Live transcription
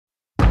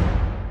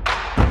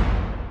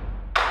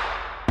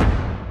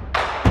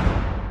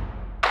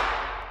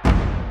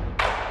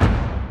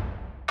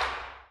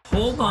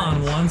hold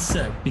on one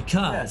sec,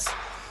 because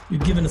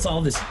you've given us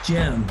all this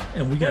gem,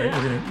 and we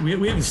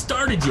haven't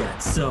started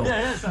yet. So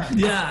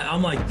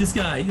I'm like, this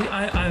guy.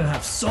 I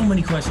have so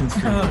many questions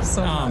for you.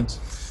 So much.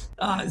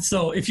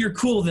 So if you're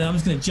cool, then I'm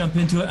just going to jump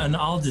into it, and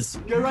I'll just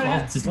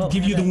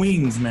give you the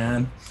wings,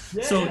 man.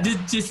 Yeah. So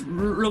just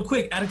real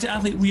quick, Addict II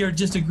Athlete, we are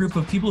just a group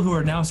of people who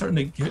are now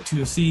starting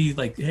to see,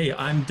 like, hey,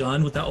 I'm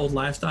done with that old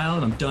lifestyle,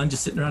 and I'm done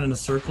just sitting around in a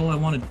circle. I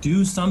want to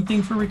do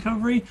something for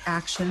recovery.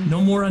 Action.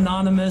 No more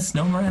anonymous,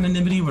 no more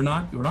anonymity. We're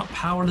not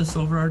powerless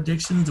over our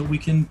addictions, but we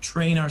can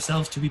train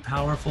ourselves to be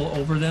powerful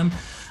over them.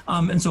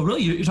 And so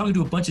really, you're talking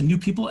to a bunch of new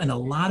people, and a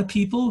lot of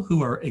people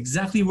who are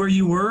exactly where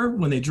you were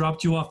when they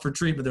dropped you off for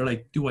treatment. They're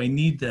like, do I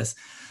need this?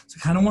 So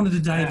I kind of wanted to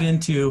dive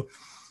into,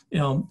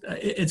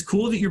 it's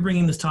cool that you're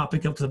bringing this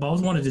topic up, because I've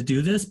always wanted to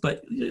do this.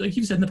 But like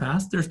you've said in the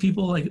past, there's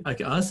people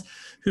like us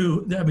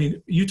who, I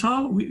mean,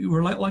 Utah,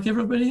 we're like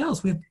everybody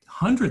else. We have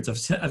hundreds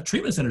of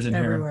treatment centers in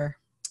everywhere. Here.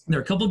 There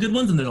are a couple of good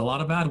ones, and there's a lot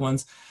of bad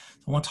ones.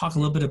 So I want to talk a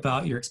little bit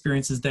about your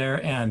experiences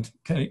there, and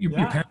kind of your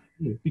parents,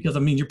 because I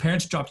mean, your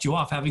parents dropped you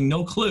off having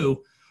no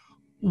clue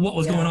what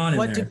was going on in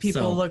there. What do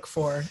people look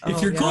for?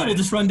 If you're cool, we'll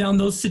just run down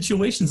those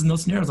situations and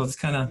those scenarios. I'll just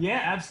kind of... Yeah,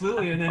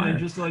 absolutely. And then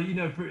just like, I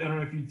don't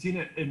know if you've seen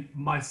it, and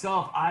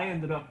myself, I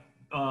ended up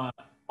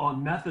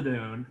on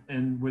methadone,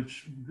 and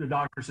which the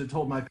doctors had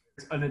told my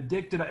parents, an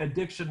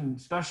addiction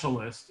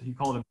specialist, he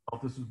called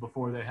himself, this was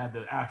before they had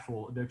the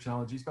actual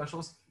addictionology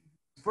specialist.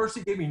 First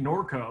he gave me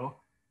Norco,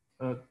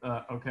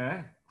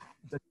 okay.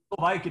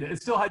 Like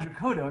it's still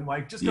hydrocodone,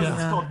 like just because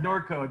it's called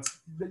Norco,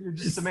 you're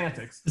just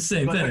semantics. The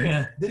same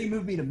thing, Then he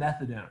moved me to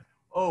methadone.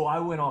 Oh, I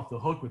went off the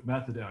hook with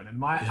methadone, and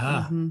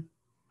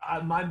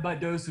my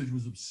dosage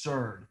was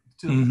absurd.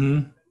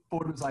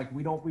 Ford was like,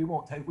 we won't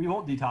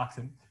detox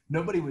him.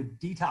 Nobody would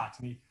detox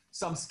me.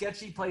 Some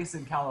sketchy place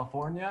in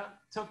California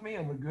took me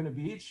in Laguna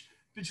Beach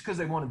just because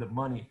they wanted the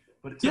money.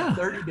 But it took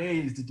 30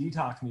 days to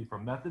detox me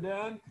from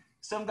methadone.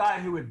 Some guy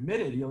who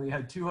admitted he only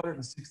had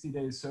 260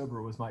 days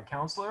sober was my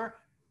counselor.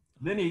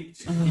 Then he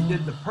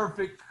did the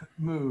perfect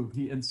move.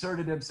 He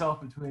inserted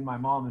himself between my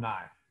mom and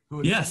I,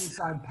 who had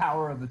signed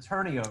power of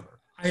attorney over.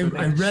 I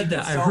read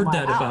that. I heard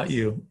that about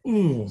you.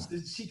 Ooh.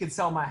 She could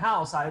sell my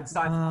house. I had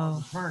signed power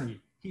of attorney.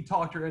 He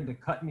talked her into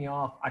cutting me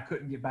off. I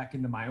couldn't get back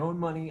into my own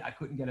money. I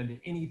couldn't get into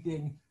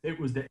anything. It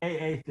was the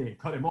AA thing.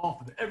 Cut him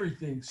off with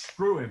everything.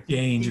 Screw him.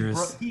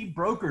 Dangerous. He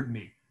brokered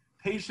me.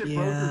 Patient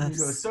brokered me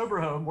to a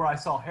sober home where I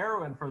saw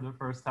heroin for the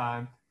first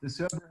time. The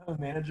sober home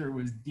manager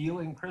was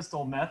dealing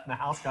crystal meth, and the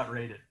house got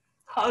raided.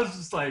 I was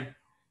just like,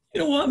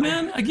 you know what,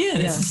 man?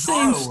 Again, it's the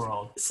same.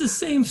 It's the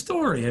same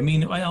story. I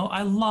mean,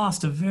 I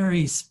lost a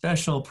very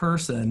special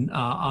person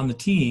on the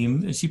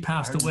team, and she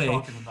passed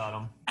away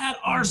at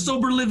our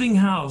sober living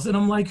house. And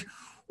I'm like,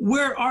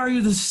 where are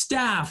you, the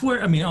staff?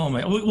 Where? I mean, oh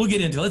my, we'll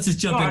get into it. Let's just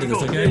jump into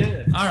this,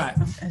 okay? All right,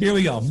 here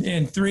we go.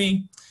 In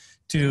 3,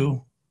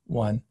 2,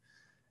 1.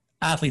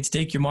 Athletes,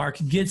 take your mark,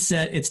 get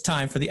set. It's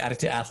time for the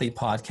Addict II Athlete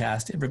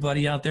podcast.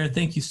 Everybody out there,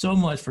 thank you so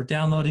much for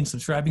downloading,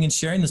 subscribing, and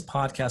sharing this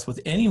podcast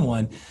with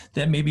anyone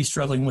that may be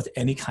struggling with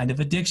any kind of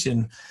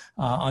addiction.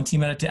 On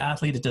Team Addict II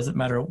Athlete, it doesn't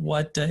matter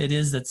what it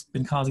is that's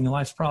been causing your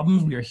life's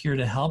problems. We are here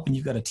to help, and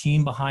you've got a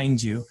team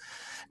behind you.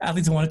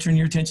 Athletes, I want to turn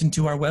your attention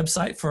to our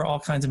website for all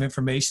kinds of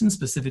information,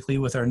 specifically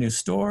with our new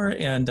store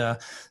and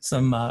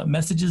some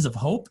messages of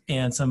hope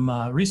and some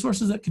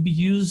resources that could be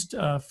used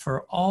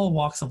for all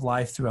walks of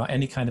life throughout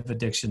any kind of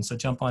addiction. So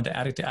jump on to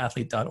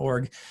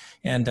addictoathlete.org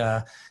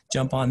and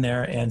jump on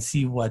there and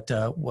see what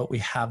we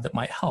have that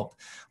might help.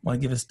 I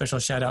want to give a special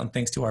shout out and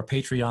thanks to our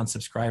Patreon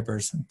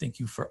subscribers. And thank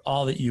you for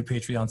all that you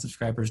Patreon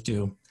subscribers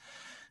do.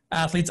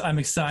 Athletes, I'm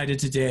excited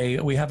today.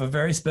 We have a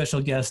very special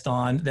guest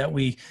on that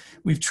we've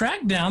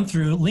tracked down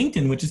through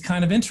LinkedIn, which is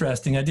kind of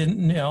interesting. I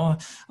didn't,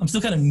 I'm still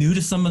kind of new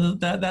to some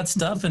of that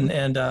stuff.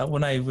 And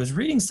when I was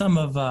reading some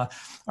of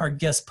our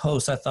guest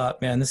posts, I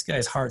thought, man, this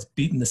guy's heart's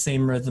beating the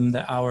same rhythm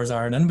that ours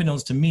are. And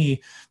unbeknownst to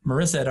me,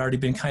 Marissa had already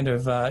been kind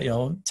of,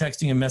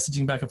 texting and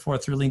messaging back and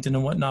forth through LinkedIn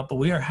and whatnot. But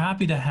we are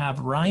happy to have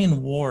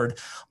Ryan Ward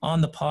on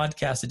the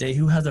podcast today,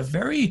 who has a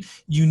very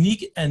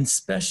unique and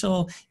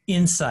special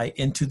insight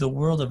into the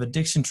world of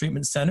addiction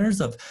treatment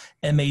centers, of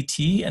MAT,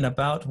 and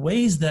about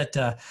ways that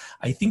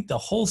I think the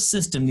whole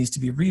system needs to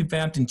be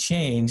revamped and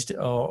changed,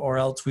 or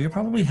else we are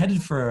probably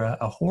headed for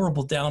a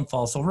horrible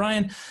downfall. So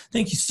Ryan,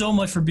 thank you so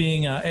much for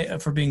being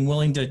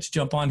willing to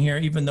jump on here,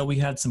 even though we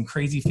had some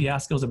crazy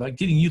fiascos about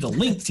getting you the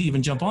link to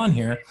even jump on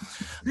here.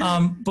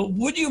 But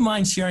would you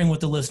mind sharing with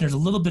the listeners a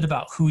little bit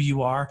about who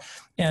you are?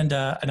 And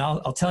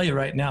I'll tell you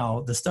right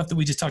now, the stuff that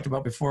we just talked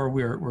about before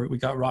we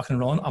got rocking and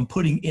rolling, I'm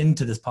putting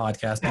into this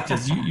podcast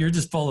because you're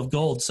just full of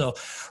gold. So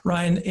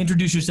Ryan,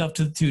 introduce yourself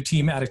to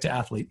Team Addict II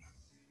Athlete.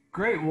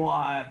 Great.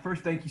 Well,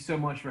 first, thank you so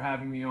much for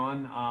having me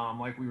on.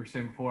 Like we were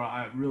saying before,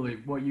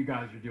 what you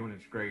guys are doing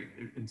is great.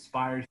 It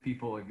inspires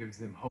people. It gives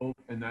them hope.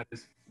 And that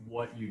is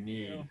what you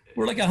need.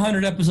 We're like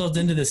 100 episodes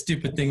into this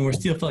stupid thing. And we're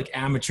still feel like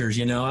amateurs,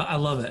 I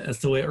love it. That's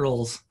the way it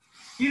rolls.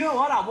 You know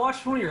what? I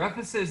watched one of your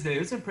episodes,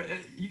 dude.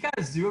 You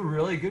guys do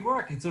really good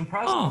work. It's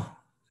impressive. Oh,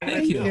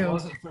 Thank you. I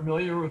wasn't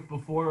familiar with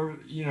before,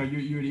 you know,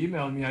 you had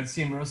emailed me. I'd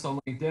seen Marissa on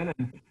LinkedIn,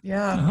 and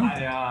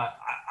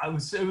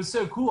it was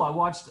so cool.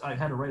 I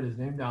had to write his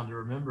name down to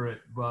remember it.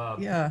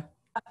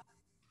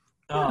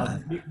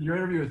 Your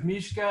interview with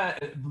Mishka,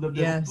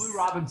 Blu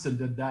Robinson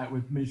did that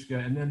with Mishka,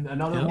 and then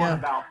another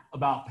one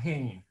about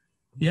pain.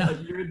 Yeah.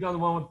 You had done the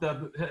one with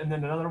and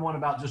then another one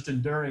about just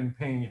enduring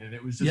pain, and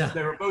it was just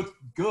they were both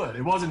good.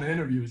 It wasn't an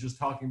interview; it was just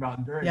talking about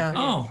enduring pain.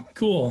 Oh,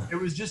 cool. It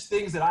was just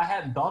things that I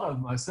hadn't thought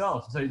of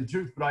myself, to tell you the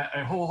truth, but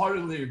I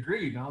wholeheartedly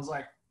agreed, and I was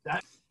like,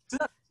 "That's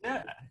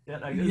it."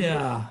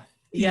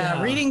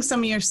 Yeah, reading some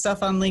of your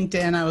stuff on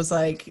LinkedIn, I was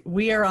like,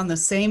 we are on the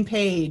same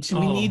page.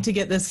 We need to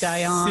get this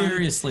guy on.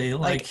 Seriously,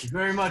 like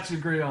very much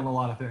agree on a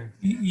lot of things.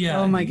 Yeah.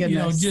 Oh my goodness. You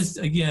know, just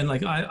again,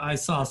 like I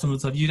saw some of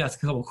the stuff. You'd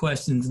ask a couple of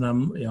questions, and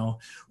I'm, you know,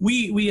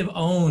 we have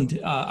owned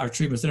our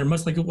treatment center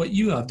much like what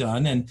you have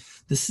done, and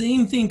the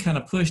same thing kind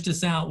of pushed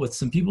us out with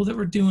some people that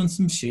were doing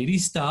some shady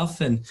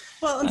stuff, and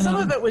some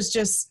of it was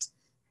just.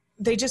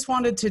 They just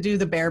wanted to do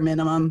the bare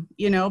minimum,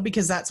 you know,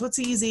 because that's what's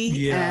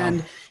easy,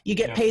 and you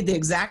get paid the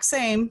exact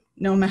same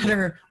no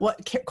matter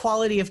what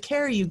quality of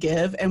care you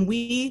give. And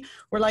we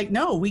were like,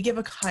 no, we give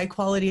a high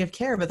quality of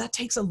care, but that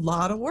takes a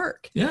lot of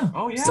work. Yeah.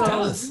 Oh yeah.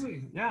 So,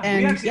 yeah.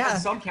 And we actually had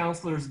some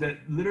counselors that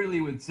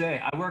literally would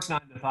say, I work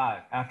 9 to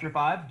 5. After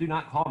 5, do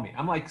not call me.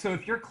 I'm like, so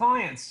if your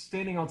client's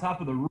standing on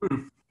top of the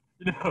roof,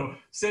 you know,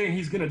 saying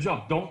he's going to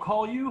jump, don't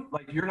call you,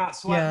 like you're not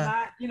sweating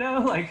that, you know,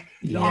 like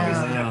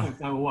obviously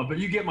that's number one, but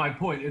you get my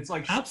point. It's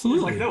like,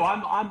 absolutely. It's like, no,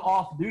 I'm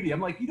off duty. I'm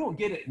like, you don't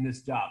get it in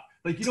this job.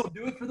 Like you don't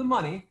do it for the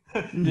money,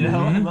 you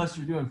know, unless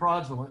you're doing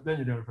fraudulent, then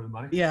you're doing it for the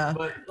money. Yeah.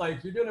 But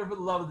like you're doing it for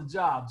the love of the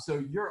job.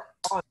 So you're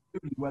on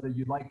duty whether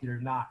you like it or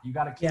not. You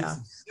got a case of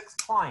 6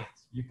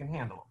 clients, you can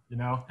handle them, you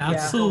know?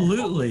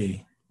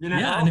 Absolutely. You know?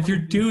 Yeah. And if you're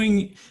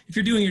doing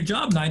your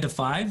job 9 to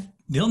 5,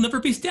 they'll never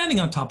be standing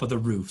on top of the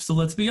roof. So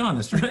let's be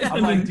honest, right?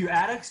 I'm like, do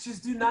addicts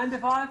just do 9 to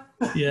 5?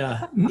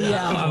 Yeah.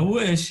 I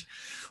wish.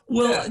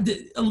 Well,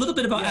 a little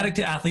bit about Addict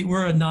II Athlete.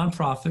 We're a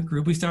nonprofit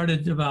group. We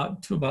started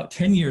about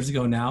 10 years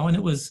ago now. And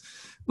it was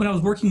when I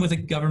was working with a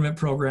government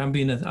program,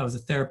 I was a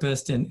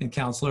therapist and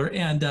counselor.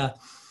 And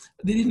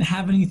they didn't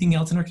have anything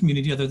else in our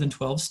community other than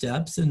 12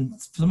 steps. And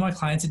for some of my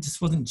clients, it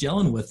just wasn't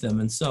gelling with them.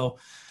 And so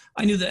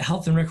I knew that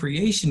health and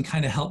recreation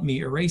kind of helped me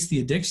erase the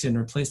addiction,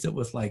 replace it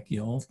with like, you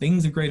know,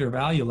 things of greater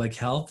value like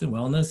health and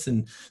wellness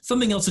and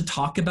something else to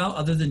talk about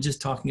other than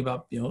just talking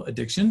about, you know,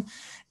 addiction.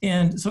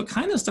 And so it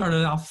kind of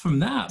started off from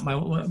that.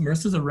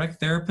 Marissa's a rec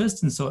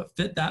therapist, and so it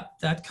fit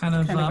that kind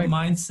of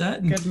mindset.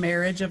 And good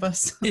marriage of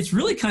us. It's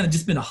really kind of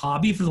just been a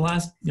hobby for the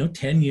last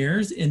 10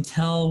 years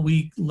until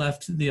we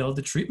left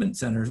the treatment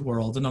centers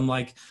world. And I'm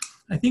like,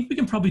 I think we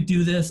can probably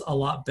do this a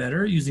lot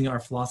better using our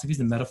philosophies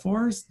and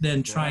metaphors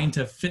than trying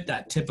to fit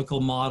that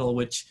typical model,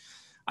 which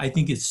I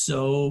think is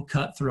so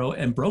cutthroat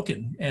and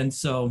broken. And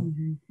so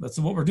that's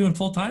what we're doing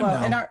full time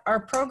now. And our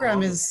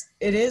program is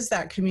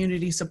that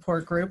community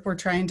support group. We're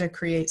trying to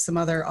create some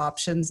other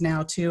options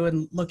now too,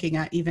 and looking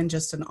at even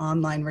just an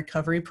online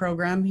recovery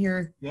program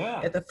here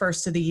at the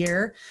first of the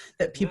year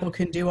that people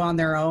can do on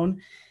their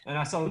own. And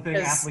I saw the thing,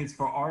 Athletes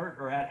for Art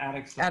or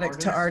Addicts to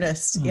Artists. To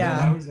Artists,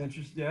 that was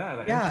interesting.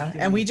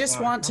 And we just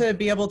want to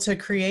be able to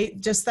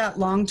create just that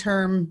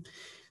long-term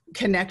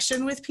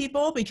connection with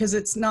people, because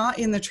it's not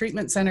in the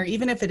treatment center.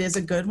 Even if it is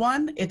a good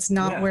one, it's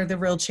not where the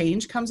real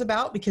change comes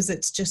about, because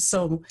it's just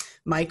so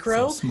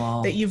micro, so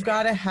small, that you've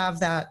got to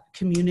have that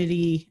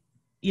community,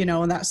 you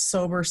know, and that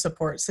sober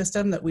support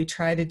system, that we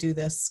try to do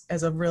this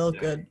as a real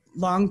good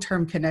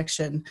long-term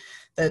connection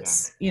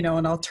that's, you know,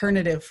 an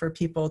alternative for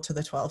people to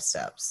the 12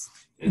 steps.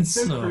 It's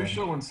so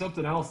crucial, and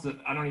something else that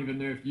I don't even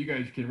know if you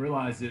guys can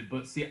realize it,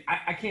 but see,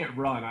 I can't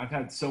run. I've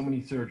had so many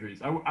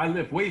surgeries. I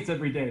lift weights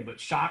every day, but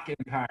shock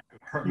impact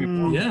hurt me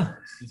more.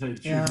 To tell you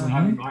the truth.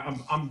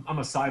 I'm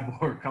a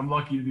cyborg. I'm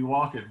lucky to be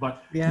walking,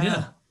 but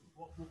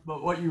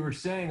but what you were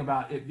saying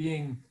about it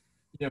being,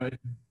 you know,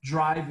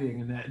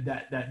 driving, and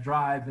that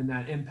drive and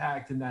that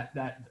impact and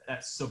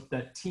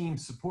that team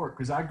support,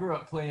 because I grew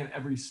up playing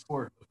every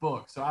sport in the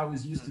book, so I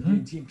was used to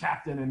being team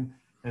captain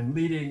and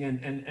leading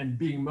and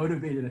being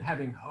motivated and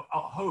having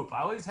hope.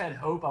 I always had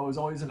hope. I was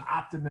always an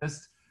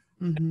optimist.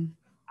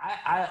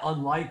 I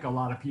unlike a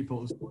lot of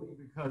people,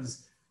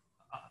 because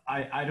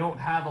I don't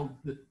have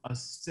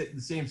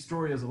the same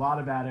story as a lot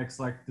of addicts,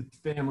 like the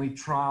family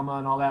trauma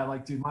and all that.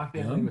 Like, dude, my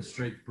family was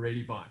straight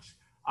Brady Bunch.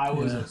 I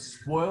was a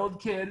spoiled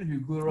kid who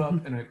grew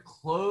up in a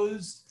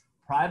closed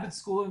private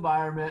school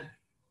environment,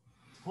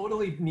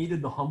 totally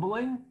needed the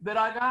humbling that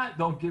I got.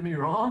 Don't get me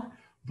wrong,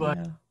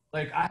 but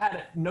like I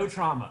had no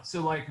trauma.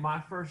 So like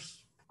my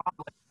first,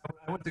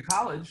 I went to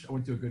college. I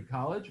went to a good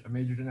college. I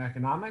majored in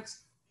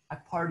economics. I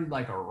partied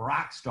like a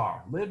rock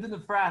star, lived in the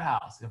frat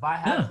house. If I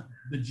had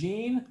the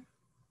gene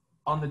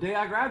on the day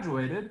I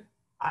graduated,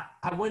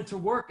 I went to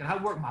work, and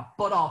I worked my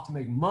butt off to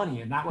make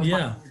money. And that was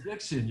my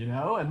addiction, you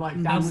know, and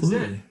like that was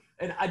it.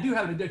 And I do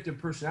have an addictive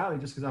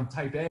personality just because I'm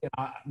type A,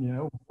 and you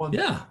know, one's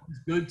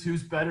good,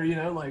 two's better, you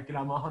know, like, and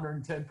I'm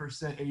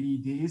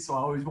 110% ADD. So I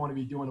always want to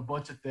be doing a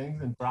bunch of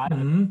things and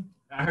driving.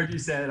 I heard you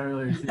say it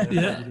earlier too.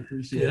 I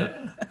appreciate it.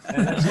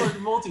 And that's like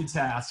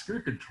multitask.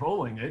 Screw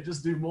controlling it.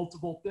 Just do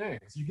multiple things.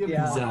 You give me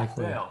one, I'll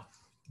fail.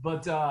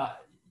 But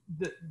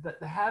the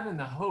having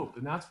the hope,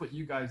 and that's what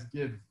you guys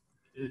give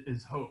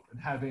is hope, and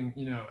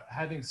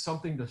having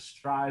something to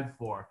strive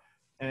for.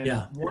 And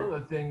one of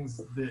the things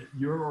that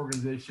your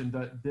organization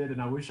did,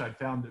 and I wish I'd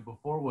found it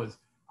before, was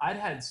I'd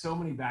had so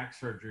many back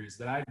surgeries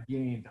that I'd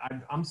gained.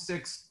 I was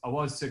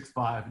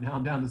 6'5", now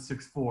I'm down to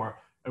 6'4"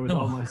 with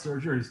all my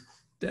surgeries.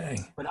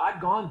 Dang. But I'd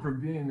gone from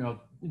being a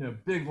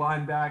big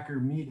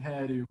linebacker,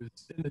 meathead who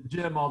was in the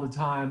gym all the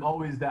time,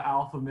 always the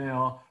alpha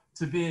male,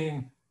 to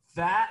being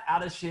fat,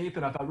 out of shape,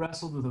 and if I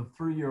wrestled with a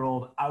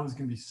 3-year-old, I was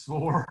going to be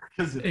sore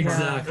because it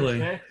exactly.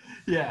 Hurt, okay?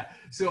 Yeah.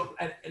 So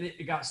and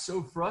it got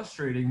so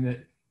frustrating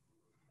that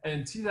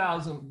in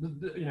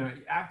 2000,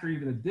 after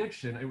even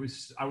addiction,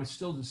 I was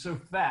still just so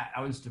fat.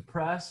 I was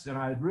depressed, and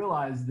I had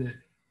realized that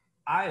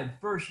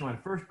when I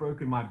first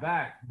broken my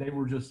back, they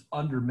were just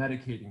under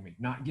medicating me,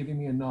 not giving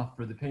me enough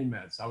for the pain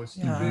meds. I was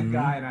a big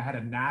guy, and I had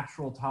a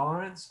natural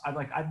tolerance. I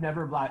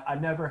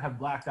never have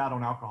blacked out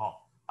on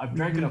alcohol. I've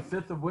drank a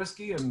fifth of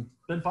whiskey and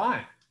been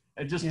fine.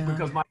 And just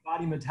because my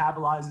body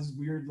metabolizes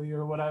weirdly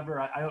or whatever,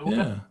 I don't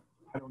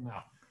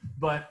know.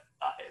 But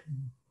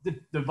the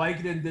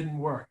Vicodin didn't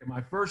work. And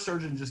my first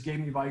surgeon just gave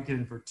me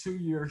Vicodin for 2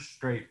 years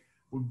straight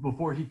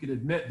before he could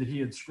admit that he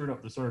had screwed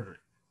up the surgery.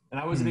 And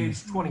I was at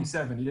age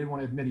 27. He didn't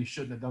want to admit he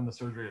shouldn't have done the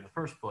surgery in the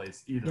first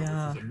place either, which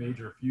is a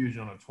major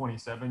fusion on a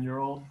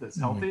 27-year-old that's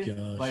healthy.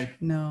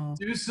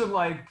 Do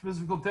some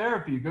physical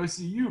therapy, go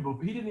see you. But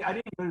I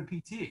didn't go to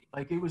PT.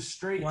 It was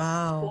straight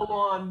full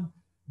on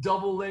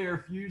double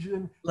layer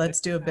fusion. Let's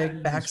do a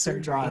big back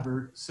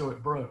surgery. So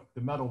it broke.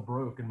 The metal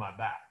broke in my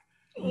back.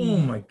 Oh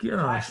my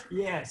gosh.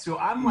 So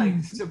I'm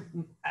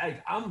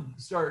I'm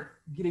start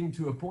getting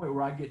to a point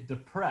where I get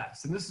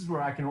depressed, and this is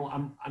where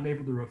I'm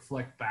able to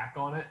reflect back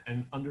on it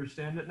and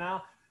understand it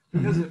now,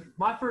 because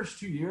my first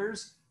 2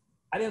 years,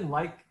 I didn't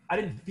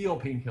feel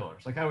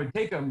painkillers. I would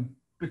take them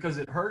because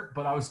it hurt,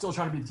 but I was still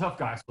trying to be the tough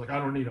guy. So I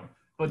don't need them.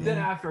 But then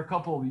after a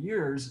couple of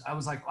years, I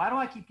was like, why do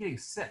I keep getting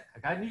sick?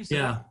 I need to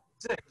get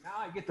sick. Now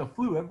I get the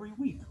flu every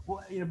week.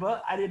 Well,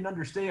 but I didn't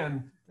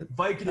understand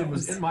Vicodin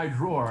was in my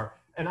drawer.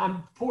 And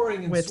I'm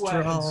pouring in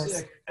sweat and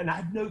sick, and I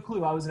had no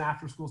clue I was an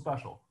after-school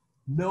special.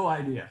 No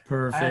idea.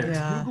 Perfect. I had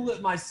to Google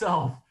it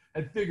myself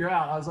and figure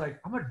out. I was like,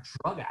 I'm a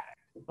drug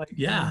addict.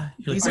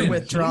 These are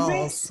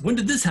withdrawals. When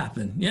did this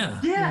happen? Yeah.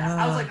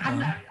 I was like,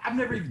 I've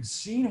never even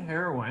seen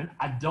heroin.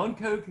 I'd done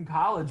coke in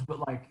college, but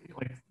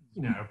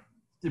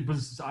it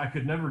was, I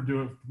could never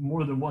do it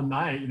more than one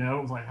night. It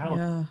was like,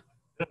 hell.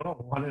 I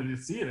don't want to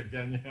see it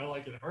again,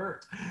 it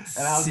hurt.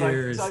 And I was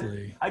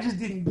seriously. I just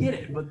didn't get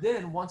it. But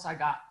then once I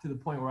got to the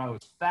point where I was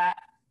fat,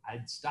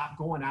 I'd stopped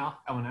going out.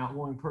 I'm an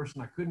outgoing person.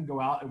 I couldn't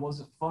go out. It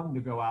wasn't fun to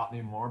go out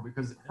anymore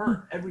because it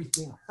hurt.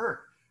 Everything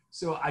hurt.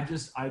 So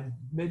I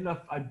made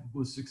enough. I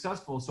was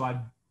successful. So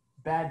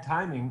bad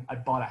timing. I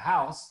bought a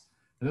house,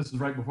 and this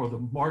was right before the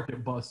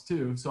market bust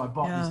too. So I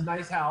bought this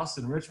nice house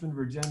in Richmond,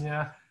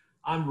 Virginia.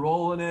 I'm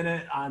rolling in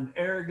it. I'm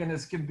arrogant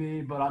as can be,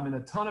 but I'm in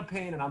a ton of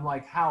pain, and I'm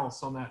like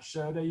House on that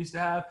show they used to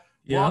have,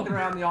 walking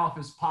around the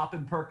office,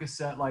 popping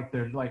Percocet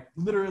they're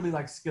literally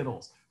like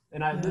Skittles.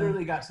 And I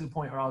literally got to the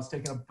point where I was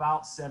taking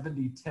about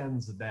 70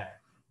 10s a day.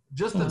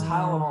 Just the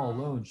Tylenol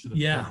alone should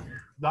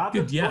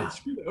have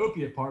screw the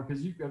opiate part,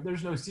 because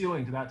there's no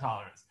ceiling to that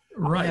tolerance.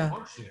 I'm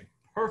functioning,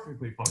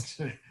 perfectly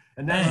functioning,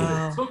 and that's what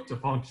it took to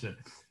function.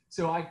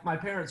 So my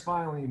parents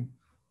finally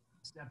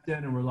stepped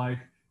in and were like,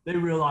 they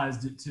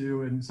realized it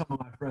too, and some of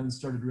my friends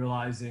started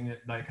realizing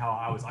it, how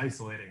I was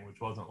isolating,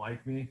 which wasn't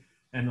like me,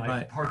 and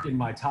parking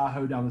my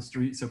Tahoe down the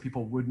street so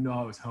people wouldn't know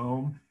I was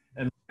home,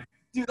 and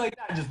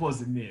that just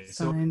wasn't me.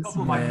 So a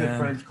couple of my good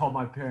friends called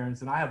my parents,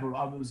 and I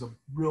was a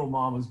real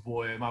mama's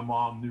boy, and my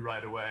mom knew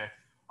right away.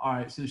 All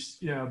right, so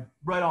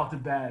right off the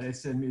bat, they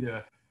sent me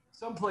to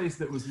some place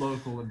that was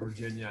local in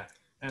Virginia,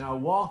 and I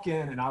walk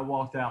in and I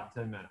walked out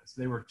in 10 minutes.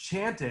 They were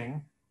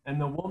chanting. And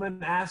the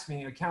woman asked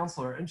me, a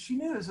counselor, and she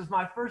knew this was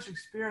my first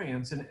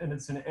experience, and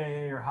it's an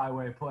AA or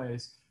highway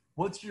place.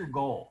 What's your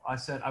goal? I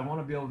said, I want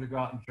to be able to go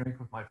out and drink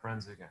with my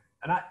friends again.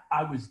 And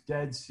I was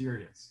dead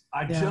serious.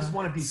 I just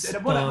want to be,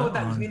 and what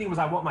that was meaning was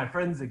I want my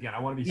friends again.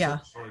 I want to be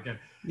social again.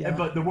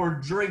 But the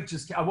word drink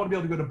I want to be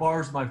able to go to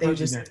bars with my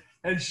friends again.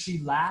 And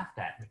she laughed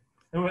at me.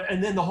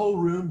 And then the whole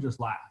room just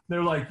laughed. They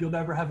were like, you'll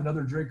never have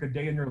another drink a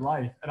day in your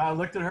life. And I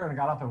looked at her and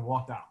got up and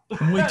walked out.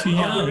 I'm way too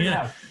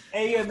young,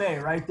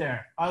 AMA right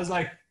there. I was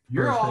like,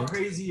 you're all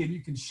crazy, and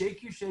you can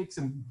shake your shakes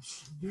and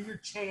do your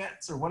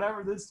chants or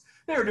whatever.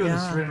 They were doing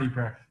the Serenity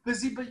Prayer.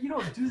 But you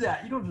don't do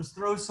that. You don't just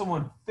throw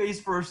someone face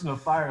first in a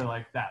fire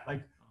like that.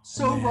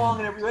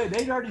 Wrong in every way.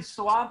 They'd already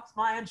swapped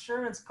my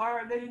insurance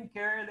card. They didn't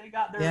care. They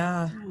got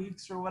their 2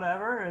 weeks or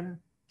whatever, and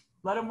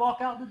let them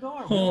walk out the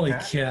door. Holy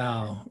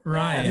cow!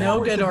 Right.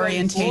 No good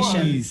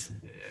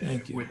orientation.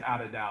 Thank you.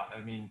 Without a doubt.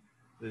 I mean,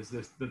 there's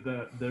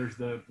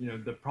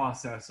the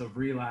process of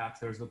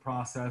relapse. There's the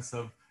process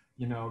of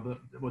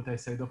what they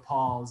say, the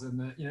pause,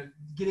 and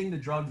getting the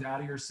drugs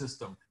out of your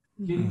system.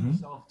 getting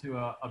yourself to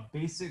a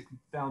basic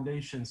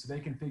foundation so they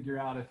can figure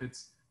out if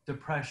it's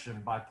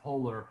depression,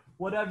 bipolar,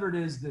 whatever it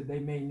is that they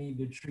may need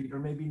to treat or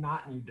maybe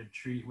not need to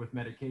treat with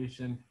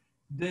medication,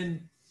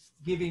 then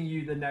giving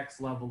you the next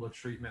level of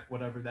treatment,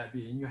 whatever that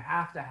be. And you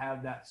have to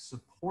have that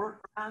support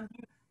around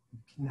you. You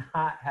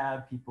cannot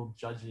have people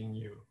judging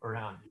you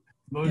around you,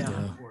 most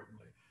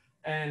importantly.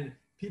 And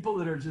people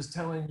that are just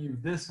telling you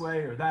this way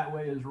or that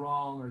way is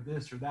wrong or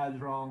this or that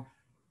is wrong.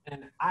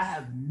 And I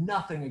have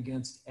nothing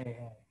against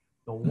AA.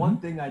 The one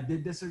thing I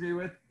did disagree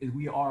with is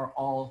we are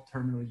all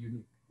terminally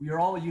unique. We are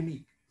all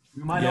unique.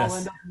 We might all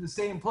end up in the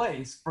same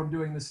place from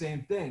doing the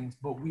same things,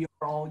 but we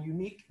are all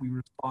unique. We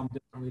respond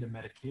differently to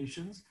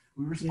medications.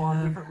 We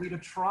respond differently to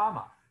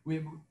trauma.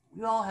 We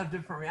all have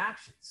different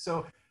reactions.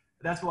 So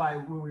that's why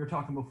when we were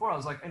talking before, I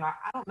was like, and I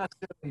don't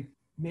necessarily,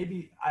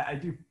 maybe I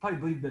do probably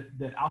believe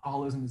that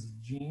alcoholism is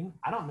a gene.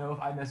 I don't know if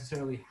I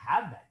necessarily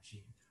have that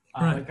gene.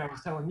 Like I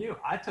was telling you,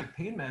 I took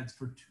pain meds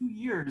for 2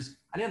 years.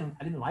 I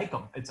didn't like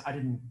them. I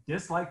didn't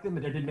dislike them,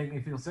 but it didn't make me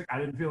feel sick. I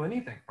didn't feel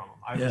anything from them.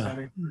 I was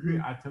having,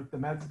 I took the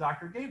meds the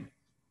doctor gave me.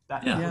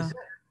 That was it.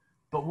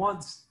 But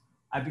once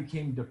I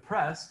became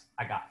depressed,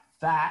 I got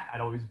fat.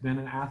 I'd always been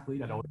an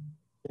athlete. I'd always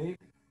been in shape.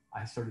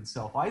 I started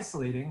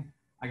self-isolating.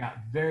 I got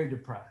very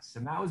depressed.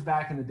 And that was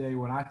back in the day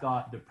when I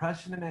thought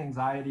depression and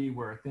anxiety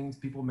were things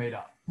people made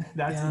up.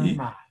 That's in your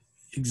mind.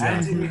 Exactly.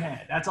 That's in your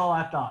head. That's all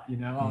I thought, you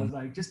know. I was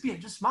like, just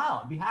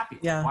smile and be happy.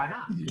 Yeah. Why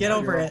not? Get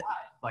over it.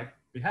 Like,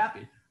 be happy.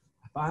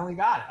 I finally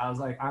got it. I was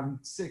like, I'm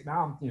sick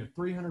now. I'm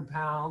 300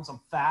 pounds. I'm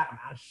fat. I'm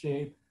out of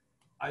shape.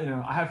 I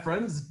have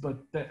friends,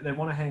 but they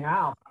want to hang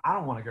out. I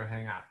don't want to go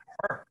hang out.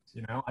 It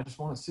hurts, I just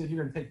want to sit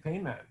here and take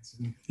pain meds.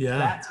 And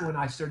that's when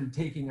I started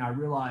taking. I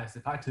realized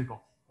if I took a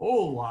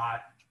whole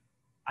lot,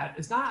 I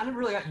never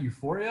really got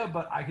euphoria,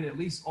 but I could at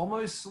least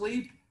almost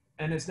sleep.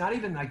 And it's not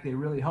even like they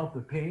really help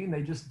the pain.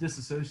 They just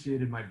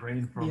disassociated my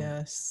brain from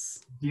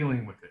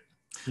dealing with it.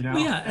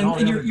 And all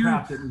the other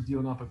crap that was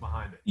dealing up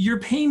behind it. Your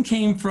pain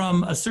came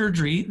from a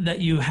surgery that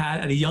you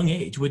had at a young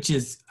age, which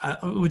is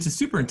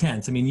super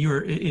intense. I mean, you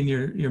were in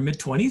your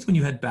mid-20s when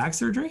you had back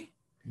surgery?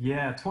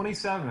 Yeah,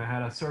 27. I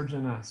had a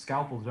surgeon, a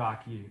scalpel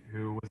jockey,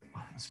 who was,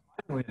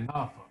 surprisingly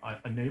enough,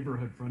 a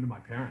neighborhood friend of my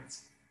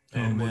parents.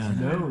 And was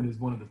known as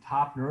one of the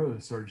top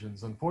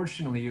neurosurgeons.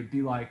 Unfortunately, it would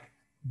be like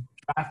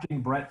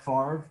drafting Brett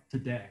Favre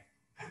today.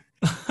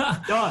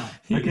 Done.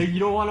 Okay, you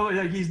don't want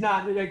to. He's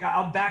not.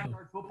 I'll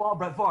backyard football.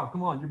 Brett Favre,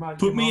 come on,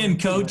 put me in,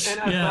 coach.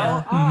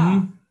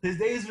 NFL, his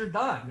days are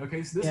done.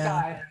 Okay, so this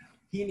guy,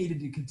 he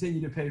needed to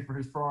continue to pay for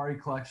his Ferrari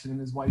collection and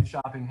his wife's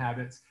shopping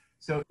habits.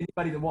 So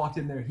anybody that walked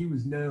in there, he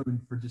was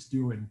known for just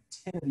doing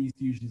 10 of these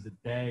fusions a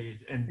day,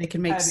 and they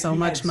can make so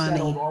much money.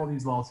 Settled all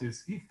these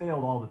lawsuits. He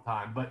failed all the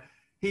time, but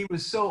he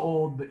was so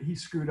old that he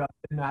screwed up.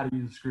 Didn't know how to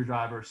use a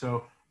screwdriver.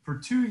 So for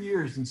 2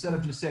 years, instead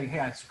of just saying, "Hey,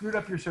 I screwed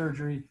up your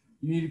surgery.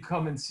 You need to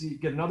come and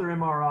get another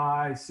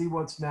MRI, see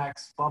what's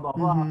next, blah, blah,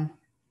 blah."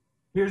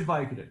 Here's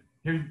Vicodin.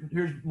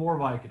 Here's more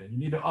Vicodin. You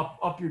need to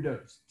up your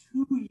dose.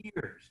 2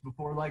 years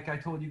before, like I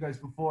told you guys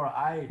before,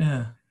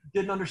 I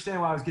didn't understand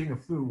why I was getting a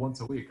flu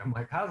once a week. I'm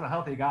like, how's a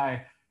healthy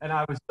guy? And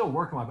I was still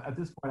working at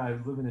this point, I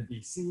was living in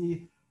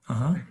DC,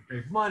 making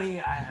great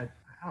money. I had,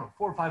 400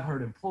 or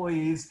 500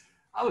 employees.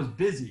 I was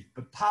busy,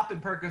 but popping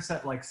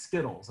Percocet like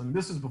Skittles. And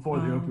this was before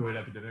the opioid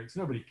epidemic,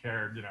 so nobody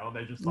cared,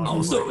 they just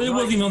thought. So it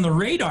wasn't even on the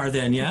radar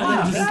then,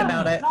 Think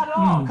about it. Not at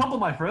all. A couple of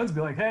my friends would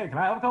be like, "Hey, can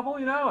I have a couple?"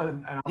 And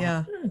I'm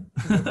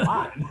like,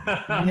 fine.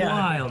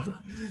 Wild.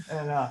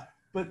 And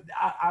but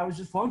I was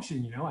just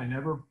functioning, I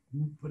never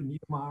put a needle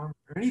in my arm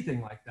or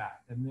anything like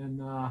that. And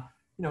then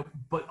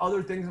but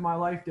other things in my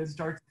life did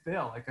start to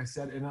fail, like I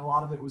said, and a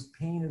lot of it was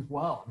pain as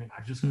well. I mean,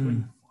 I just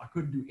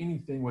couldn't do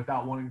anything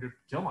without wanting to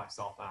kill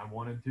myself, and I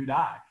wanted to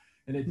die.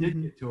 And it did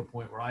get to a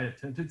point where I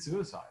attempted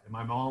suicide. And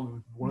my mom, it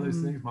was one of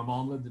those things, my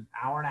mom lived an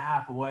hour and a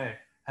half away,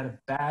 had a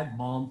bad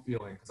mom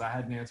feeling because I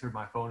hadn't answered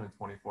my phone in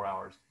 24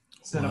 hours.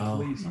 Sent a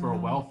police for a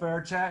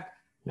welfare check.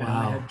 And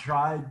I had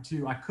tried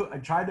to, I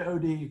tried to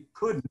OD,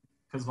 couldn't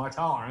because of my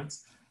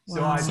tolerance.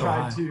 So I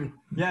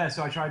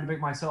tried to make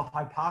myself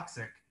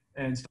hypoxic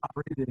and stop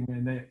breathing.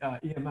 And they,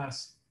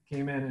 EMS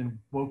came in and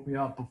woke me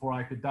up before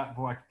I could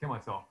kill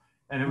myself.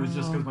 And it was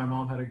just because my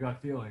mom had a gut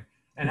feeling.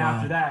 And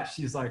after that,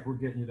 she's like, "We're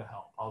getting you to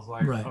help." I was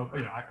like,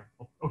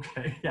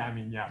 okay. Yeah,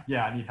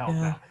 I need help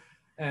now.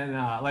 And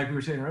like we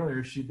were saying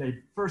earlier,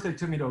 they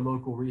took me to a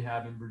local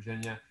rehab in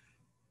Virginia.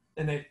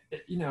 And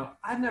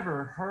I'd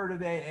never heard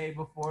of AA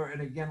before.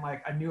 And again,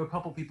 like I knew a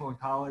couple people in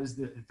college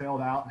that had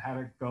failed out and had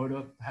to go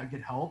to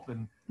get help.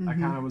 And I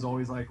kind of was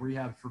always like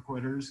rehab for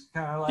quitters,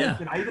 kind of like,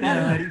 and I even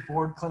had a Betty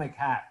Ford clinic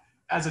hat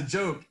as a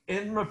joke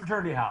in my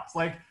fraternity house.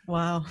 Like,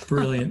 wow.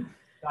 Brilliant.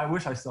 I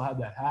wish I still had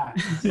that hat.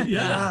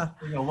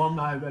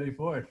 Alumni of Betty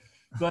Ford.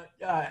 But,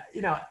 I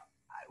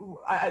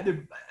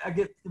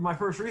get to my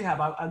first rehab.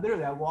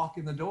 I walk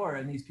in the door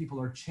and these people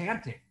are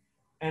chanting.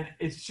 And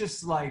it's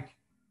just like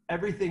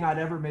everything I'd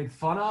ever made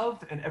fun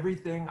of and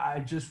everything I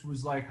just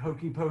was like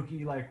hokey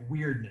pokey, like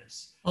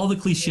weirdness. All the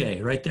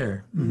cliche right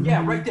there.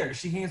 Yeah, right there.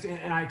 She hands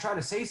and I try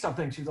to say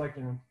something. She's like,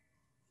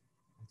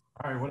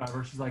 all right,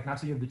 whatever. She's like, not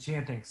till you have the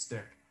chanting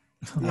stick.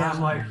 Yeah. And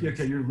I'm like,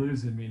 okay, you're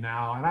losing me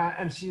now.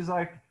 And she's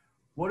like,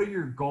 what are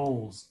your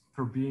goals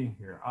for being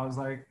here? I was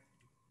like,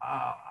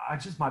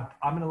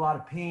 I'm in a lot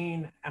of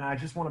pain, and I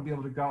just want to be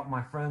able to go out with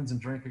my friends and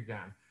drink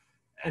again.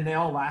 And they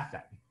all laughed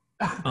at me.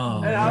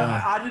 Oh, and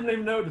I didn't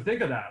even know what to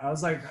think of that. I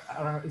was like,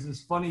 I don't know, is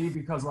this funny?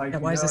 Because like,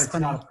 why is this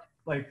funny?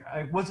 What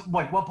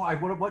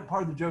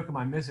part of the joke am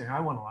I missing? I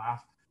want to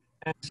laugh.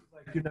 And she's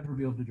like, you'll never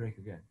be able to drink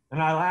again.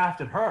 And I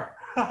laughed at her.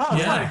 I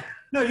was like,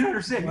 no, you don't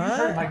understand. You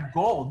heard my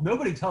goal.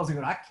 Nobody tells me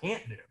what I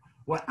can't do.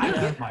 I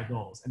get my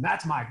goals, and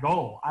that's my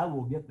goal. I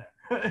will get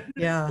there.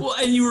 Yeah. Well,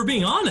 and you were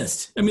being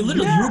honest. I mean,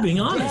 literally, you were being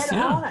honest.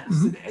 Yeah.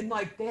 Honest. Mm-hmm. And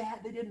like they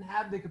didn't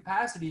have the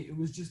capacity. It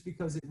was just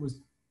because it was,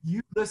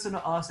 you listen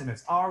to us, and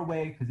it's our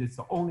way because it's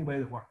the only way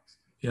that works.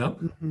 Yep.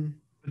 Mm-hmm.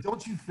 But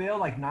don't you fail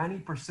like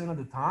 90% of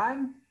the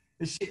time?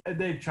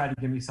 They've tried to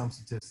give me some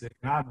statistic,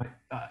 and I'm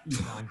a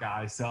econ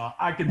guy, so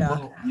I can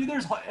blow.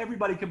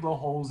 Everybody can blow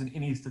holes in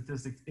any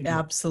statistics. Anyway.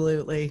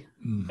 Absolutely.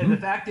 Mm-hmm. And the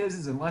fact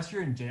is unless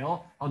you're in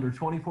jail under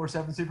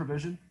 24/7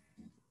 supervision,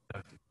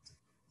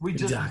 we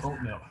just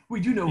don't know.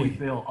 We do know we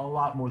fail a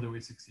lot more than we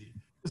succeed.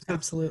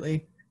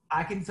 Absolutely.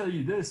 I can tell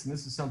you this, and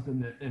this is something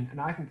that, and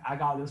I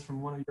got this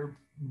from watching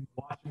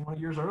one of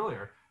yours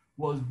earlier,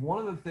 was one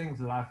of the things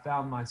that I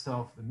found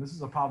myself, and this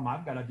is a problem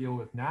I've got to deal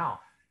with now,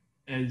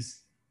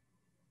 is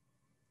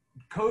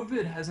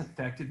COVID hasn't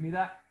affected me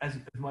that as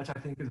much, I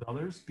think, as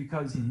others,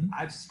 because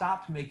I've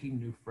stopped making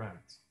new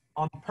friends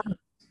on purpose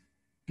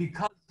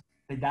because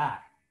they die.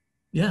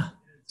 Yeah.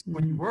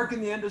 When you work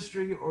in the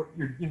industry, or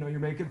you're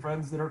making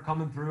friends that are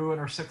coming through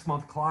and are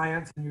 6-month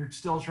clients, and you're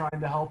still trying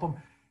to help them.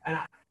 And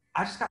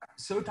I just got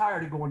so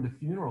tired of going to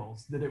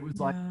funerals that it was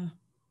like,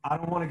 I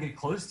don't want to get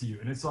close to you.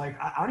 And it's like,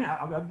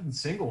 I've been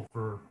single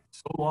for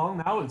so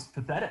long now, it's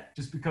pathetic,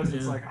 just because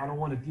it's like, I don't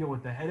want to deal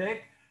with the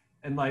headache.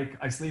 And like,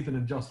 I sleep in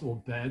an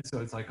adjustable bed, so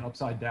it's like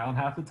upside down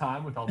half the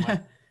time with all my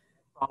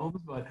problems.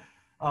 But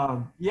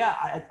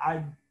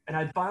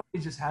I'd finally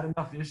just had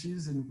enough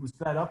issues and was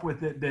fed up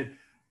with it that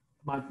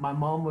my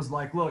mom was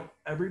like, look,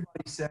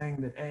 everybody's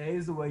saying that AA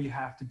is the way you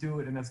have to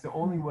do it, and that's the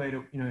only way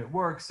to, it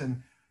works, and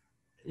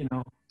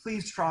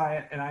please try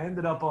it. And I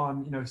ended up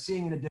on,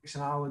 seeing an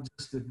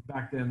addictionologist that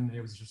back then it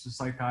was just a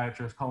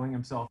psychiatrist calling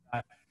himself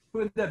that,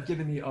 who ended up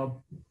giving me a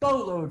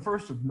boatload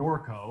first of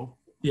Norco.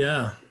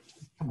 Yeah.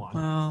 Come on.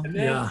 Wow. And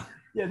then,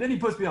 then he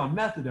puts me on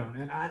methadone,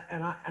 and I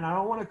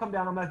don't want to come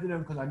down on methadone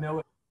because I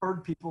know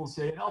heard people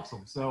say it helps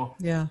them. So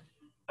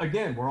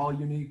again, we're all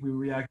unique. We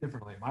react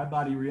differently. My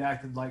body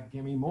reacted like,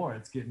 give me more.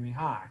 It's getting me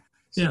high.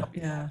 So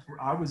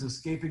I was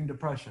escaping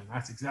depression.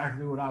 That's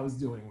exactly what I was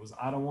doing. Was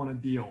I don't want to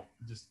deal.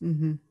 Just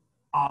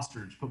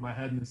ostrich, put my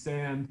head in the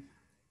sand.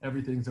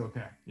 Everything's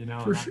okay.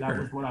 That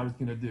was what I was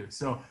going to do.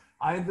 So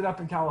I ended up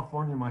in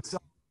California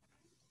myself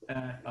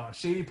at a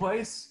shady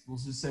place.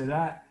 Let's just say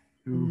that,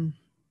 who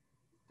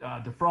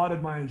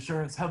defrauded my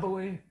insurance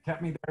heavily,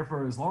 kept me there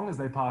for as long as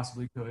they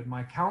possibly could.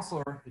 My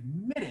counselor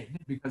admitted,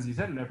 because he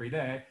said it every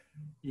day,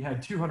 he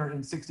had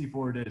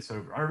 264 days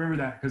sober. I remember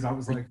that because I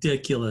was like,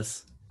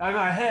 ridiculous. In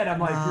my head, I'm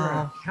like, you're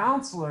a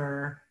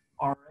counselor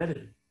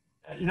already.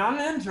 I'm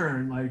an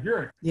intern. Like,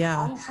 you're a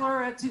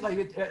counselor at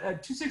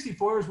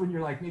 264 is when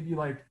you're like, maybe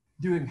like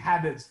doing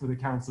habits for the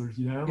counselors,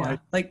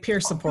 like peer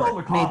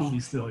support, maybe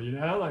still,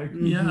 like,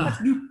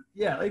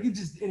 like it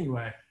just,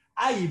 anyway,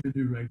 I even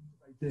do regular.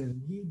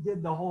 And he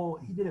did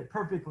it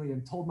perfectly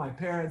and told my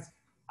parents,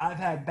 I've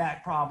had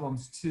back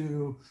problems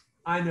too.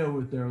 I know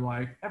what they're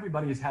like.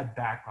 Everybody has had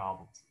back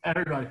problems.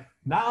 Everybody.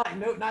 Not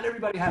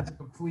everybody has a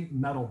complete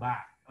metal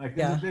back. Like,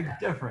 there's a big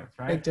difference,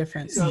 right? Big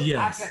difference. So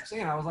I kept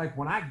saying, I was like,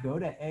 when I go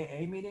to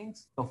AA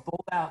meetings, the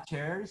fold out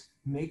chairs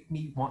make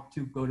me want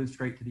to go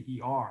straight to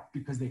the ER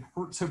because they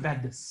hurt so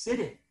bad to sit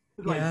in.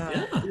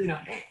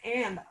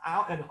 And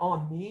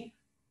on me,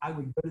 I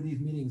would go to these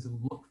meetings and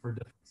look for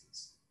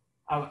differences.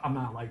 I'm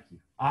not like you.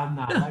 I'm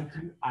not like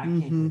you. I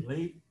can't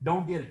relate.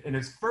 Don't get it. And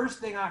it's first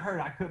thing I heard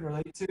I couldn't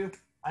relate to,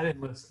 I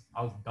didn't listen.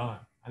 I was done.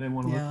 I didn't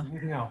want to listen to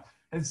anything else.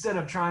 Instead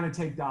of trying to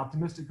take the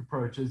optimistic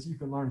approaches, you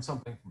can learn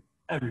something from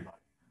everybody.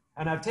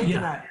 And I've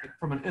taken that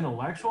from an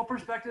intellectual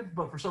perspective,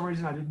 but for some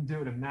reason I didn't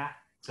do it in that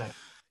setting.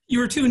 You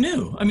were too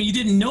new. I mean, you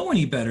didn't know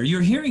any better. You're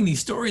hearing these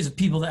stories of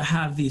people that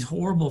have these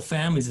horrible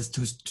families that's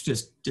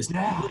just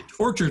really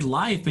tortured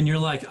life. And you're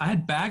like, I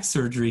had back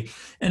surgery.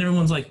 And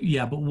everyone's like,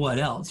 yeah, but what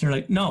else? And you're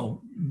like,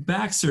 no,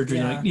 back surgery.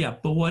 Yeah. Like, yeah,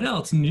 but what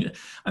else? And it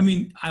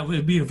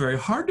would be very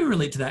hard to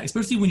relate to that,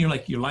 especially when you're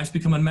like, your life's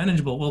become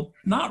unmanageable. Well,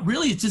 not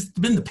really. It's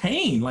just been the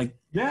pain. Like,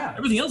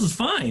 everything else is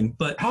fine.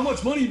 But how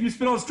much money have you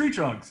spent on street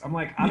drugs? I'm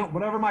like,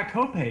 whatever my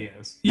copay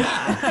is. Yeah.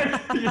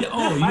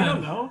 I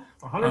don't know.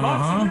 $100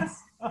 I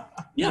guess. But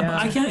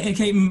I can't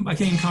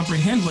even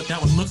comprehend what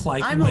that would look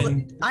like.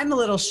 I'm a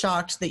little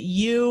shocked that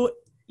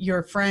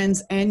your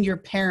friends and your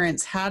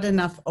parents had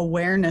enough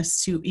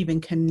awareness to even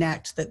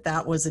connect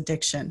that was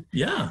addiction.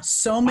 Yeah.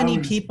 So many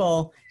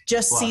people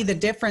just see the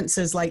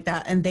differences like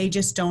that, and they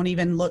just don't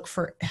even look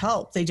for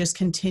help. They just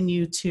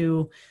continue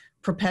to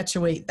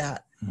perpetuate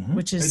that,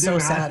 which is so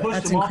sad.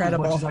 That's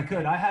incredible. As much as I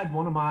could. I had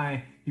one of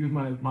my he was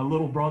my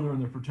little brother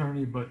in the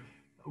fraternity, but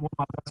one of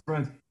my best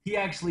friends, he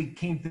actually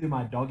came through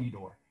my doggy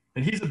door.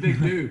 And he's a big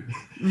dude.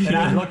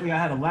 And luckily I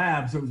had a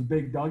lab, so it was a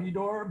big doggy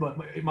door. But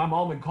my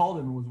mom had called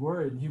him and was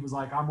worried. And he was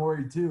like, I'm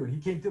worried too. And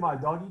he came through my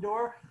doggy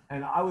door,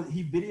 and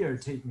he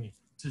videotaped me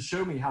to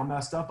show me how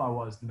messed up I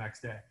was the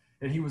next day.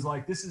 And he was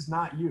like, this is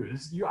not you.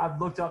 This is you. I've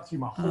looked up to you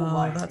my whole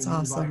life. That's and he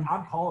was awesome. like,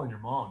 I'm calling your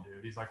mom,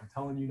 dude. He's like, I'm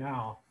telling you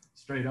now,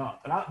 straight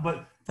up. And I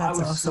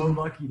was awesome. so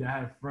lucky to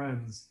have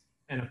friends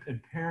and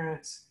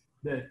parents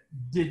that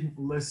didn't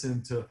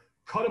listen to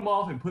cut him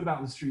off and put him out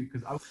in the street,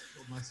 because I would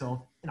kill myself.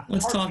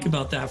 Let's talk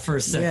about that for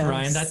a sec,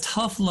 Ryan. That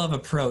tough love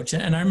approach.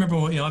 And I remember,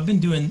 I've been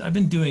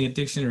doing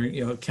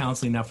addiction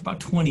counseling now for about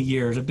 20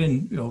 years. I've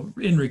been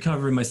in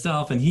recovery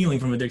myself and healing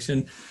from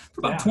addiction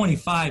for about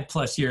 25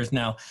 plus years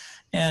now.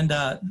 And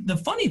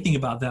the funny thing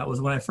about that was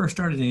when I first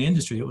started in the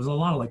industry, it was a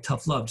lot of like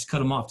tough love, just cut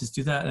them off, just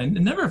do that. And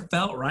it never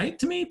felt right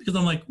to me, because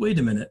I'm like, wait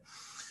a minute.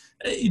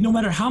 No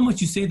matter how much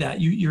you say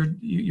that, you're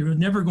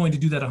never going to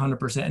do that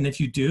 100%. And if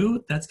you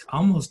do, that's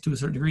almost to a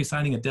certain degree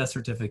signing a death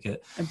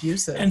certificate.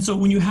 Abusive. And so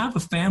when you have a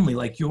family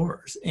like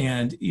yours,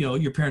 and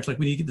your parents are like,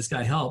 we need to get this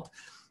guy help.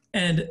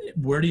 And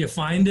where do you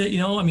find it?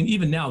 I mean,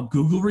 even now,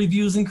 Google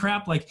reviews and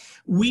crap. Like,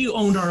 we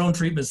owned our own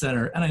treatment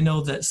center, and I know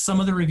that some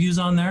of the reviews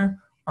on there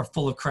are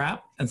full of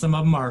crap, and some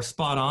of them are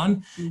spot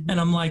on. And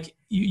I'm like,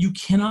 you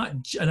cannot,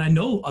 and I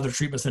know other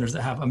treatment centers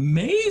that have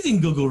amazing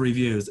Google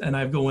reviews, and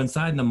I go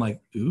inside and I'm like,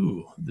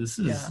 ooh, this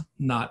is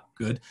not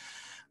good.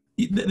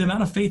 The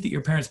amount of faith that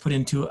your parents put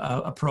into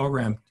a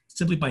program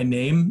simply by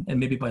name and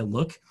maybe by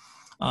look,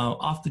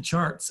 off the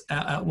charts.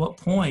 At what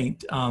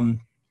point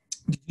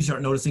did you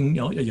start noticing,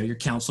 your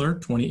counselor,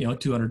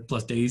 200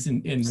 plus days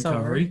in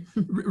recovery,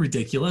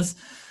 ridiculous.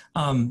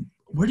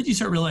 Where did you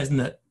start realizing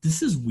that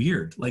this is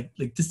weird? Like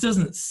this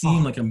doesn't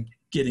seem like I'm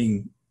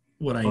getting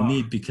what I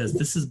need, because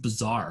this is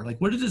bizarre. Like,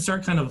 where did it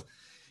start kind of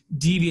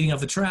deviating off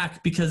the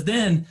track? Because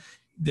then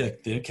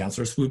the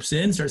counselor swoops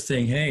in, starts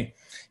saying, hey,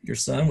 your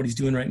son, what he's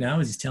doing right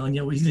now is he's telling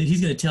you, he's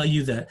going to tell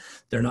you that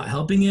they're not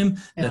helping him,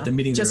 that the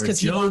meetings just are a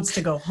because he wants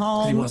to go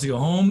home. He wants to go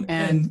home.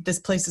 And this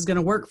place is going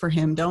to work for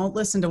him. Don't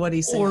listen to what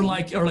he's saying. Or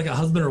like a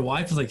husband or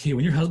wife is like, hey,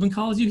 when your husband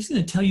calls you, he's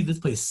going to tell you this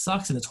place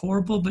sucks and it's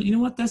horrible. But you know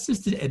what? That's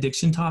just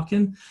addiction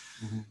talking.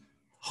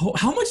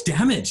 How much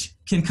damage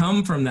can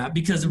come from that?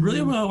 Because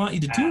really what I want you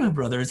to do, my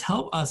brother, is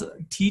help us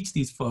teach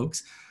these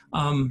folks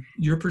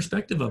your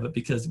perspective of it,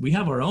 because we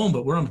have our own,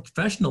 but we're on a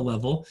professional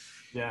level.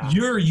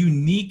 Your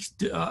unique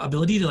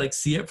ability to like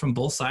see it from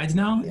both sides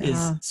now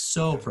is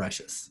so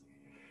precious.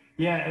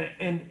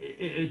 And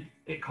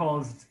it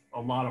caused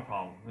a lot of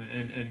problems,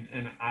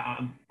 and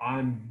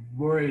I'm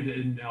worried,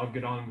 and I'll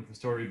get on with the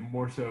story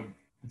more so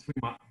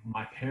between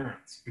my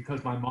parents,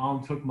 because my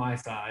mom took my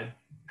side,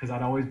 because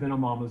I'd always been a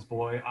mama's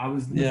boy. I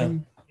was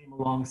came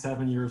along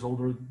 7 years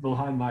older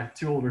behind my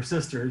two older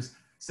sisters,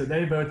 so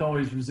they both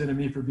always resented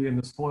me for being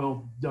the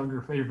spoiled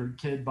younger favorite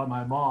kid by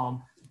my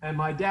mom. And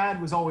my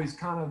dad was always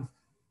kind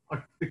of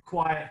a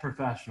quiet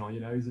professional.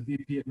 He's a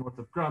VP at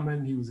Northrop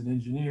Grumman. He was an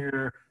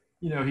engineer.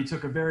 He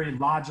took a very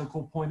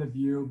logical point of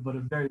view, but a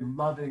very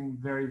loving,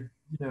 very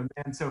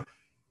man. So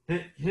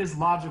his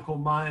logical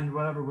mind,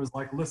 whatever, was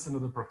like, listen to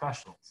the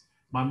professionals.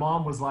 My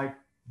mom was like,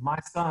 my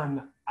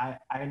son,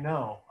 I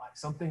know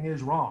something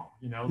is wrong,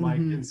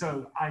 and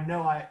so I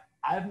know I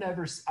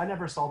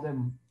never saw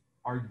them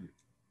argue.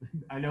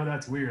 I know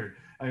that's weird.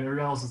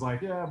 Everybody else is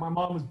like, yeah, my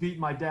mom was beating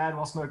my dad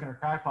while smoking a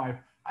crack pipe.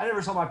 I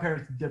never saw my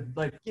parents get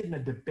in a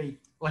debate,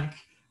 like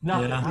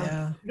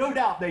nothing. No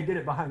doubt they did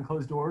it behind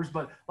closed doors,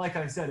 but like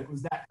I said, it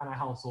was that kind of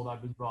household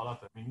I've been brought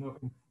up in.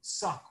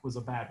 Suck was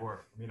a bad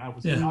word. I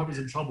was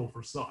in trouble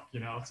for suck,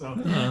 so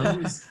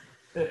it was.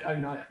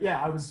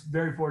 I was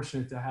very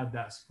fortunate to have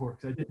that support,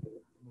 because I did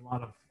a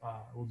lot of,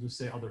 we'll just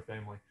say, other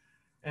family.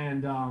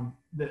 And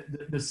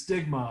the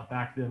stigma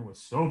back then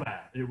was so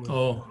bad. It was,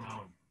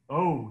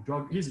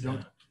 drug, he's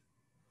a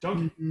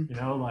junkie.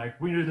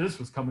 Like, we knew this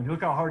was coming. Look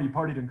how hard he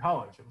partied in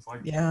college. It was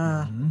like,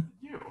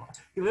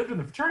 he lived in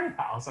the fraternity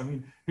house.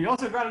 He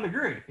also got a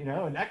degree,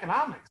 in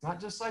economics,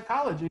 not just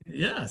psychology.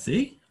 Yeah,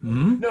 see?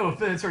 No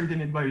offense or anything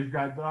to anybody who's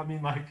grad, but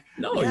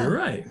you're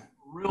right.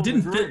 It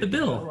didn't fit the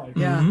bill.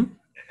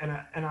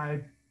 And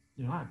I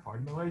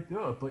partied my way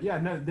through it. But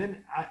then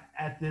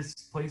at this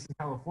place in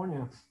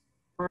California,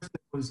 first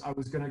I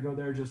was going to go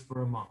there just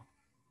for a month.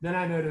 Then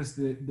I noticed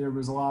that there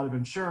was a lot of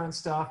insurance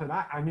stuff, and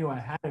I knew I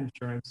had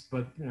insurance,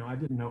 but I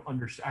didn't know,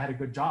 I had a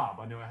good job.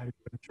 I knew I had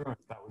good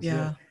insurance. That was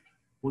it.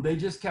 Well, they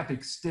just kept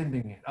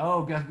extending it.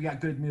 Oh, guys, we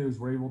got good news.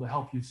 We're able to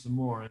help you some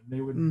more. And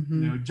they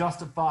would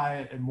justify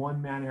it in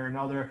one manner or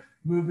another,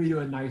 move me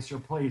to a nicer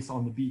place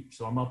on the beach.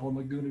 So I'm up on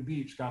Laguna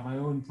Beach, got my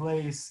own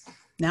place.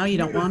 Now you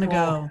don't want to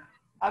go.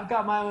 I've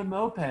got my own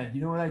moped.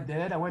 You know what I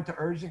did? I went to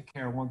urgent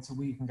care once a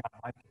week and got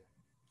a bike.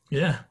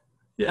 Yeah.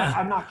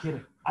 I'm not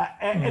kidding.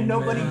 And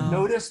nobody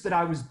noticed that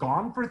I was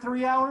gone for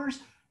 3 hours,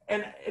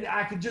 and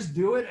I could just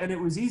do it, and it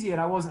was easy, and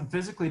I wasn't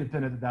physically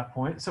dependent at that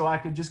point, so I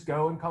could just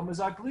go and come as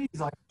I please.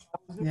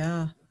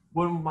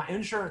 When my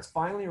insurance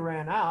finally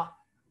ran out,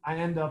 I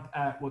end up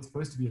at what's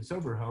supposed to be a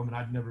sober home, and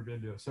I'd never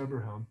been to a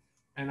sober home.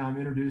 and I'm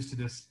introduced to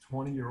this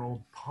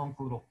 20-year-old punk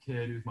little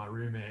kid who's my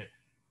roommate.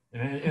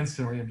 And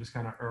instantly I'm just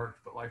kind of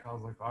irked, but like, I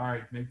was like, all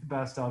right, make the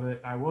best of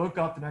it. I woke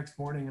up the next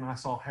morning and I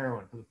saw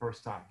heroin for the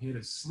first time. He had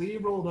his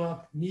sleeve rolled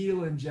up,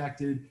 needle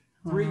injected,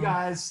 3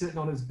 guys sitting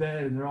on his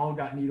bed, and they're all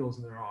got needles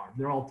in their arm.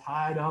 They're all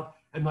tied up,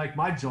 and like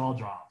my jaw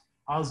dropped.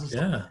 I was just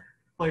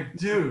like,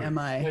 dude,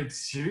 like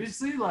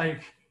seriously?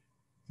 Like,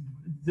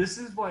 this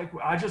is like,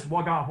 I just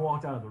walked out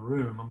of the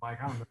room. I'm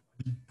like, I don't know.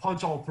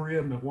 Punch all 3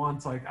 of them at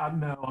once. Like, I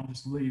know, I'm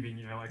just leaving,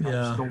 you know, like I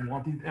just don't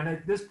want these. And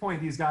at this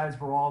point, these guys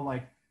were all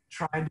like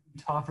trying to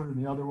be tougher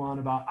than the other one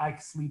about, I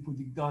sleep with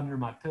the gun under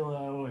my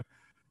pillow.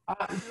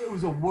 And it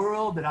was a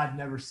world that I'd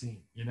never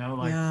seen, you know,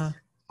 like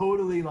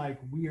totally like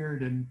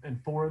weird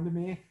and foreign to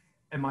me.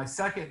 And my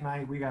second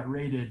night we got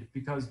raided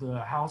because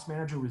the house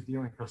manager was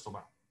dealing crystal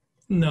meth.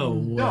 No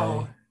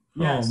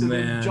way. So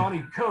then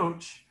Johnny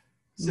Coach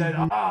said,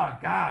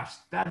 gosh,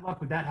 bad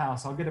luck with that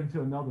house. I'll get him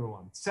to another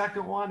one.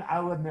 Second one,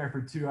 I wasn't there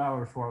for 2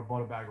 hours before I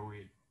bought a bag of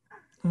weed.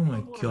 Oh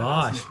my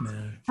gosh,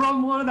 man.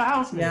 From one of the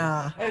housemates.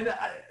 Yeah. And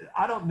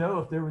I don't know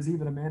if there was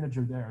even a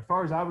manager there. As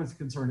far as I was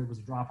concerned, it was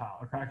a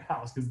dropout, a crack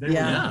house, because they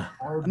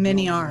were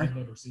many are. I've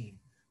never seen.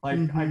 Like,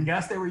 I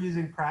guess they were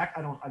using crack.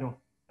 I don't know.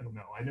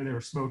 I know they were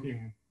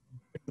smoking.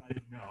 I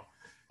didn't know.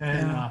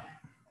 And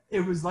it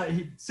was like,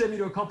 he sent me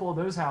to a couple of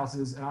those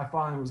houses, and I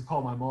finally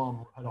called my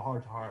mom at a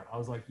heart-to-heart. I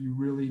was like, you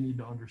really need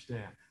to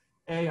understand.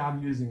 A,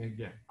 I'm using it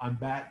again. I'm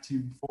back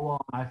to full on.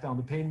 I found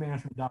a pain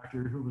management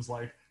doctor who was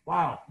like,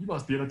 wow, you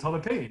must be in a ton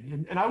of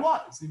pain. And I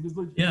was. He was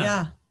legit.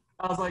 Yeah.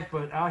 I was like,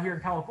 but out here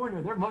in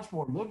California, they're much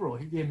more liberal.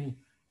 He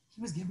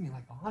was giving me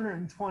like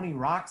 120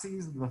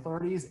 Roxys in the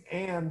 30s,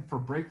 and for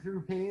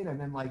breakthrough pain, and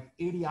then like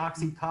 80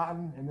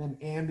 Oxycontin, and then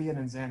Ambien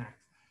and Xanax.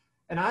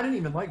 And I didn't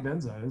even like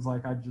benzo. It was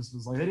like, I just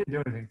was like, they didn't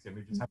do anything to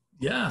me. Just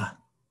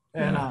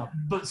and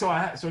but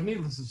so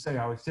needless to say,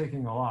 I was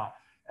taking a lot,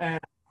 and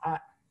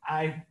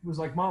I was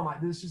like, Mom,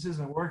 this just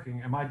isn't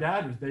working. And my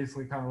dad was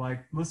basically kind of like,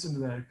 listen to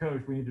that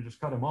coach, we need to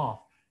just cut him off.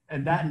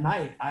 And that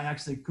night, I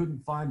actually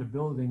couldn't find a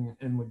building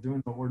in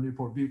Lagoon or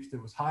Newport Beach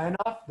that was high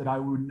enough that I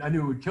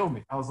knew it would kill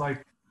me. I was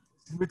like,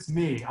 it's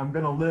me. I'm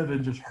gonna live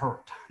and just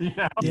hurt. You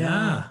know?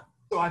 Yeah.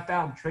 So I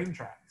found train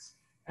tracks,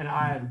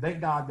 and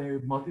thank God they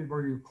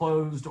were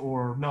closed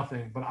or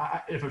nothing.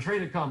 But if a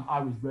train had come,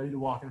 I was ready to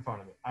walk in front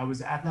of it. I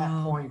was at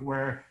that point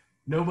where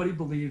nobody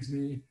believes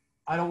me.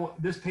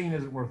 This pain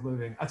isn't worth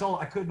living. That's all.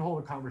 I couldn't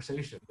hold a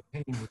conversation.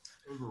 The pain was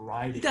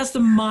overriding. That's the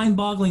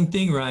mind-boggling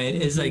thing,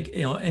 Ryan, is like,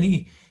 you know,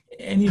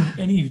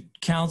 any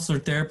counselor,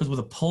 therapist with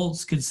a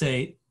pulse could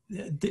say,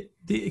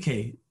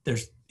 okay,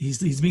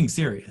 he's being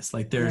serious.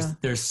 Like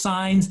there's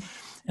signs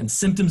and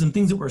symptoms and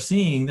things that we're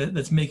seeing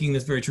that's making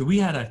this very true. We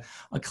had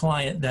a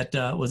client that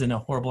was in a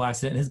horrible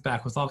accident, and his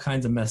back was all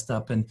kinds of messed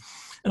up. And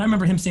I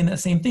remember him saying that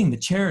same thing, the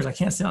chairs, I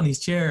can't sit on these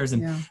chairs.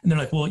 And they're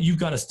like, well, you've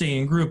got to stay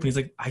in group. And he's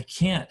like, I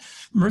can't.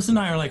 Marissa and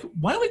I are like,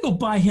 why don't we go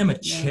buy him a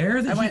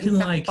chair that he can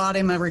like. Bought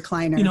him a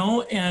recliner. You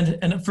know,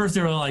 and at first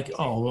they were like,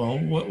 oh,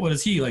 well, what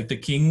is he, like the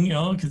king, you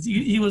know, because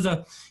he was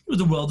a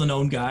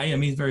well-known guy. I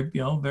mean, he's very,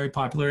 you know, very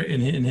popular in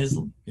his,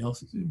 you know,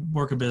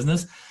 work of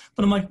business.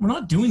 But I'm like, we're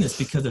not doing this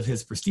because of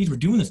his prestige. We're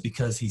doing this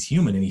because he's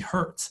human and he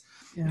hurts.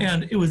 Yeah.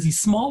 And it was these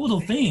small little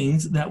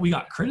things that we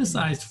got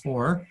criticized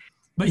for.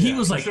 But he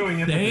was like,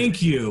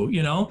 thank you,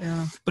 you know.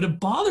 Yeah. But it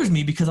bothers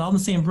me because all in the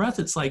same breath,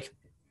 it's like,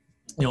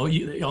 well,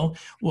 you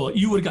would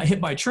have got hit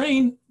by a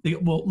train.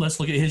 Well, let's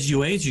look at his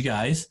UAs, you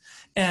guys.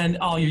 And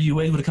all your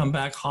UAs would have come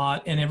back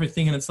hot and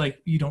everything. And it's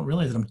like, you don't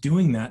realize that I'm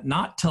doing that,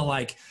 not to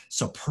like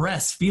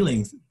suppress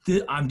feelings.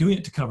 I'm doing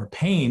it to cover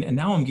pain. And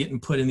now I'm getting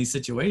put in these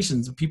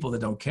situations with people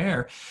that don't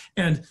care.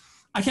 And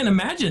I can't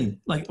imagine,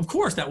 like, of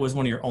course, that was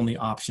one of your only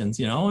options,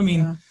 you know. I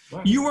mean,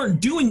 you weren't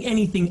doing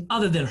anything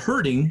other than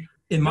hurting.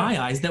 In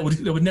my eyes, that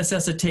would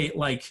necessitate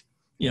like,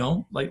 you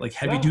know, like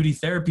heavy duty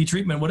therapy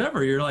treatment,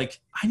 whatever. You're like,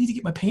 I need to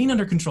get my pain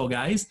under control,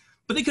 guys.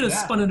 But they could have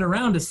spun it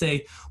around to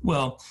say,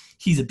 well,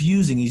 he's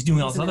abusing, he's doing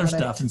all this other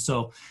stuff. And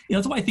so, you know,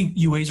 that's why I think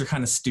UAs are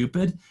kind of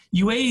stupid.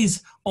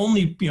 UAs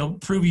only, you know,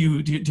 prove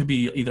you to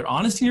be either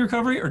honest in your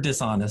recovery or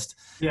dishonest.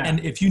 Yeah.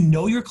 And if you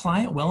know your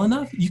client well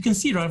enough, you can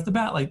see it right off the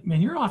bat, like,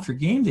 man, you're off your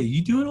game day.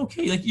 You doing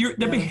okay? Like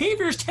the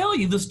behaviors tell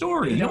you the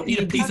story. You don't need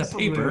a piece of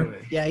paper.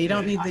 Yeah, you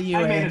don't need the UA.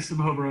 I managed some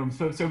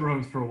sober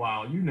homes for a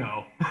while, you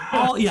know.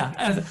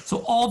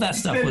 So all that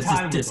stuff was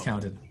just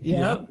discounted.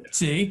 Yep.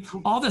 See,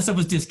 all that stuff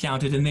was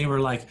discounted, and they were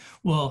like,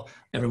 well,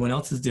 everyone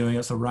else is doing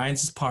it, so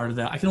Ryan's just part of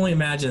that. I can only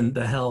imagine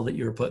the hell that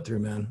you were put through,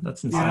 man.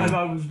 That's insane.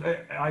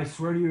 I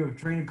swear to you, if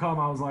training come,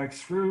 I was like,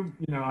 screw,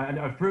 you know,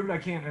 I've proved I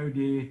can't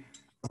OD.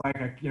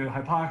 Like, you know,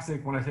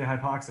 hypoxic, when I say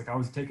hypoxic, I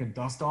was taking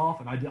dust off,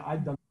 and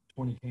I'd done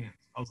 20 cans.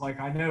 I was like,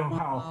 I know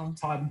how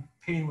to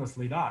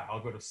painlessly die.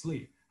 I'll go to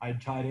sleep. I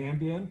tried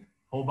Ambien,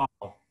 whole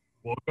bottle.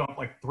 Woke up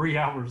like 3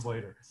 hours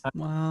later.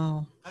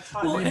 Wow.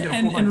 Well,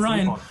 and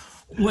Ryan,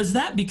 was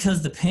that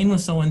because the pain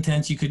was so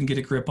intense you couldn't get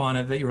a grip on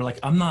it that you were like,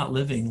 I'm not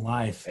living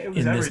life in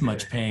this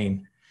much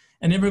pain?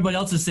 And everybody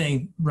else is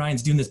saying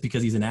Ryan's doing this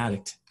because he's an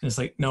addict. And it's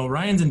like, no,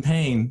 Ryan's in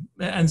pain.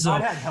 And so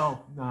if I'd had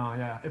help. No,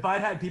 yeah. If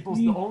I'd had people,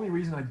 the only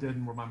reason I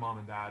didn't were my mom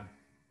and dad.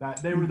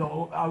 That they were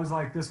I was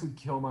like, this would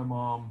kill my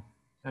mom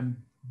and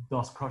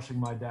thus crushing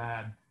my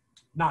dad.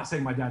 Not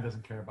saying my dad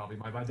doesn't care about me.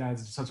 My dad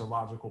is such a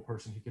logical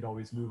person. He could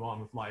always move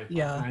on with life.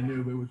 Yeah. And I knew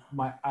it was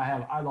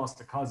I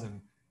lost a cousin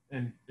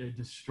and it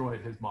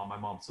destroyed his mom, my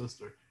mom's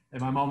sister.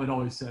 And my mom had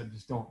always said,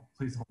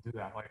 please don't do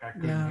that. Like I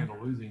couldn't handle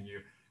losing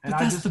you. And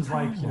I just was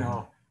like,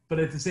 but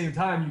at the same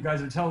time, you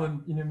guys are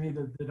telling, me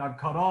that I'm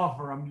cut off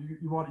or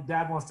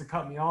dad wants to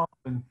cut me off.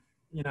 And,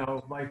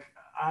 like,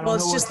 I don't know. Well,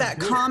 it's just that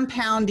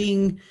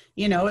compounding,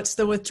 it's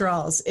the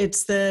withdrawals.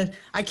 It's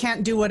I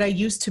can't do what I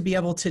used to be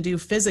able to do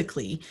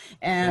physically.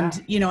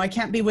 And, I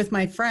can't be with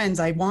my friends.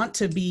 I want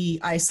to be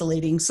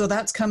isolating. So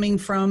that's coming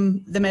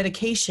from the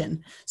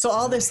medication. So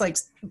all this like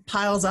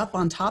piles up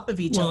on top of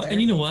each other.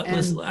 And you know what?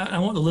 I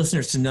want the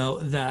listeners to know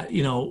that,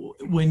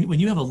 when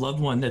you have a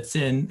loved one that's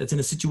in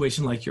a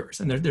situation like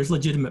yours and there's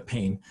legitimate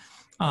pain,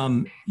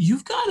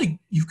 you've got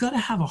to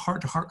have a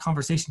heart-to-heart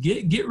conversation.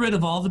 Get rid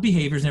of all the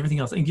behaviors and everything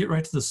else, and get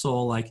right to the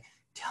soul. Like,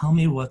 tell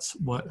me what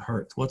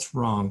hurts, what's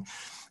wrong,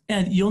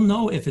 and you'll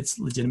know if it's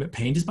legitimate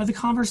pain just by the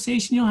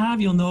conversation you'll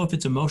have. You'll know if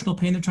it's emotional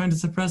pain they're trying to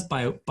suppress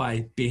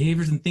by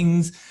behaviors and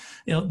things,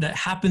 that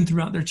happen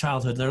throughout their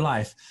childhood, their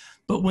life.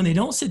 But when they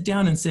don't sit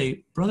down and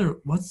say, brother,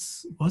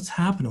 what's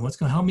happening? What's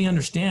going to help me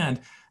understand?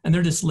 And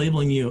they're just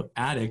labeling you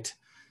addict.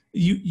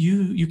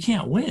 You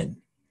can't win.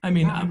 I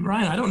mean,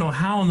 Ryan, I don't know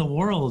how in the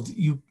world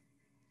you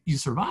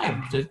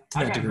survived to that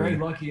degree. I got very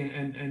lucky,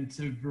 and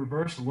to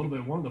reverse a little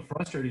bit, one of the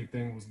frustrating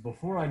things was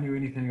before I knew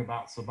anything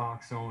about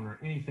Suboxone or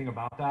anything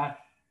about that,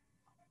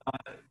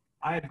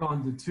 I had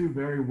gone to two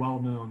very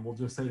well-known, we'll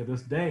just say to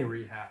this day,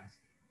 rehabs,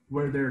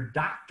 where their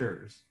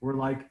doctors were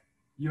like,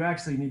 you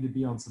actually need to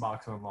be on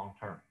Suboxone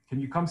long-term. Can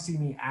you come see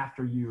me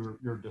after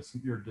you're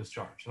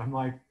discharged? And I'm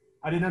like,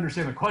 I didn't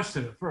understand the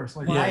question at first.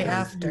 Like, why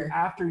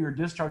after you're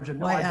discharged?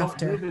 And no, why I don't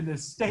after? live in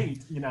this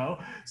state,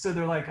 So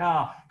they're like,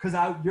 because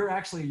you're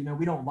actually,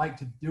 we don't like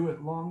to do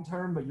it long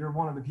term, but you're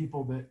one of the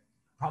people that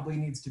probably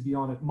needs to be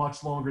on it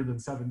much longer than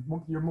 7.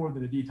 You're more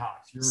than a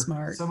detox. You're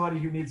smart. Somebody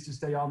who needs to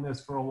stay on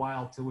this for a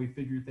while till we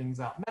figure things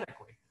out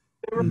medically.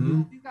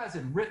 You guys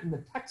had written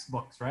the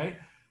textbooks, right?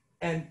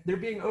 And they're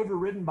being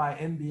overridden by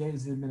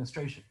MBA's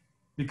administration.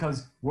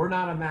 Because we're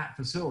not in that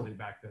facility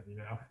back then,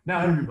 Now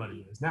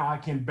everybody is. Now I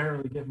can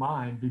barely get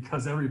mine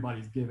because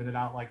everybody's giving it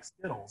out like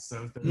Skittles,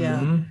 so they're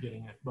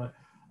getting it. But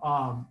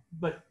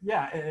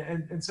yeah,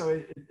 and so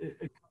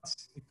it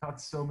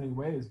cuts so many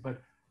ways.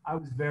 But I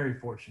was very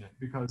fortunate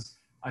because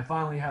I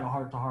finally had a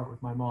heart-to-heart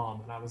with my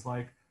mom, and I was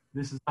like,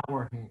 "This is not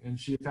working." And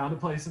she had found a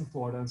place in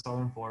Florida, in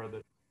Southern Florida,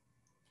 that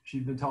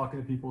she'd been talking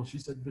to people. She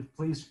said,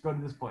 "Please go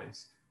to this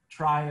place,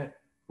 try it."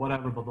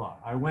 Whatever, blah, blah.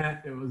 I went,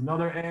 it was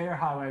another AIIA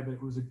highway, but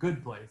it was a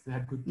good place. They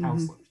had good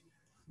counselors.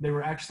 They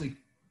were actually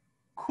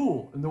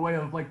cool in the way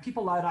of like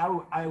people that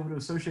I would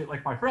associate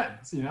like my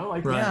friends,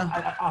 like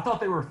I thought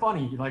they were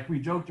funny. Like we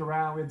joked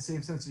around, we had the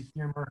same sense of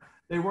humor.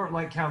 They weren't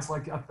like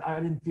counselors. Like I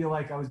didn't feel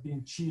like I was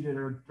being cheated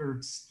or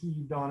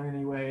skeeved on in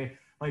any way.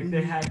 Like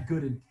they had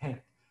good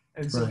intent.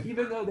 And so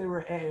even though they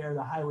were AIIA or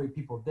the highway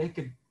people, they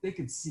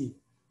could see it.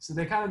 So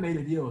they kind of made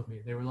a deal with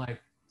me. They were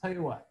like, tell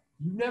you what,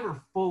 you never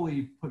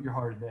fully put your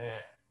heart into AIIA.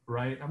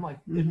 Right? I'm like,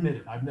 admit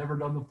it. I've never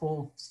done the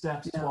full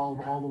steps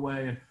 12 all the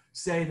way and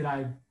say that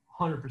I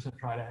 100%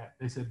 tried it.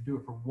 They said, do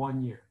it for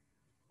 1 year.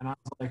 And I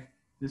was like,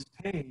 this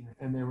pain.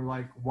 And they were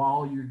like,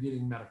 while you're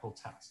getting medical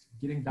tests,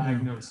 getting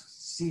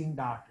diagnosed, seeing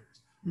doctors.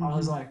 I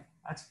was like,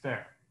 that's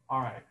fair. All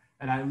right.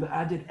 And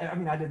I did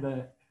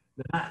the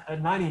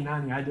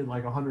 90-90, I did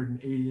like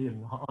 180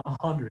 and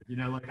 100,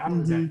 like I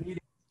was at meetings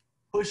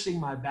pushing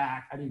my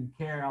back. I didn't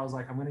care. I was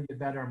like, I'm going to get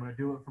better. I'm going to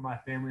do it for my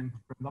family. I'm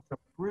going to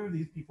prove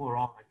these people are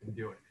wrong. I can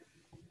do it.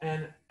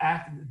 And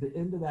at the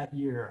end of that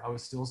year, I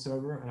was still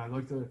sober. And I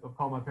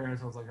called my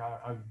parents. I was like,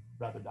 I'd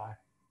rather die.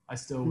 I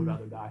still would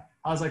rather die.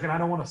 I was like, and I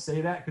don't want to say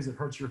that because it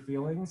hurts your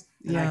feelings.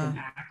 And I can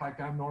act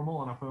like I'm normal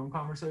on a phone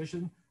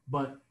conversation.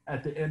 But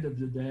at the end of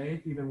the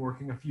day, even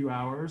working a few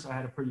hours, I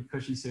had a pretty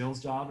cushy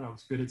sales job and I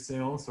was good at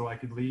sales. So I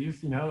could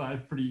leave,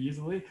 pretty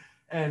easily.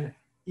 And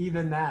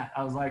even that,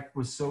 I was like,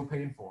 was so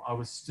painful. I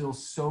was still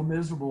so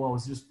miserable. I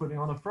was just putting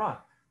on the front.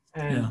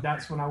 And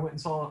that's when I went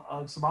and saw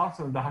a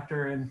Suboxone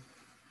doctor. And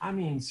I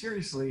mean,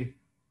 seriously,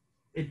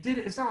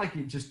 it's not like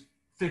it just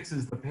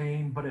fixes the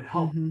pain, but it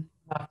helped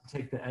not to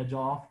take the edge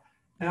off.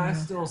 And I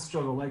still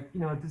struggle. Like,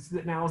 now is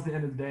the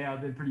end of the day.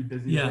 I've been pretty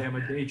busy today. I'm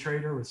a day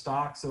trader with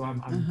stocks. So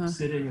I'm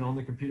sitting and on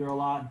the computer a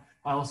lot.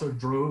 I also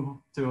drove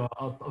to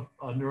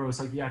a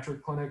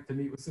neuropsychiatric clinic to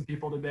meet with some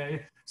people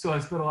today. So I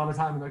spent a lot of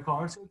time in the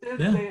car. So at the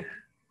end of the day,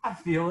 I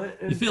feel it.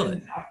 You feel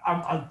it.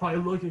 I probably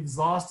look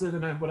exhausted.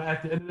 And when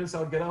at the end of this,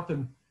 I'll get up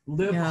and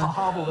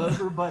hobble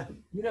over. But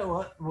you know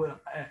what?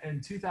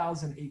 In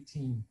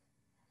 2018,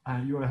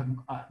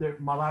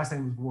 my last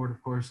name was Ward,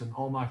 of course, and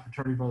all my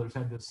fraternity brothers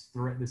had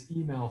this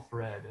email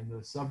thread, and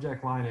the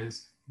subject line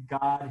is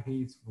 "God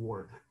hates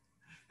Ward."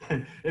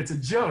 And it's a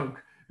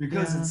joke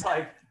because it's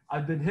like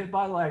I've been hit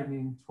by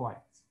lightning twice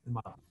in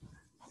my life.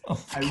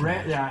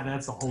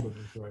 That's a whole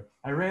different story.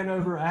 I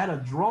had a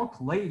drunk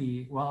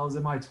lady while I was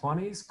in my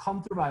 20s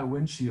come through my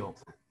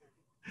windshield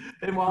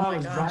And while I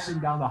was driving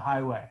down the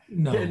highway,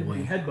 getting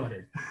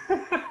headbutted.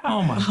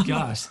 Oh my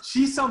gosh.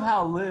 She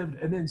somehow lived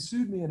and then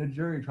sued me in a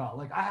jury trial.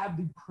 Like, I have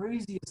the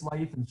craziest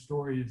life and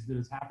stories that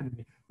has happened to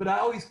me, but I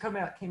always came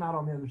out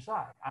on the other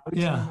side. I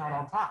always came out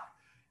on top.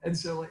 And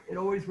so it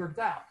always worked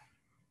out.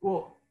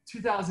 Well,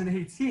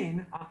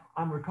 2018,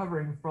 I'm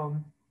recovering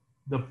from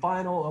the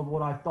final of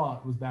what I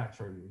thought was back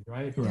surgery,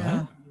 right?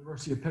 Yeah.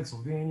 University of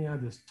Pennsylvania,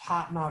 this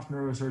top-notch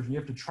neurosurgeon. You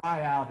have to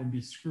try out and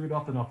be screwed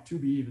up enough to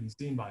be even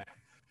seen by him.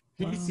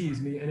 He sees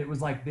me, and it was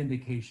like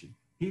vindication.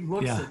 He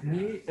looks at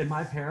me and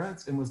my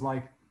parents and was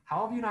like,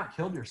 how have you not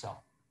killed yourself?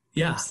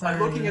 Yeah. By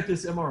looking at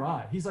this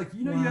MRI. He's like,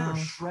 you know, you have a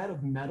shred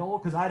of metal,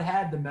 because I'd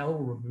had the metal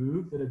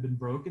removed that had been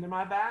broken in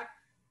my back.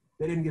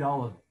 They didn't get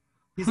all of it.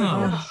 He's like,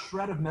 you have a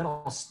shred of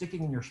metal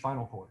sticking in your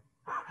spinal cord.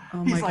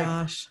 Oh my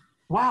gosh.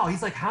 Wow.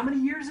 He's like, how many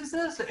years is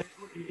this? And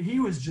he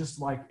was just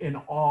like in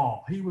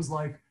awe. He was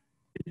like,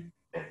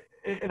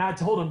 and I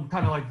told him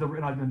kind of like,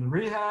 and I've been to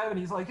rehab, and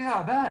he's like, yeah,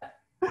 I bet.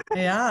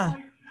 Yeah.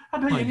 I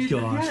bet you need it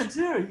again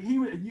too.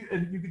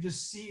 And you could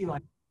just see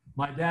like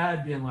my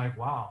dad being like,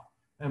 wow.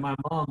 And my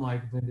mom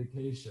like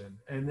vindication.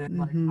 And then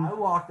like I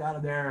walked out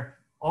of there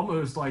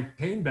almost like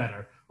pain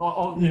better.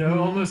 You know,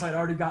 almost I'd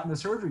already gotten the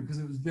surgery because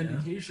it was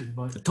vindication.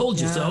 But I told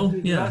you so.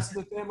 The rest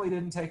of the family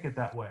didn't take it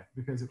that way,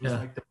 because it was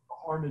like the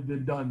harm had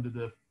been done to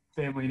the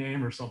family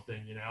name or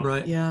something, you know?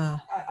 Right. Yeah.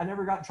 I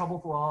never got in trouble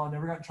for law. I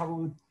never got in trouble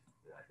with,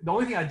 the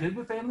only thing I did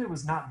with family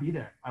was not be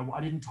there. I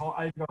didn't talk,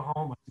 I didn't go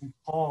home, I didn't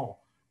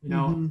call. You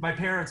know, my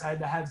parents, I had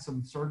to have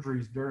some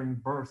surgeries during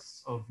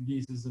births of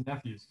nieces and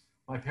nephews.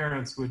 My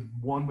parents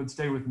one would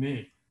stay with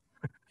me.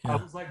 I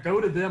was like, go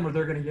to them or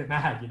they're going to get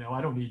mad. You know,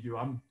 I don't need you.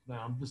 I'm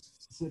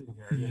just sitting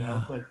here, you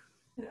know, but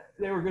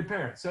they were good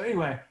parents. So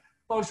anyway,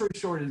 long story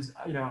short is,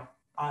 you know,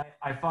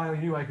 I finally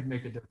knew I could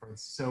make a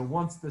difference. So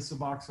once the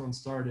Suboxone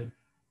started,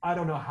 I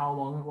don't know how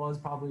long it was,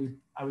 probably,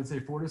 I would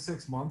say 4 to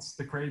 6 months,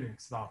 the craving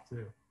stopped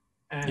too.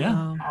 And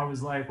I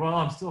was like, well,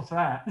 I'm still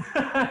fat.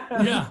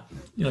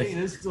 You're like, pain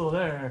is still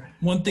there.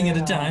 One thing at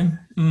a time.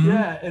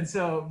 Yeah. And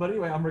so, but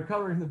anyway, I'm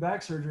recovering from the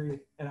back surgery,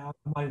 and I'm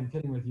not even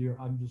kidding with you.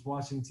 I'm just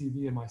watching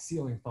TV and my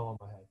ceiling fell on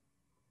my head.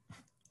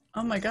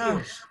 Oh my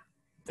gosh.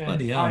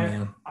 Bloody hell,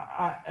 man.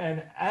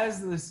 And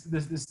as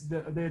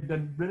they had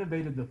been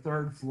renovated the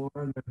 3rd floor,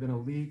 and there had been a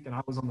leak, and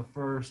I was on the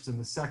 1st, and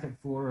the 2nd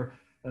floor,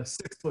 a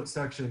 6-foot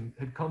section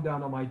had come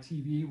down on my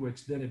TV,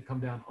 which then had come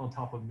down on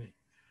top of me.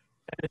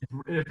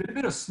 And if it had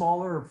been a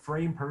smaller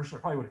frame person,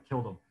 I probably would have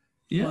killed him.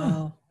 Yeah.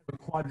 Wow. A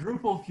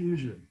quadruple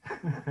fusion,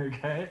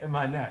 okay, in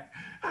my neck.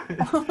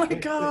 Oh my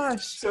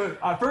gosh. So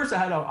at first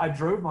I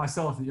drove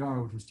myself to the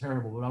ER, which was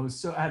terrible, but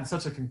I had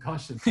such a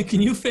concussion.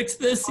 Can you fix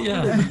this?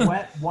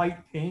 Wet white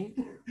paint,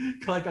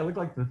 like I looked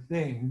like the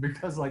Thing,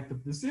 because like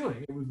the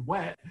ceiling, it was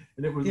wet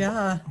and it was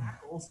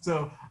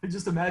so I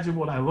just imagine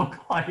what I look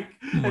like.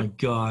 Oh my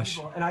gosh.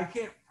 And I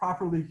can't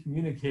properly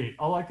communicate.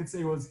 All I could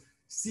say was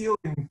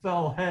ceiling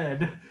fell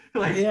head.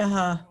 Like, I don't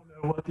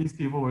know what these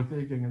people were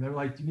thinking, and they're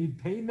like, do you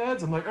need pain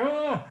meds? I'm like,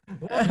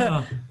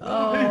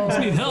 just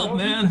need help,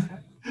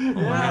 man.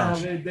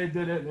 They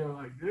did it, and they were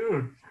like,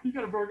 dude, you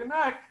got a broken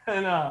neck.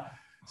 And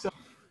so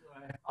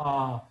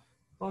anyway,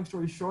 long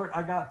story short,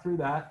 I got through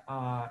that,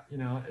 you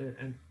know,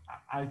 and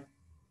I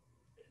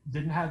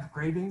didn't have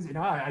cravings. You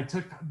know, I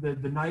took the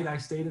night I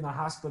stayed in the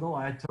hospital,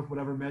 I took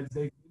whatever meds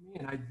they gave me,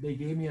 and they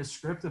gave me a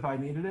script if I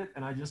needed it,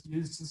 and I just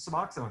used the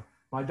Suboxone.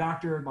 My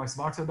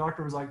Suboxone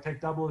doctor was like,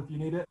 take double if you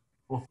need it.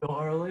 We'll fill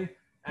early.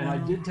 And I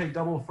did take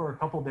double for a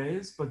couple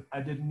days, but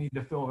I didn't need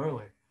to fill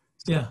early.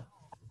 So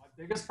my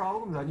biggest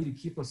problem is I need to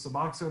keep a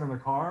Suboxone in the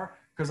car,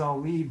 because I'll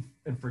leave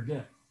and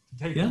forget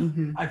to take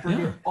it. I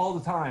forget all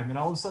the time. And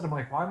all of a sudden I'm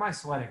like, why am I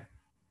sweating?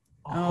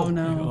 Oh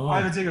no. You know, I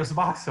haven't taken a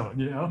Suboxone,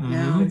 you know?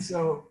 And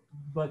so,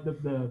 but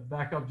the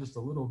back up just a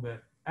little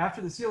bit. After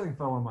the ceiling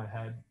fell on my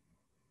head,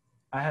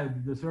 I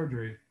had the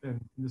surgery, and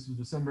this was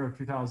December of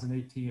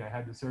 2018. I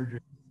had the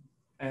surgery.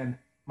 And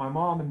my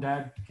mom and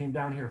dad came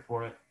down here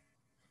for it.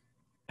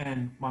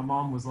 And my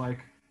mom was like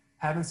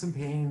having some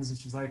pains, and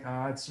she's like,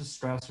 it's just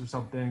stress or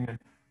something. And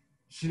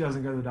she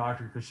doesn't go to the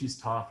doctor because she's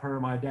tough. Her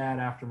and my dad,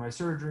 after my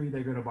surgery,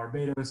 they go to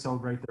Barbados,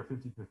 celebrate their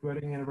 55th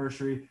wedding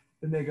anniversary.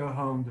 Then they go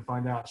home to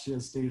find out she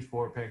has stage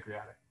 4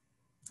 pancreatic.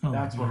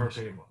 That's what her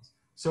pain was.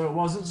 So it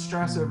wasn't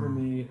stress over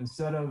me.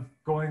 Instead of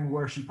going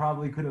where she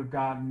probably could have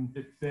gotten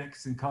it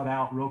fixed and cut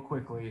out real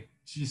quickly,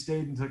 she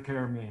stayed and took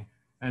care of me,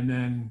 and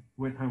then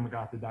went home and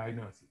got the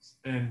diagnosis.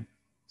 And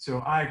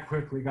so I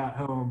quickly got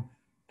home,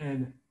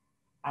 and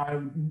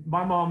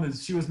my mom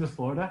she was Miss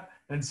Florida,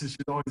 and so she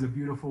was always a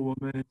beautiful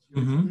woman.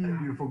 She was a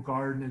beautiful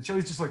garden, and she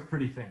always just like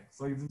pretty things.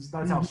 Like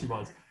that's how she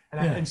was.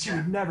 And she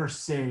would never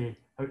say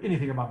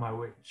anything about my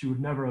weight. She would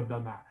never have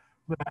done that.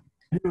 But I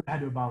knew it had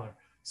to bother.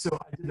 So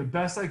I did the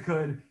best I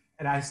could,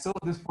 and I still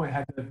at this point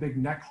had the big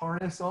neck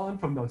harness on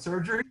from the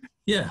surgery.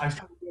 I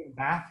started doing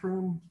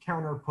bathroom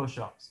counter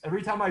push-ups.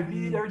 Every time I went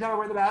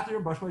to the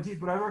bathroom, brush my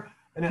teeth, whatever.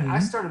 And then I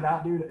started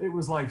out, dude, it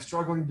was like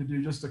struggling to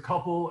do just a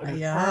couple.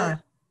 And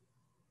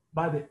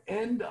by the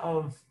end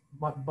of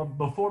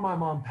before my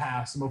mom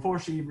passed, and before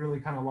she really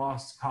kind of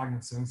lost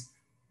cognizance,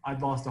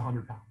 I'd lost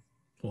 100 pounds.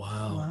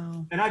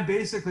 Wow. And I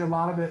basically, a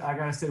lot of it, I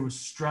gotta say, was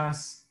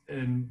stress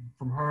and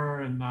from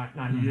her and not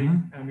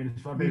eating. I mean,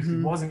 I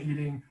basically wasn't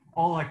eating.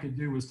 All I could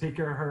do was take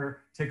care of her,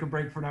 take a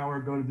break for an hour,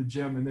 go to the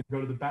gym, and then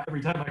go to the bathroom.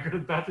 Every time I go to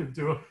the bathroom,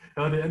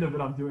 at the end of it,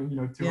 I'm doing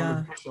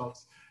 200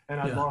 push-ups, and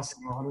I lost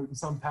 100 and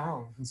some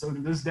pounds. And so to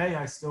this day,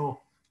 I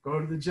still go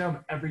to the gym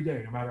every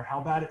day, no matter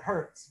how bad it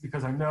hurts,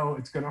 because I know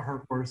it's gonna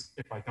hurt worse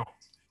if I don't.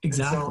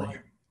 Exactly.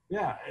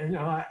 And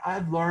so,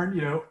 I've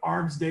learned,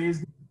 arms days.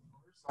 So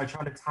I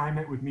try to time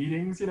it with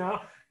meetings,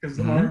 because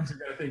the arms are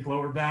gonna think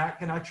lower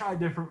back, and I try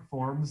different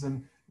forms.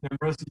 And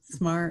Marissa,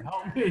 smart,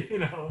 help me,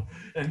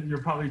 and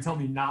you're probably telling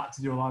me not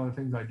to do a lot of the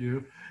things I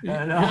do.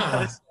 And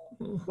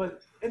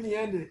but in the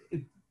end,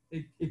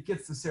 it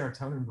gets the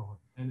serotonin going.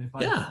 And if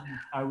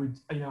I would,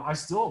 I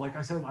still, like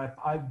I said,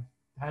 I've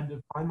had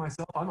to find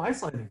myself, I'm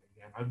isolating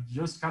again. I've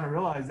just kind of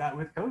realized that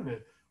with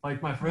COVID.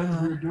 Like my friends,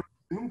 we were doing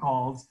Zoom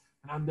calls,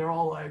 and they're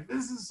all like,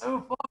 "This is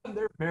so fun."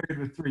 They're married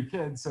with 3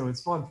 kids, so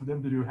it's fun for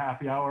them to do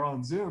happy hour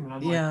on Zoom. And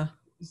I'm like,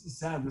 this is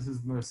sad. This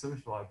is the most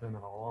social I've been in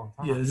a long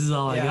time. Yeah, this is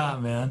all I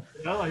got, man.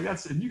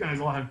 And you guys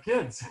all have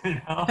kids,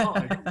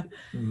 bad.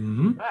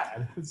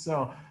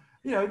 So,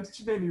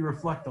 it made me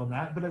reflect on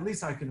that. But at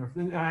least I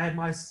can. I had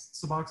my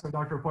Suboxone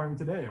doctor appointment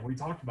today, and we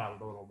talked about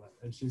it a little bit.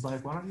 And she's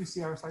like, "Why don't you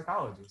see our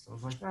psychologist?" I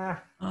was like,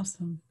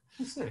 awesome.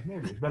 We'll see,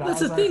 maybe. But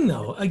that's the thing,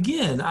 though.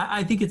 Again,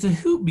 I think it's a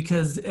hoop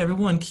because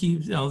everyone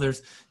keeps,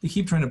 they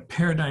keep trying to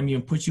paradigm you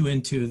and put you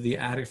into the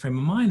addict frame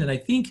of mind. And I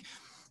think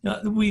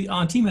we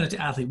on Team Addict II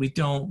Athlete, we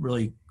don't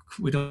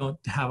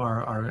have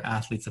our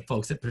athletes, the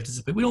folks that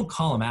participate, we don't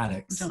call them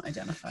addicts. Don't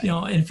identify.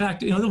 In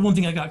fact, the one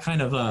thing I got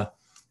kind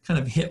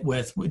of hit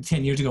with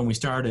 10 years ago when we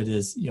started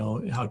is,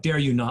 how dare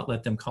you not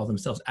let them call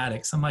themselves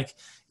addicts? I'm like,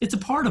 it's a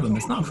part of them.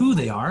 It's not who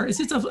they are. It's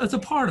a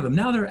part of them.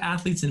 Now they're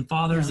athletes and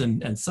fathers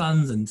and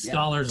sons and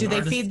scholars. Do and they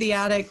artists. Feed the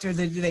addict or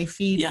do they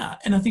feed? Yeah,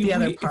 and I think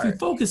if we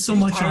focus so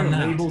much on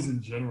that, labels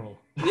in general.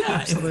 Yeah,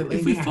 absolutely.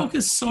 If we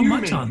focus so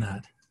much on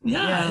that,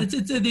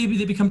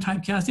 they become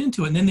typecast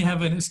into it, and then they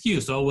have an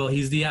excuse. Oh well,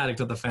 he's the addict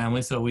of the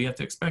family, so we have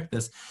to expect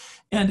this,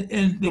 and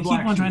they keep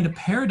on trying to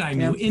paradigm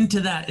you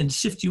into that and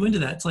shift you into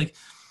that. It's like,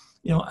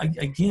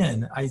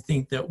 again, I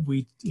think that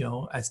we,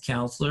 as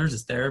counselors,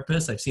 as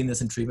therapists, I've seen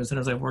this in treatment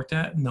centers I've worked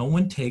at, no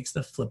one takes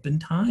the flipping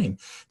time.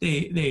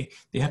 They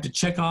have to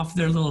check off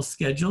their little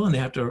schedule, and they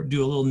have to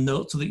do a little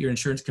note so that your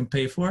insurance can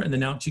pay for it, and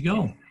then out you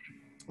go.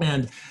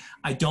 And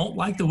I don't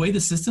like the way the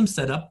system's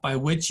set up by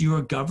which you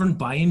are governed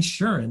by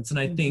insurance. And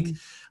I think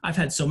I've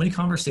had so many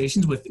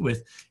conversations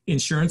with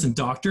insurance and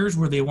doctors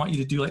where they want you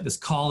to do like this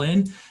call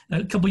in.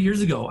 A couple of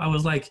years ago, I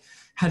was like,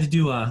 had to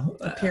do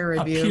a peer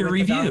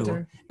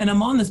review. And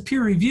I'm on this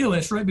peer review,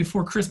 and it's right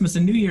before Christmas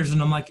and New Year's. And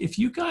I'm like, if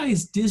you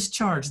guys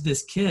discharge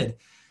this kid,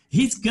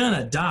 he's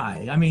gonna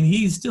die. I mean,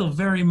 he's still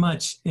very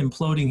much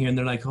imploding here. And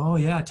they're like, oh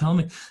yeah, tell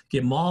me,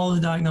 give him all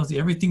the diagnosis,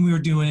 everything we were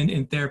doing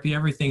in therapy,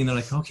 everything. And they're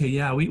like, okay,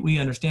 yeah, we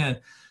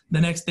understand. The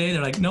next day,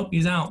 they're like, nope,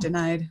 he's out.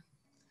 Denied.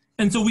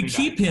 And so we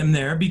keep him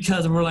there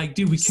because we're like,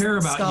 dude, we care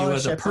about you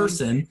as a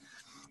person.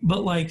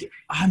 But like,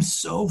 I'm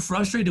so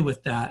frustrated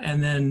with that.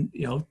 And then,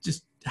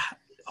 just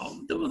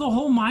the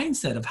whole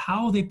mindset of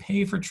how they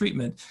pay for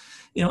treatment,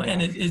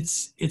 and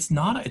it's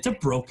a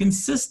broken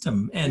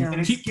system,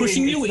 and keep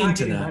pushing you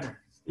into that. Better.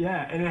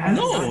 Yeah. And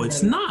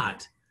it's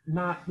not.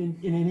 Not in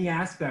any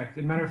aspect.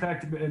 As a matter of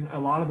fact, in a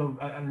lot of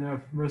the, I don't know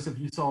if Marissa, if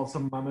you saw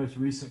some of my most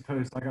recent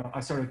posts, I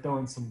started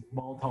throwing some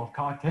Molotov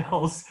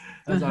cocktails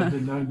as I've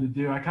been known to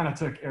do. I kind of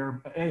took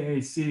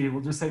AAC,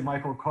 we'll just say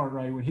Michael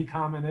Cartwright, when he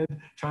commented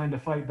trying to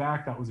fight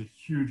back, that was a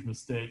huge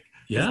mistake.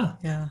 Yeah.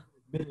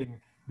 Admitting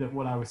that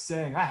what I was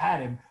saying, I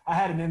had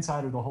an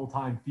insider the whole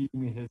time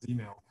feeding me his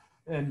email.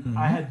 And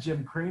I had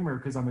Jim Cramer,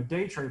 because I'm a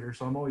day trader,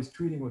 so I'm always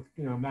tweeting with,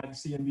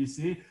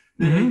 CNBC.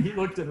 He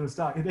looked at the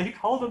stock, and they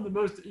called him the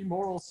most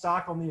immoral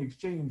stock on the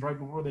exchange right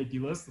before they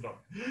delisted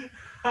him.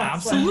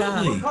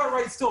 Absolutely.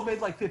 Cartwright still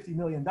made like $50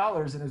 million,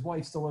 and his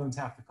wife still owns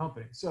half the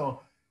company.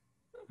 So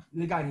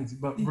the guy needs,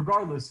 but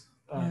regardless,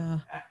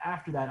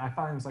 after that, I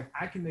finally was like,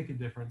 I can make a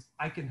difference.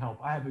 I can help.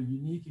 I have a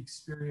unique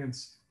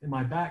experience in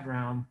my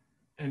background,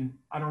 and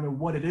I don't know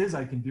what it is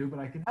I can do, but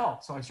I can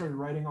help. So I started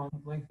writing on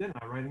LinkedIn.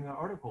 I writing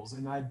articles,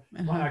 and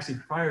actually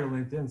prior to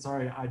LinkedIn,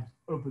 I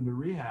opened a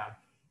rehab,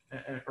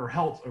 or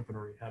helped open a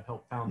rehab,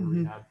 helped found a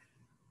rehab.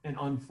 And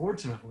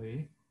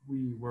unfortunately,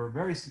 we were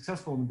very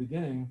successful in the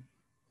beginning.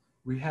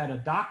 We had a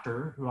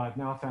doctor who I've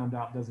now found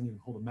out doesn't even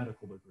hold a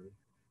medical degree.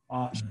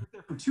 She was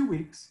there for 2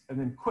 weeks and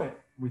then quit.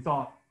 We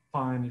thought,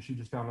 fine, if she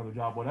just found another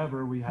job,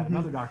 whatever. We had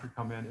another doctor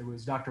come in. It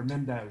was Dr.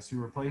 Mendez who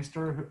replaced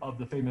her, of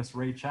the famous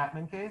Ray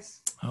Chapman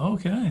case.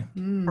 Okay.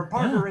 Her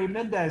partner, Ray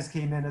Mendez,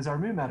 came in as our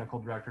new medical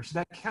director. So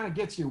that kind of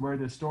gets you where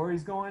this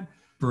story's going.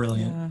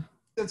 Brilliant. Yeah.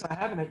 Since I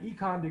have an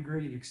econ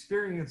degree,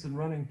 experience in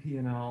running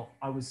P&L,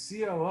 I was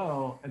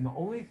COO, and the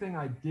only thing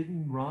I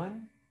didn't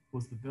run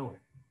was the billing.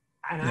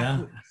 And I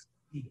couldn't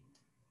see it.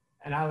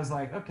 And I was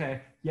like,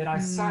 okay, yet I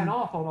sign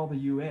off on all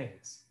the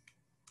UAs.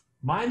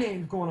 My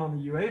name's going on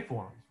the UA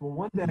forms. Well,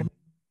 one day,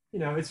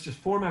 it's just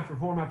form after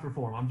form after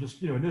form. I'm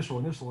just,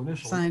 initial.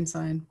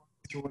 Sign.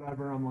 or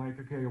whatever. I'm like,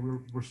 okay,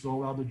 we're still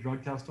allowed to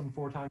drug test them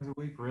 4 times a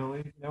week, really?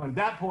 You know, and at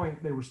that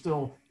point, they were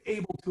still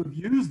able to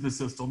abuse the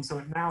system,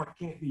 so now it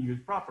can't be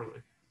used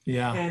properly.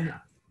 Yeah. And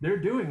they're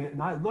doing it,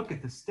 and I look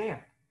at the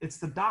stamp. It's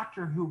the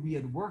doctor who we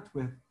had worked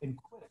with and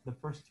quit the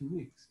first 2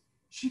 weeks.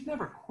 She'd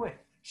never quit.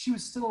 She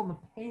was still on the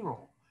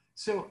payroll.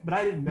 So, but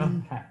I didn't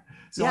know that.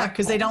 So yeah,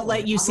 because they don't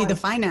let you see the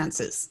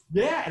finances.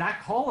 Yeah, and I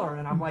call her,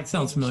 and I'm like,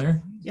 sounds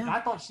familiar. Yeah, I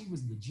thought she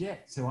was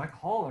legit. So I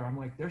call her. I'm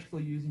like, they're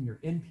still using your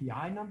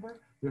NPI number.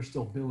 They're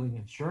still billing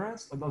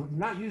insurance. They're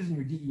not using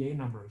your DEA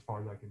number as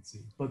far as I can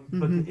see. But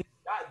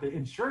the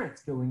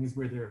insurance billing is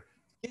where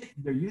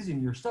they're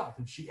using your stuff.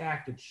 And she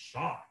acted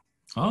shocked.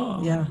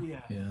 Oh, yeah.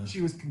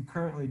 She was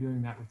concurrently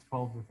doing that with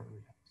 12 different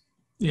rehabs.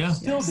 Yeah,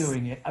 still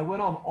doing it. I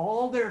went on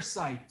all their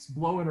sites,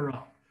 blowing her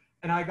up.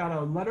 And I got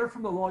a letter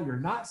from the lawyer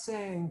not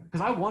saying, because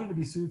I wanted to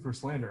be sued for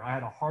slander. I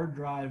had a hard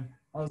drive.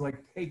 I was like,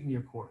 take me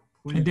to court.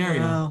 Please. I dare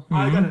you.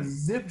 I got a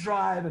zip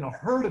drive and a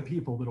herd of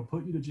people that'll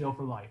put you to jail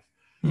for life.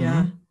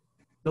 Yeah.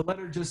 The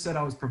letter just said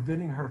I was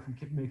preventing her from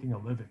making a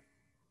living.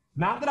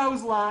 Not that I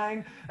was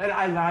lying. And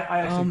I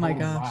actually oh my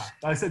gosh.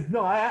 I said,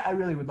 no, I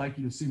really would like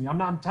you to sue me.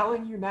 I'm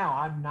telling you now,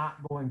 I'm not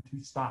going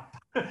to stop.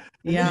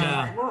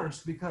 Yeah. It got worse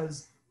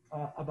because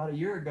about a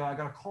year ago, I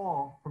got a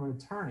call from an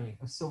attorney,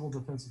 a civil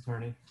defense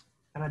attorney,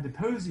 and I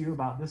depose you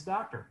about this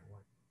doctor. I'm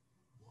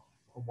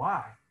like,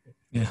 why?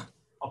 Yeah.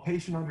 A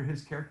patient under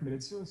his care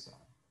committed suicide.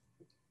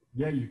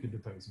 Yeah, you could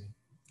depose me.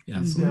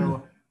 Yeah.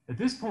 So at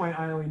this point,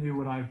 I only knew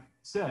what I've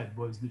said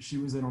was that she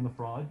was in on the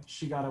fraud.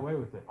 She got away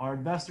with it. Our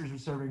investors are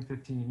serving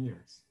 15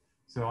 years.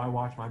 So I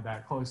watch my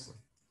back closely.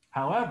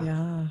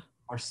 However,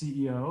 our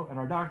CEO and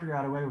our doctor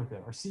got away with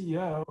it. Our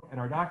CEO and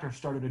our doctor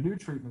started a new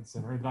treatment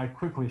center that I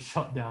quickly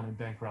shut down and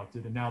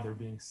bankrupted, and now they're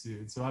being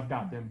sued. So I've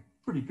got them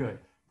pretty good.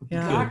 But the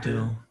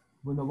doctor,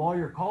 when the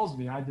lawyer calls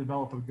me, I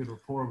develop a good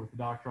rapport with the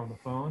doctor on the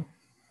phone.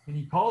 And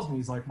he calls me,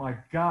 he's like, my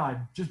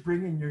God, just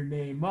bringing your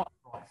name up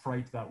brought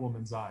fright to that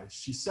woman's eyes.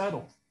 She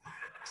settled.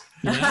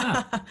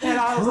 Yeah. And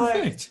I was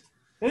like,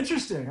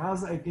 interesting. I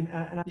was like,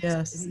 and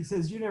yes. he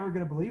says, you're never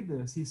going to believe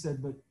this. He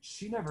said, but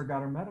she never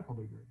got her medical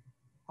degree.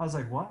 I was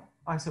like, what?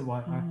 I said,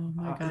 well,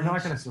 you're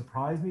not going to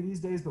surprise me these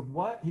days, but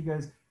what? He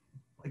goes,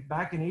 like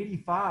back in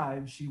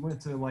 85, she went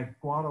to like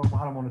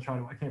Guatemala. I don't want to try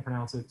to, I can't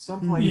pronounce it.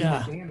 Someplace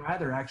where Dan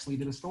Rather actually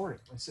did a story.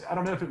 I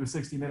don't know if it was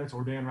 60 Minutes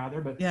or Dan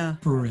Rather, but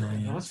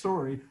brilliant. A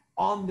story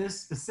on this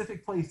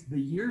specific place the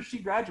year she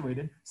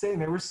graduated, saying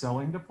they were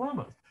selling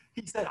diplomas.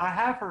 He said, I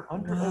have her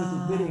under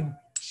oath admitting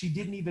she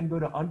didn't even go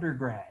to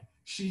undergrad.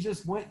 She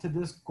just went to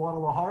this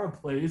Guadalajara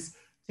place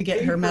to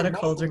get her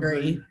medical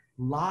degree,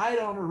 lied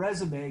on her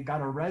resume,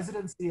 got a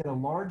residency at a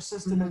large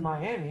system in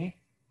Miami,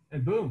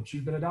 and boom,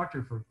 she's been a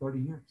doctor for 30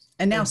 years.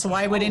 And now, so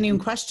why would anyone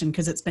question?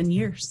 Because it's been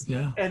years.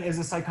 Yeah. And as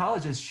a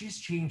psychologist, she's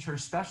changed her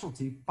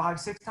specialty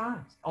 5-6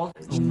 times. Oh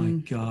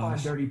my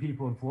gosh. Find dirty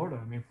people in Florida.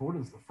 I mean,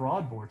 Florida's the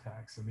fraud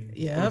vortex. I mean,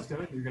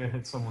 you're going to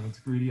hit someone that's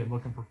greedy and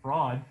looking for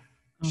fraud.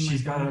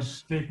 She's got a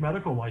fake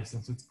medical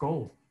license. It's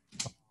gold.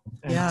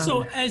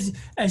 So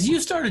as you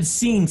started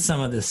seeing some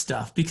of this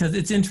stuff, because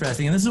it's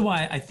interesting, and this is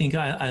why I think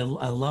I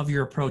love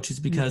your approach, is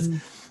because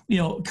you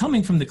know,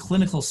 coming from the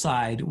clinical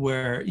side,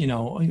 where, you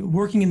know,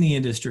 working in the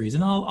industries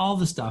and all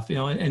the stuff, you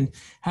know, and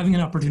having an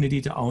opportunity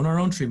to own our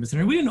own treatment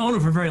center. We didn't own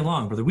it for very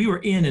long, brother. We were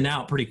in and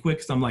out pretty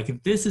quick. So I'm like,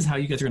 if this is how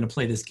you guys are going to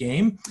play this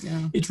game,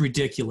 it's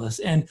ridiculous.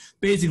 And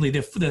basically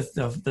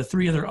the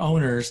 3 other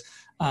owners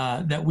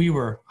that we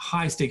were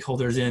high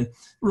stakeholders in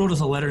wrote us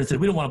a letter and said,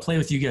 we don't want to play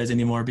with you guys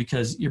anymore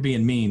because you're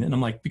being mean. And I'm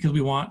like, because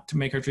we want to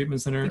make our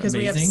treatment center amazing.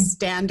 We have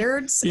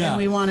standards and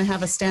we want to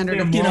have a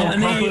standard of you know,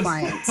 and they,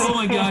 clients. Oh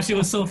my gosh, it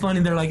was so funny.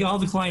 They're like, all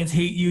the clients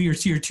hate you.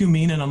 You're too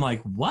mean. And I'm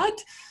like,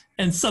 what?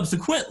 And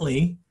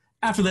subsequently,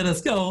 after they let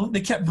us go,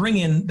 they kept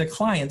bringing the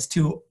clients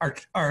to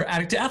our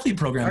Addict II Athlete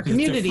program. Our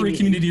community. It's a free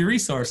community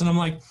resource. And I'm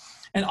like,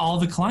 and all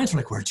the clients were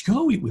like, where'd you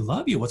go? We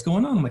love you. What's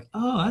going on? I'm like,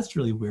 oh, that's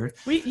really weird.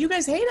 You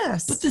guys hate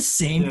us. But the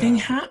same thing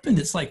happened.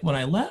 It's like when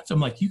I left, I'm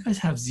like, you guys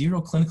have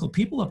 0 clinical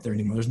people up there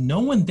anymore. There's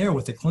no one there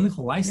with a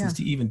clinical license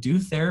to even do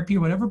therapy or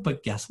whatever.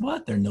 But guess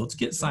what? Their notes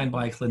get signed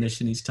by a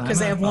clinician each time. Because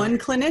they have one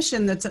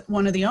clinician that's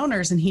one of the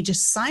owners and he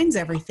just signs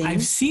everything.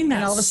 I've seen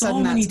that all of a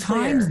sudden so many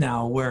times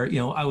now where, you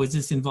know, I was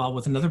just involved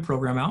with another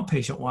program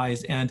outpatient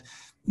wise, and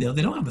you know,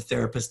 they don't have a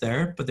therapist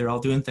there, but they're all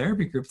doing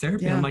group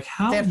therapy. I'm like,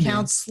 how? They have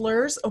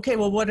counselors. Okay,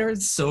 well, what are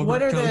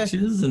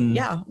coaches and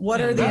what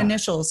are the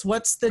initials?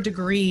 What's the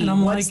degree?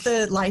 What's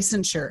the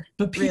licensure?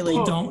 But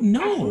people don't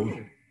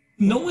know.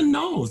 No one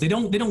knows. They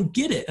don't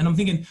get it. And I'm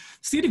thinking, the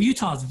state of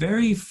Utah is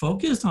very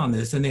focused on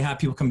this, and they have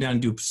people come down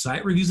and do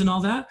site reviews and all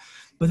that.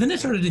 But then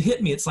it started to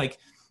hit me. It's like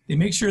they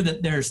make sure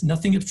that there's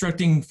nothing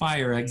obstructing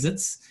fire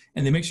exits,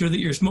 and they make sure that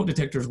your smoke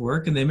detectors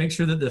work, and they make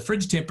sure that the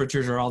fridge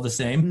temperatures are all the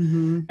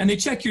same. And they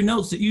check your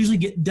notes that usually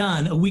get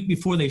done a week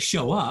before they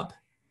show up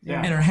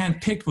and are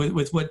handpicked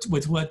with what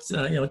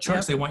you know,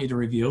 charts they want you to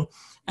review.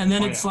 And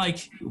then it's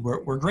like,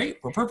 we're great.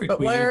 We're perfect.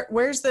 But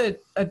where's the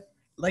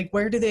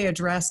where do they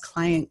address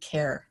client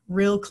care,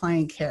 real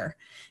client care?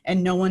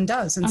 And no one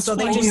does. And so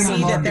they just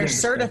see that they're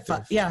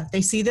certified. Yeah.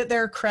 They see that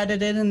they're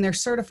accredited and they're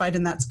certified,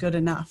 and that's good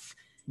enough.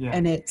 Yeah.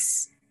 And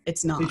it's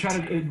not. They try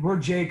to, we're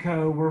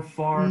JCO, we're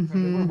FAR,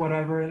 we're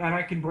whatever. And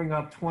I can bring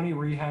up 20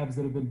 rehabs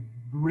that have been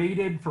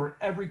rated for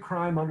every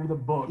crime under the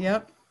book.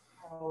 Yep.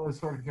 All those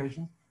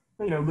certifications.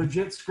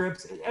 Legit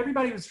scripts.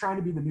 Everybody was trying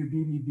to be the new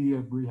BBB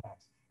of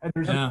rehabs. And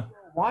there's a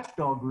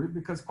watchdog group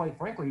because, quite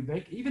frankly,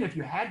 even if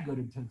you had good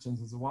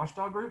intentions as a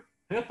watchdog group,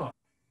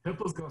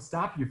 HIPAA's going to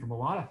stop you from a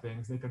lot of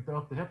things. They could throw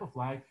up the HIPAA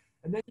flag.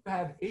 And then you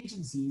have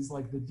agencies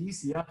like the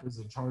DCF is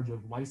in charge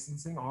of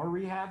licensing our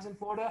rehabs in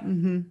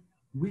Florida.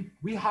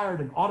 We hired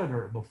an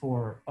auditor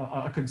before,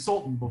 a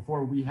consultant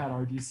before we had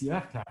our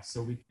DCF test,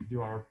 so we could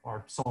do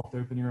our soft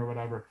opening or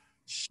whatever.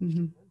 She's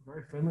a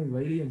very friendly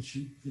lady, and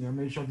she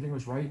made sure everything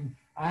was right. And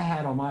I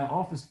had on my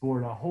office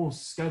board a whole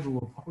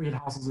schedule of, we had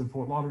houses in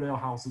Fort Lauderdale,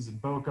 houses in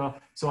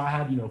Boca. So I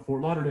had,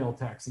 Fort Lauderdale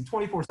techs, and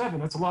 24/7,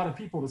 that's a lot of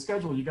people to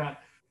schedule. You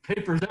got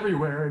papers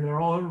everywhere and they're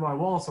all over my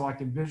wall, so I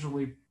can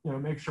visually,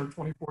 make sure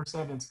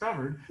 24/7 is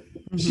covered.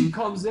 She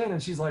comes in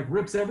and she's like,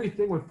 rips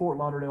everything with Fort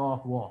Lauderdale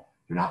off the wall.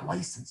 You're not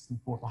licensed in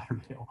Fort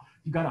Lauderdale.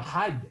 You got to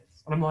hide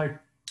this. And I'm like,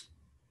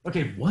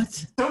 okay, what?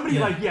 So many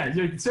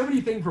so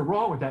many things were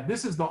wrong with that.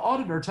 This is the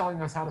auditor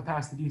telling us how to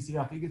pass the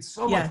DCF. It gets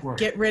so much work.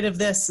 Get rid of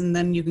this and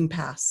then you can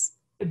pass.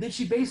 And then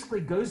she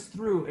basically goes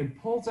through and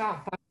pulls out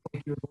files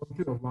like you're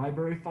going through a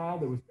library file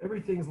that was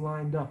everything's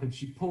lined up, and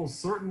she pulls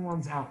certain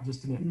ones out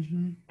just an inch.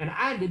 And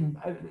I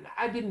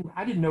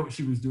didn't know what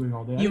she was doing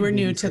all day. You were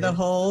new to the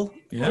whole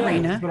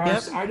arena.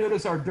 But I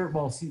noticed our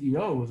dirtball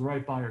CEO was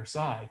right by her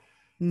side.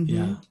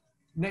 Yeah.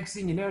 Next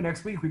thing you know,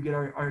 next week we get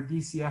our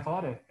DCF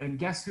audit, and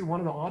guess who one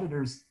of the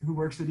auditors who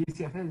works for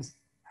DCF is?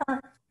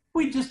 Her.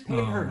 We just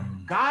paid her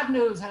God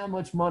knows how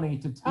much money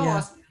to tell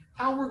us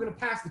how we're going to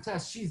pass the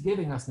test she's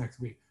giving us next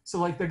week. So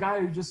like the guy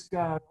who just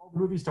got all the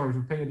movie stars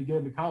were paying to get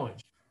into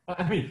college.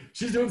 I mean,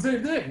 she's doing the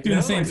same thing. Doing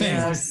the same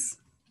thing.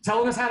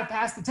 Telling us how to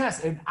pass the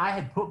test. And I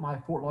had put my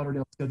Fort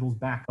Lauderdale schedules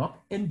back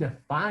up in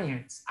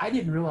defiance. I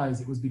didn't realize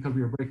it was because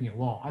we were breaking a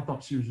law. I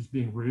thought she was just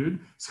being rude.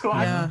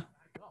 So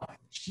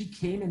she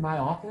came in my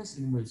office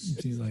and was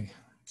just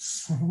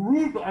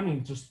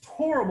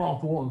tore them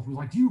off the walls. Was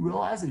like, do you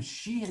realize if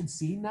she had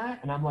seen that?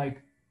 And I'm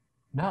like,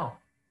 no.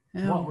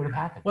 What would have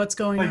happened? What's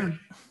going on?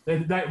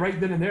 And that right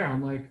then and there,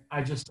 I'm like,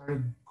 I just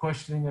started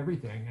questioning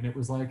everything. And it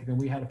was like, then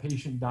we had a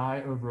patient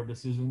die over a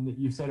decision that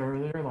you said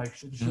earlier, like,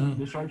 should she be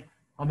discharged?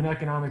 I'm an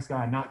economics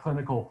guy, not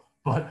clinical.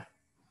 But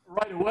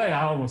right away,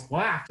 I almost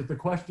laughed at the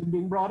question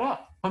being brought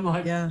up. I'm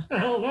like, hell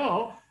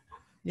no.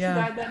 She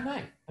died that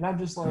night. And I'm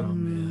just like, oh,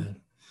 man.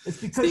 It's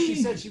because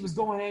she said she was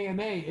going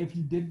AMA if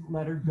you didn't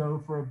let her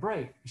go for a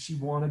break. She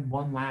wanted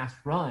one last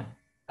run.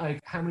 Like,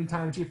 how many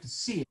times do you have to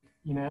see it?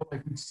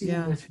 Like we've seen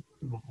this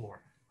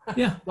before.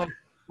 Yeah. Like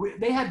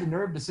they had the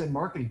nerve to send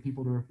marketing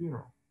people to her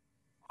funeral.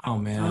 Oh,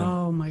 man.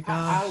 Oh, my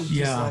gosh. I was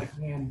just like,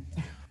 man,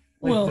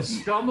 the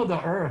scum of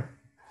the earth.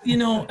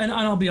 And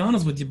I'll be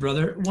honest with you,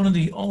 brother. One of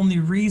the only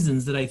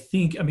reasons that I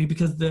think,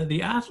 because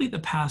the athlete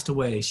that passed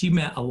away, she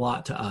meant a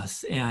lot to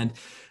us. And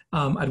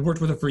I'd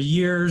worked with her for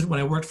years when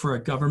I worked for a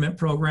government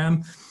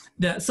program.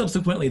 That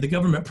subsequently, the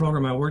government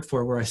program I worked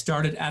for, where I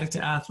started Addict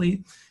II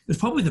Athlete, it was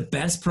probably the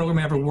best program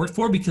I ever worked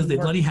for because they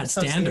bloody had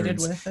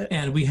standards,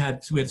 and we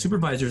had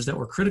supervisors that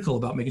were critical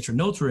about making sure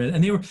notes were in,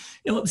 and they were,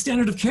 the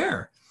standard of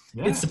care.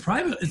 Yeah. It's the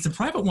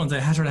private ones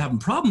that I started having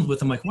problems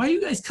with. I'm like, why are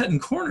you guys cutting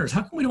corners?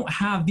 How come we don't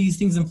have these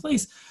things in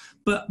place?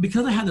 But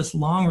because I had this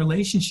long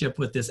relationship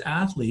with this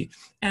athlete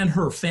and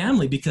her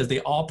family, because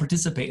they all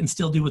participate and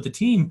still do with the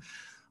team,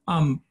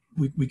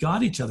 we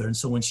got each other. And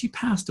so when she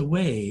passed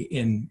away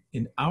in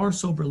our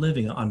sober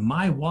living on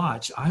my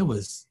watch, I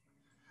was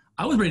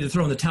ready to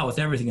throw in the towel with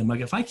everything. I'm like,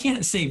 if I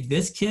can't save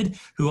this kid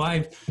who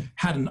I've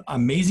had an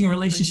amazing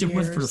relationship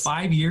with for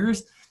 5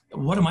 years,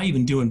 what am I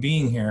even doing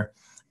being here?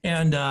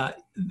 And I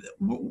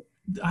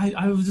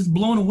was just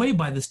blown away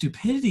by the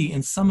stupidity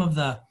and some of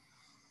the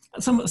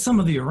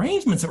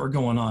arrangements that were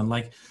going on.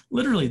 Like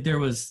literally there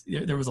was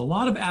a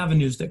lot of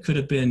avenues that could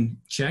have been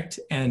checked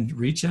and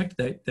rechecked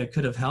that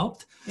could have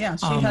helped. Yeah.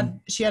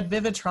 She had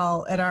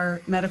Vivitrol at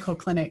our medical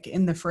clinic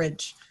in the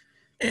fridge.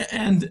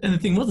 And the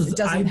thing was, it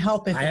doesn't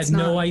help if I had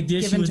no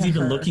idea she was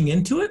even looking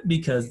into it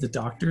because the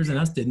doctors and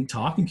us didn't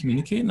talk and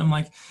communicate. And I'm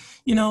like,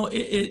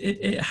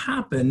 it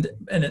happened,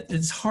 and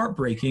it's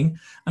heartbreaking.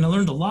 And I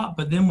learned a lot.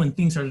 But then when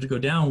things started to go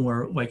down,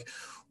 where like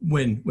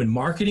when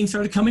marketing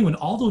started coming, when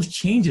all those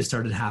changes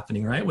started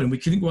happening, right? When we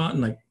couldn't go out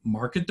and like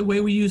market the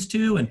way we used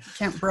to, and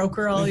can't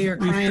broker all your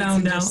clients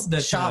and just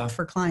shop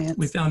for clients.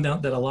 We found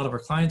out that a lot of our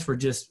clients were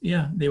just,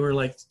 they were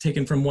like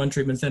taken from one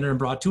treatment center and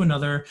brought to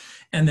another.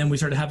 And then we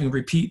started having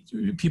repeat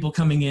people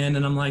coming in,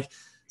 and I'm like,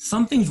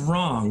 something's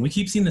wrong. We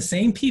keep seeing the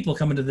same people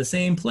coming to the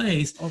same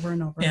place over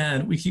and over.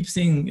 And we keep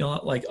seeing,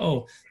 like,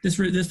 oh, this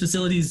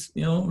facility's,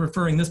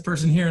 referring this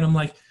person here. And I'm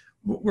like,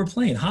 we're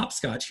playing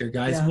hopscotch here,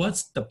 guys. Yeah.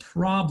 What's the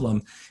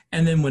problem?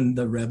 And then when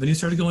the revenue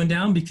started going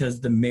down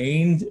because the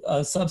main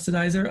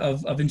subsidizer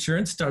of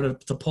insurance started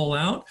to pull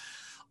out,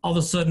 all of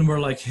a sudden we're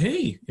like,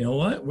 hey, you know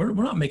what? We're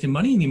not making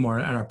money anymore,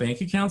 and our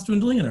bank account's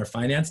dwindling, and our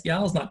finance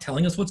gal is not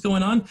telling us what's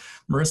going on.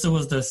 Marissa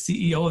was the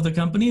CEO of the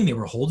company, and they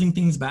were holding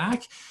things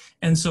back.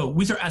 And so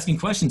we start asking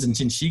questions,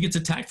 and she gets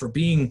attacked for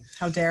being,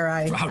 how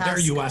dare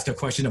you ask a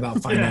question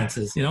about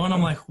finances, you know? And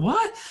I'm like,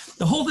 what?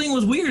 The whole thing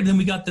was weird. Then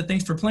we got the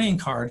thanks for playing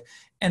card.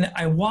 And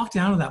I walked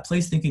out of that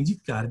place thinking,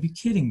 you've got to be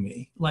kidding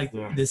me. Like,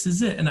 this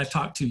is it. And I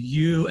talked to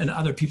you and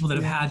other people that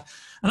have had,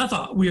 and I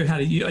thought we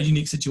had a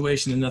unique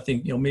situation, and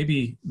nothing, you know,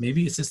 maybe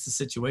it's just the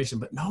situation,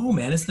 but no,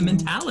 man, it's the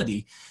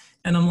mentality.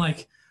 And I'm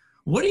like,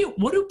 what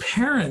do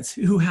parents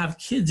who have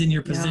kids in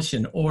your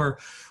position or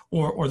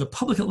the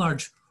public at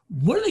large,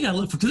 what do they got to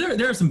look for? Because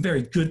there are some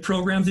very good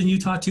programs in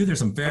Utah too. There's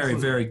some very,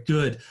 very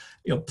good,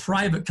 you know,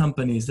 private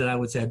companies that I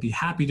would say I'd be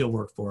happy to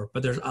work for.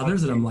 But there's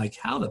others that I'm like,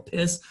 how the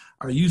piss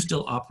are you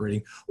still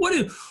operating? What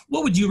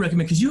would you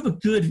recommend? Because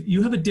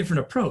you have a different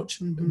approach.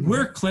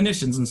 We're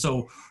clinicians, and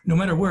so no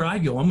matter where I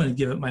go, I'm going to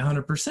give it my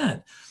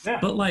 100%. Yeah.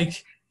 But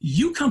like,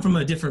 you come from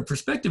a different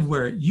perspective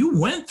where you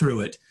went through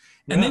it.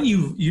 And then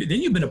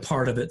you've been a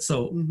part of it.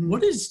 So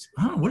what is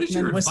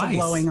your advice?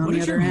 What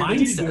is your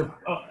mindset?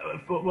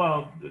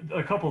 Well,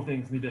 a couple of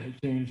things need to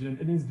change, and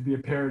it needs to be a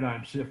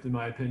paradigm shift, in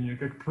my opinion, a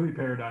complete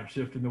paradigm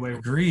shift in the way.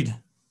 Agreed.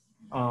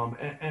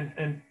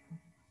 And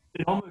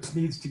it almost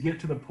needs to get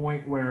to the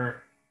point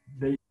where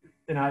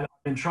I've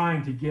been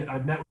trying to get.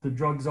 I've met with the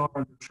drug czar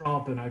and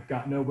Trump, and I've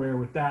got nowhere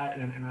with that.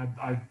 And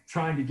I'm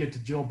trying to get to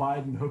Jill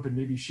Biden, hoping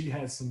maybe she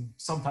has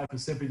some type of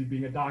sympathy,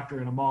 being a doctor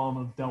and a mom.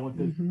 I've dealt with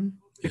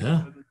it.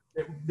 Yeah.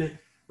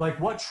 Like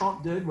what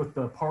Trump did with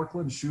the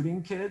Parkland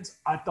shooting kids,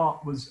 I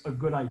thought was a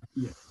good idea,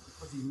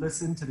 because he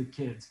listened to the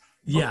kids.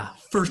 Yeah,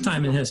 first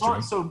time in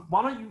history. So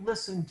why don't you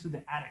listen to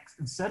the addicts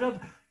instead of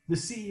the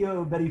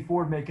CEO Betty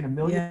Ford making $1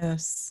 million?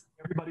 Yes,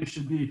 everybody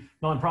should be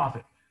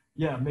nonprofit.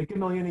 Yeah, make $1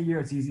 million a year.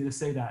 It's easy to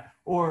say that.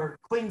 Or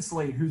Clean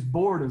Slate, whose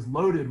board is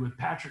loaded with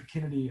Patrick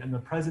Kennedy and the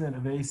president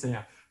of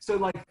ASAM. So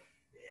like,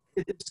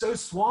 it's so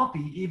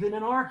swampy even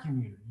in our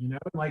community, you know,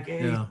 like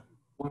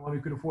one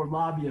who could afford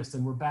lobbyists,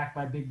 and we're backed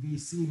by big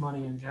VC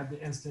money and have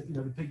the instant, you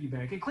know, the piggy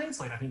bank. And Clean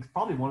Slate, I think, is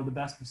probably one of the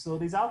best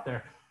facilities out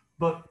there.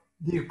 But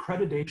the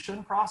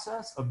accreditation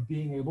process of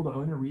being able to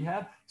own a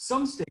rehab,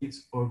 some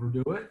states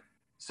overdo it.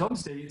 Some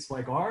states,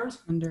 like ours,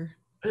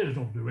 they just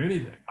don't do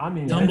anything. I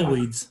mean,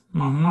 tumbleweeds.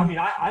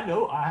 I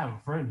know I have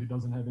a friend who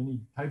doesn't have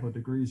any type of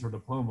degrees or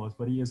diplomas,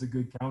 but he is a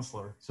good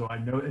counselor. So I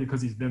know,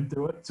 because he's been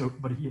through it. So,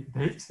 but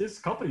his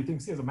company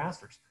thinks he has a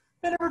master's.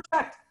 They never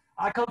checked.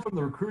 I come from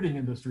the recruiting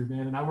industry,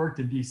 man, and I worked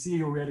in DC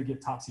where we had to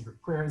get top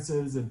secret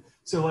clearances. And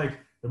so like,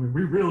 I mean,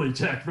 we really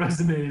checked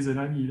resumes, and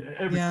I mean,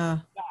 every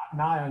dot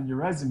and I on your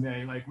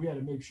resume, like we had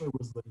to make sure it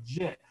was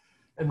legit.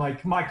 And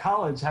like my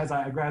college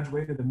I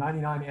graduated in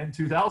 99 and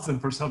 2000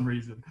 for some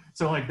reason.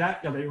 So like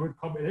that,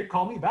 they'd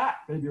call me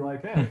back. They'd be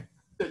like, hey,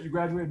 you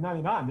graduated in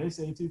 99. They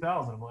say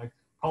 2000. I'm like,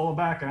 call them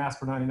back and ask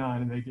for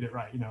 99, and they get it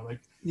right. You know, like,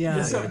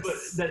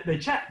 but they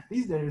check.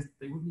 These days,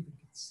 they wouldn't even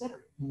consider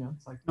it. You know,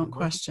 it's like, no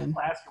question.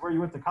 Ask you where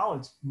you went to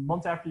college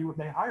months after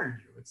they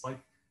hired you. It's like,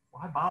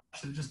 why bother?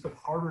 Should have just put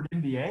Harvard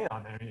MBA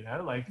on there, you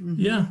know, like,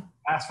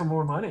 ask for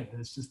more money.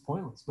 It's just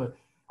pointless. But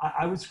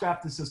I would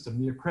scrap the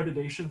system. The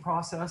accreditation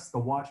process, the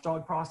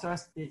watchdog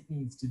process, it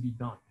needs to be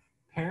done.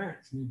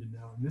 Parents need to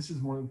know. And this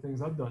is one of the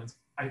things I've done. Is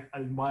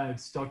why I've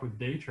stuck with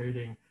day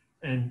trading,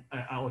 and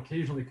I'll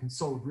occasionally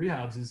consult with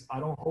rehabs, is I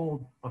don't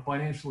hold a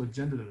financial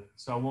agenda to this.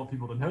 So I want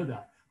people to know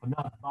that. I'm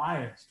not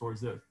biased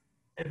towards this.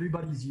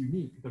 Everybody's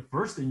unique. The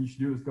first thing you should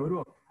do is go to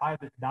a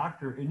private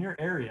doctor in your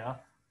area,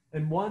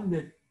 and one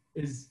that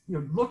is, you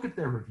know, look at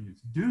their reviews,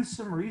 do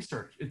some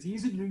research. It's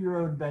easy to do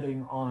your own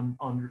vetting on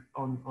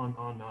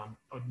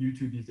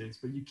YouTube these days,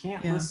 but you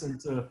can't listen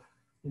to,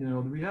 you know,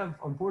 we have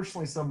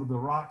unfortunately some of the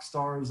rock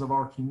stars of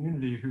our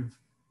community who've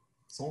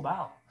sold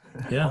out.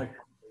 I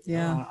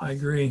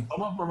agree.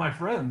 Some of them are my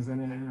friends,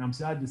 and I'm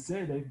sad to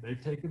say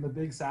they've taken the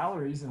big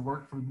salaries and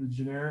worked for the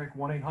generic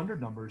 1-800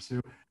 numbers. Who,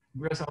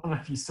 Marissa, I don't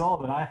know if you saw,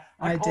 but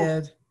I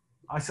did.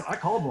 I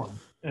called one,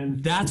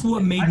 and that's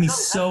what made me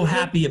so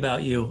happy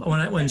about you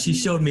when she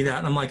showed me that.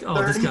 And I'm like,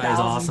 oh, this guy is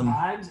awesome.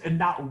 Times, and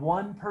not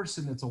one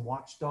person that's a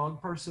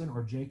watchdog person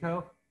or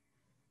JACO,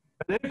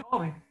 they didn't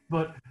call me,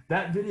 but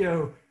that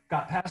video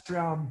got passed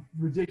around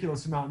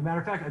ridiculous amount. As a matter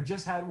of fact, I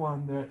just had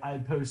one that I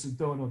had posted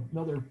throwing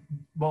another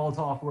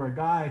Molotov where a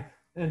guy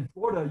in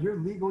Florida, you're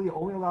legally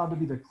only allowed to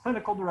be the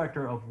clinical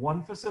director of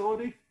one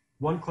facility,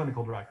 one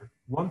clinical director,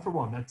 one for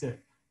one. That's it.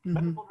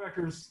 Medical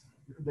directors,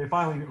 they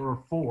finally were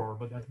 4,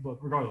 but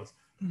regardless,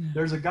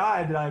 there's a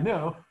guy that I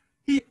know.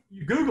 You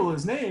Google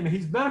his name, and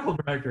he's medical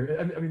director.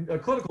 I mean, a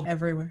clinical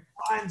everywhere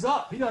lines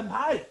up. He doesn't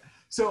hide it.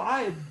 So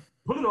I had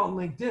put it on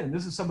LinkedIn.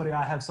 This is somebody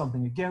I have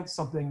something against,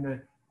 something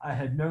that I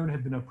had known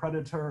had been a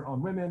predator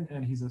on women,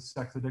 and he's a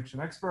sex addiction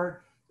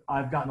expert.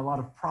 I've gotten a lot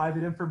of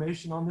private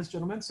information on this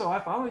gentleman. So I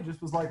finally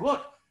just was like,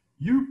 look,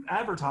 you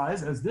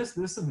advertise as this,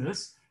 this, and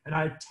this. And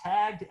I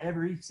tagged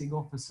every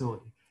single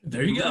facility.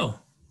 There you go.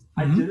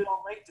 I did it on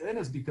LinkedIn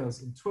is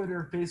because in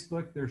Twitter,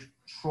 Facebook, there's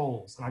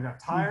trolls. And I got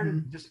tired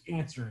of just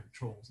answering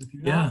trolls. If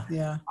you know,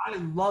 I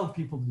love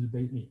people to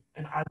debate me.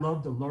 And I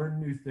love to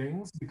learn new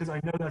things because I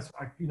know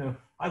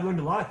I've learned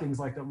a lot of things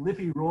like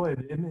Lippy Roy,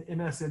 the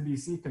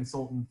MSNBC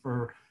consultant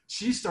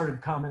she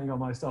started commenting on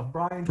my stuff.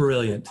 Brian.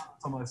 Brilliant.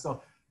 On my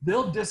stuff.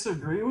 They'll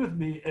disagree with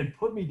me and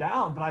put me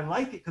down, but I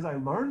like it because I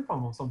learn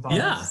from them sometimes.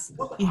 Yeah.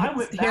 I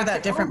went hear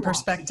that different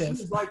perspective.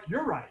 She was like,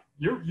 you're right.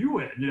 You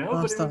win, you know?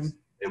 Awesome. But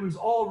it was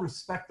all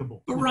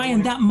respectable. But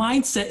Ryan, that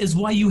mindset is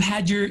why you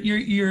had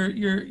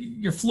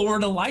your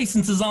Florida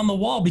licenses on the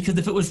wall, because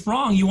if it was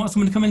wrong, you want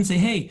someone to come in and say,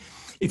 hey,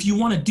 if you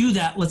want to do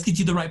that, let's get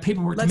you the right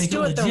paperwork to make it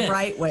legit. Let's do it the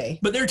right way.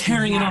 But they're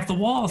tearing it off the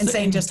wall. And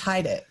saying just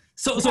hide it.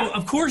 So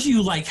of course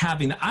you like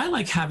having that. I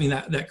like having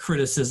that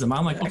criticism.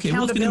 I'm like, okay,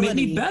 what's going to make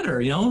me better?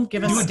 You know,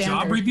 give do a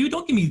job review.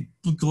 Don't give me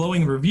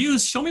glowing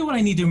reviews. Show me what I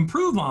need to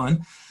improve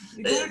on.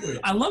 Exactly.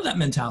 I love that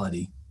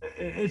mentality.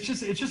 It's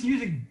just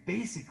using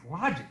basic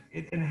logic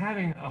and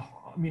having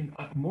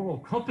a moral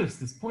compass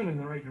that's pointed in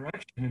the right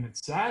direction. And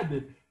it's sad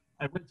that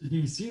I went to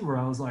DC where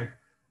I was like,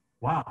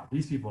 wow,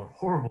 these people are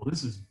horrible.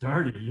 This is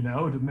dirty, you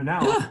know. But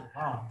now,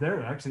 wow,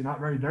 they're actually not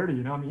very dirty,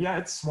 you know. I mean, yeah,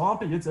 it's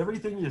swampy. It's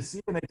everything you see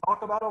and they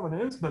talk about on the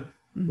news, but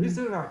at least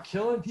they're not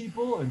killing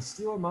people and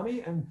stealing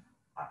money. And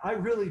I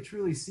really,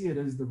 truly see it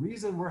as the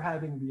reason we're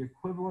having the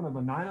equivalent of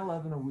a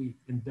 9/11 a week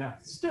in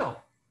deaths. Still,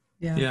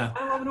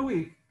 9/11 a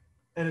week,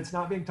 and it's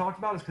not being talked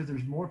about is because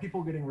there's more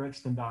people getting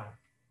rich than dying.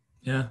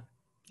 Yeah,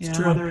 it's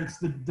true. Whether it's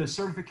the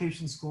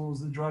certification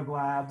schools, the drug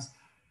labs.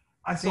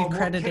 I saw more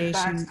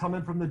kickbacks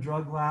coming from the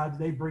drug labs.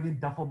 They bring in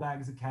duffel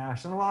bags of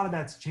cash. And a lot of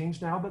that's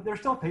changed now, but they're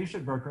still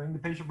patient brokering. The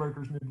patient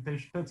brokers moved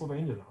to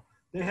Pennsylvania, though.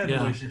 They had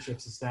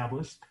relationships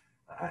established.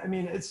 I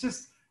mean, it's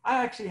just,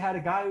 I actually had a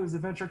guy who was a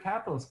venture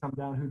capitalist come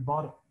down who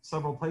bought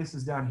several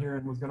places down here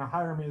and was going to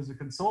hire me as a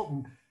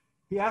consultant.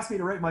 He asked me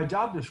to write my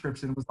job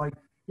description and was like,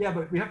 yeah,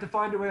 but we have to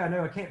find a way. I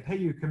know I can't pay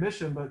you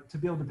commission, but to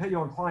be able to pay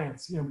you on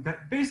clients, you know,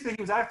 basically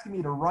he was asking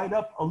me to write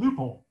up a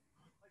loophole.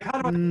 Like,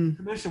 how do I pay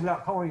commission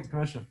without calling it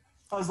commission?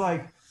 I was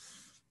like,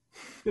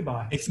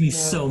 goodbye. Makes me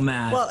so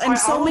mad. Well, and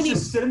so many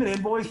just send him an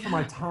invoice for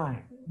my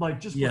time,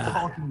 like just for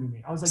talking to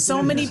me. I was like,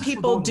 so many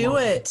people do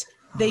it.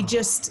 They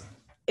just,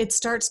 it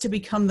starts to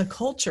become the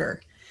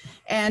culture.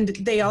 And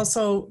they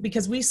also,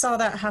 because we saw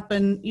that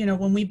happen, you know,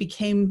 when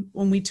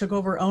we took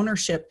over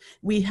ownership,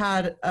 we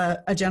had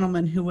a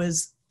gentleman who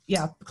was,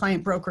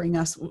 client brokering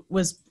us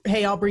was,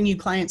 hey, I'll bring you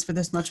clients for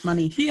this much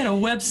money. He had a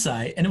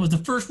website, and it was the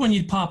first one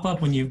you'd pop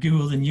up when you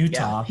Googled in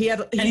Utah. He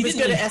was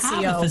good at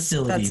SEO. Have a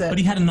facility, but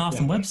he had an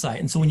awesome website.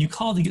 And so when you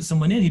called to get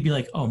someone in, he'd be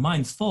like, oh,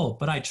 mine's full,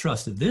 but I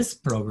trusted this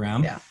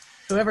program. Yeah.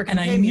 Whoever can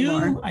pay me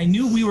more. I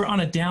knew we were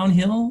on a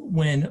downhill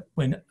when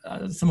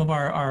some of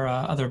our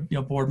other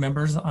board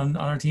members on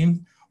our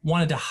team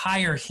wanted to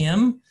hire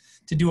him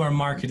to do our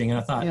marketing.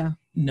 And I thought,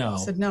 no. I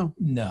said, no.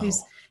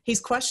 He's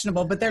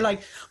questionable, but they're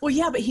like, well,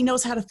 yeah, but he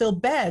knows how to fill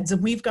beds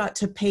and we've got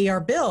to pay our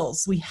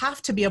bills. We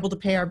have to be able to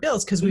pay our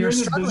bills because we were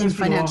struggling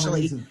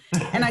financially.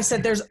 And I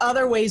said, there's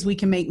other ways we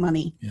can make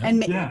money. Yeah.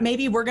 And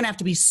maybe we're going to have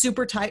to be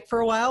super tight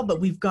for a while, but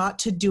we've got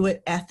to do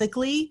it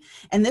ethically.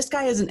 And this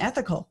guy isn't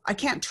ethical. I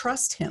can't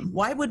trust him.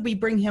 Why would we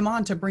bring him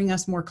on to bring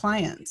us more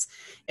clients?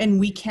 And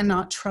we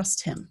cannot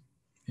trust him.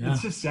 Yeah.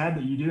 It's just sad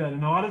that you do that.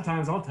 And a lot of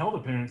times I'll tell the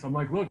parents, I'm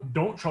like, look,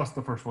 don't trust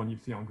the first one you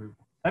see on Google.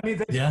 That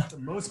means they spend the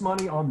most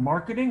money on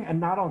marketing and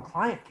not on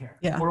client care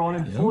or on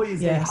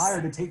employees they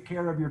hire to take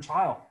care of your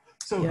child.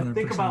 So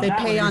think about that.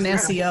 They pay on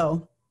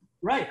SEO.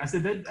 Right. I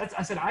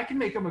said, I can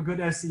make them a good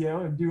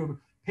SEO and do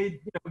a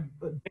paid, Dan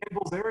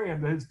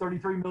Bilzerian, his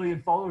 33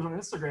 million followers on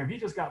Instagram. He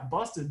just got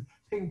busted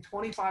paying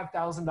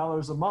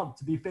 $25,000 a month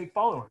to be fake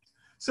followers.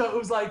 So it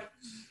was like,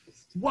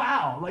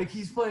 wow, like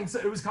he's playing. So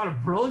it was kind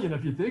of brilliant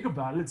if you think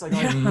about it. It's like,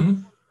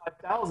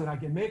 5,000, I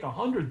can make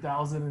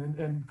 100,000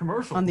 in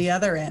commercials. On the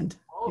other end.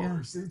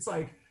 It's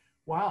like,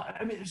 wow.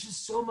 I mean, it's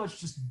just so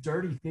much just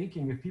dirty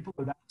thinking. If people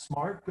are that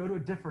smart, go to a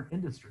different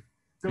industry.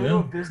 Go to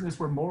a business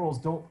where morals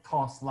don't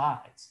cost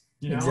lives.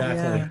 You know?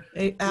 Exactly.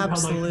 Yeah,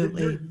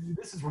 absolutely. Like,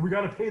 this is where we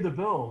got to pay the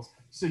bills.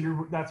 So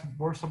that's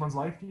worth someone's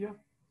life to you?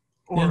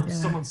 Or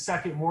someone's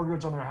second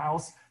mortgage on their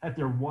house at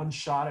their one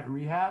shot at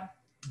rehab?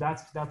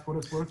 That's what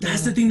it's worth.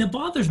 That's the thing that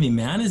bothers me,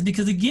 man, is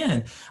because,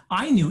 again,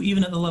 I knew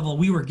even at the level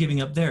we were giving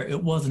up there,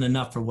 it wasn't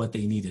enough for what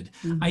they needed.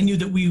 I knew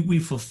that we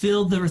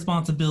fulfilled the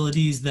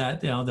responsibilities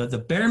that,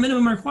 the bare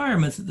minimum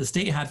requirements that the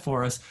state had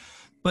for us,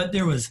 but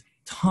there was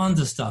tons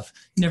of stuff.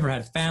 Never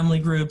had family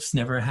groups,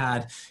 never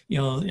had,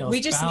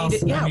 we just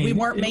needed, we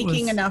weren't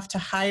making enough to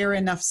hire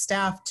enough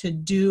staff to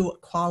do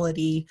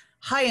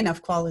high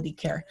enough quality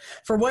care.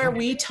 For where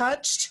we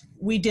touched,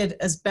 we did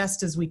as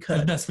best as we could.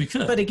 As best we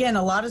could. But again,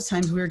 a lot of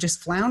times we were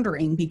just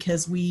floundering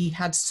because we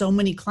had so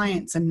many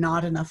clients and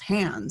not enough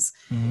hands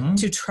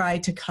to try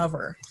to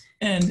cover.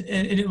 And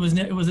it was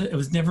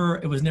never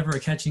a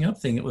catching up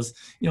thing. It was,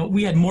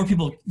 we had more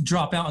people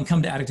drop out and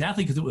come to Addict II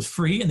Athlete because it was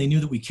free and they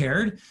knew that we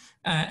cared.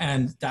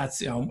 And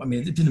that's,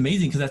 it's been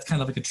amazing because that's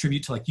kind of like a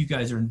tribute to, like, you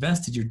guys are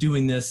invested. You're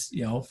doing this,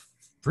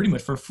 pretty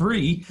much for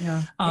free.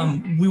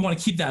 We want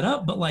to keep that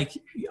up, but like,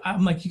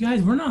 I'm like, you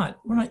guys, we're not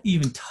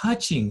even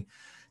touching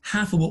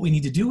half of what we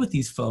need to do with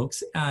these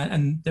folks.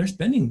 And they're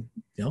spending,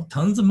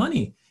 tons of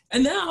money.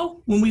 And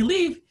now when we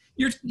leave,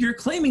 you're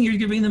claiming you're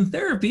giving them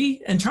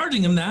therapy and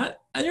charging them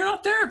that, and you're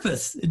not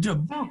therapists.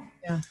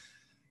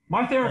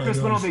 My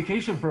therapist went on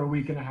vacation for a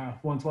week and a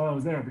half once while I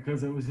was there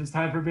because it was his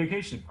time for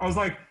vacation. I was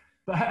like,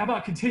 but how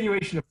about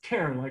continuation of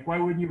care? Like, why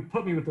wouldn't you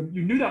put me with them?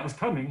 You knew that was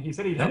coming. He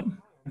said he had.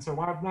 And so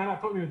why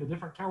not put me with a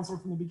different counselor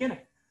from the beginning?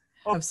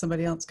 Have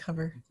somebody else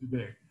cover. Too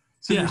big.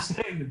 So you're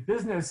saying the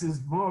business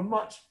is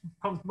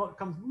comes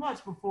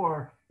much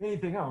before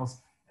anything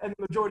else. And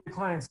the majority of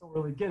clients don't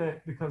really get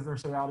it because they're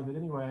so out of it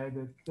anyway.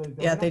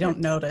 They don't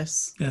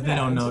notice. Yeah, they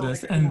don't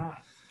notice.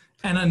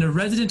 And in a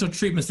residential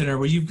treatment center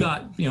where you've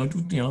got,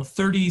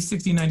 30,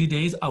 60, 90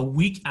 days, a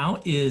week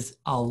out is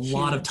a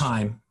lot of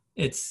time.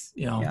 It's,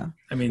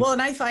 I mean. Well,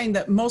 and I find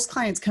that most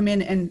clients come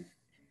in and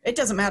it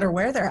doesn't matter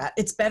where they're at.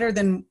 It's better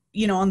than,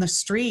 on the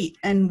street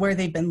and where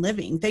they've been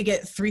living. They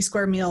get 3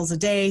 square meals a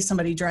day.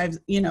 Somebody drives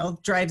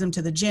them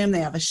to the gym. They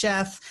have a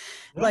chef.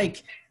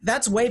 Like,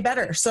 that's way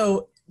better.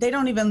 So they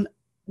don't even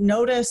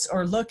notice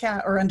or look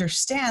at or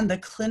understand the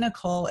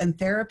clinical and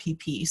therapy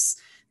piece.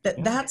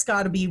 That's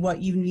got to be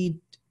what you need,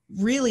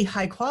 really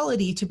high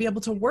quality, to be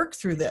able to work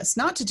through this,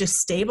 not to just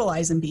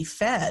stabilize and be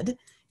fed.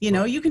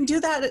 You can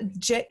do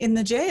that in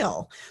the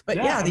jail, but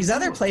these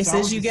other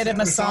places you get a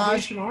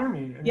massage.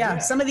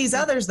 Some of these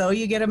others though,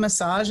 you get a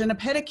massage and a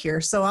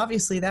pedicure. So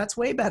obviously that's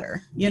way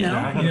better, I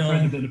had a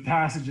friend that did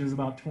passages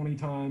about 20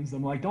 times.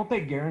 I'm like, don't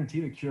they guarantee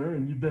the cure?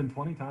 And you've been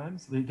 20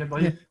 times. So you get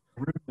like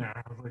room there.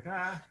 I was like,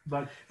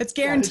 but it's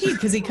guaranteed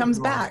because he comes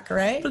back,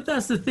 right? But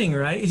that's the thing,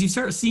 right? Is you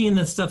start seeing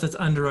the stuff that's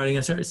underwriting.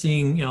 I start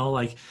seeing,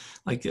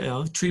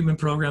 treatment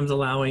programs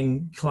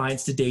allowing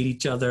clients to date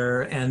each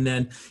other, and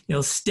then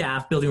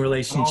staff building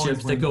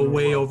relationships that go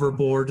way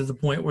overboard to the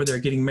point where they're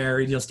getting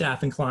married,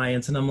 staff and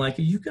clients. And I'm like,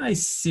 are you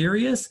guys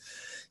serious?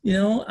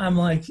 I'm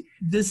like,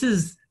 this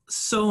is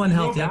so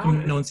unhealthy. How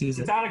come no one sees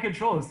it? It's out of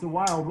control. It's the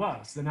Wild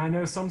West. And I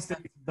know some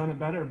states have done it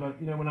better, but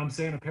when I'm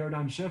saying a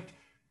paradigm shift,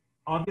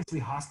 obviously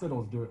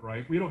hospitals do it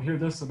right. We don't hear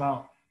this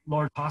about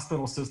large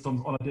hospital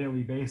systems on a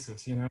daily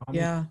basis.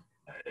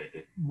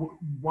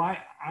 Why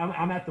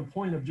I'm at the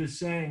point of just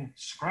saying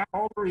scrap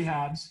all the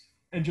rehabs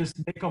and just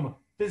make them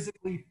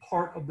physically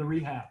part of the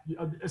rehab,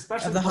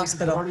 especially of the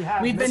hospital.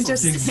 We've been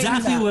just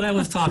exactly what I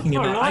was talking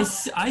about.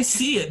 I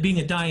see it being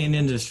a dying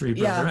industry,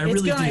 brother. I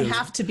really do. It's going to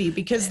have to be,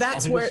 because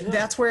that's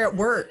where it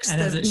works.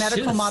 And the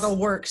medical model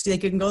works. They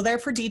can go there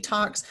for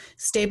detox,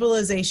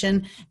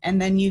 stabilization, and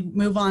then you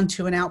move on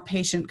to an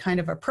outpatient kind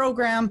of a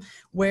program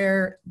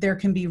where there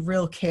can be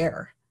real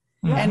care.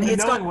 And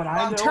it's got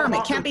long term.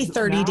 It can't be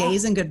 30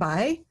 days and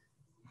goodbye.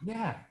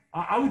 Yeah,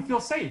 I would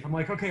feel safe. I'm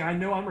like, okay, I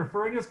know I'm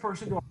referring this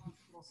person to a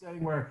hospital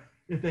setting where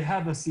if they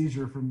have a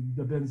seizure from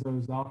the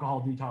benzos, the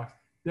alcohol detox,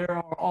 there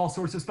are all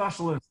sorts of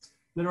specialists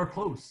that are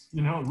close,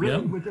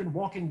 really within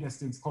walking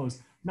distance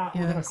close. Not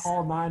we're going to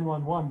call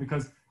 911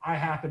 because I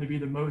happen to be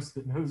the most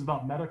that knows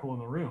about medical in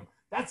the room.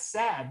 That's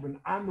sad when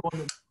I'm the one that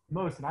knows the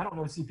most and I don't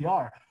know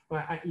CPR.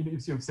 But you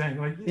see what I'm saying?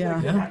 Like,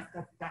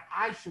 that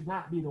I should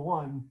not be the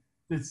one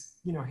that's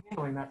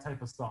handling that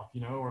type of stuff,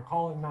 or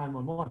calling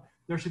 911.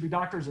 There should be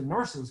doctors and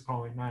nurses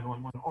calling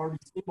 911, already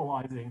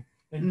stabilizing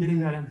and getting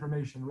that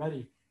information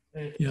ready.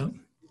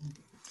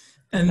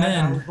 And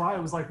then I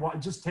was like, well,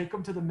 just take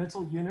them to the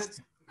mental units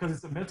because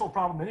it's a mental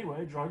problem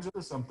anyway. Drugs are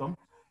the symptom,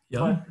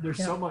 but there's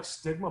so much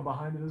stigma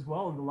behind it as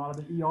well. And a lot of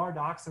the ER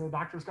docs and the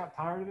doctors got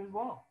tired of it as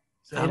well.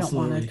 So they don't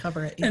want to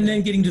cover it either. And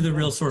then getting to the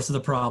real source of the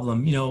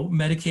problem,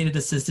 medicated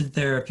assisted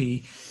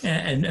therapy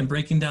and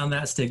breaking down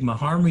that stigma,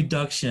 harm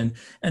reduction,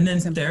 and then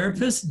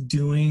therapists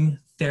doing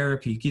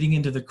therapy, getting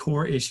into the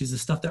core issues, the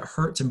stuff that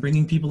hurts, and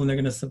bringing people in they're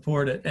going to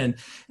support it and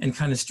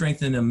kind of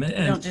strengthen them.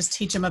 And don't just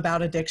teach them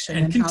about addiction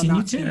and how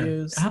not to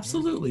use.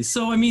 Absolutely.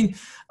 So, I mean,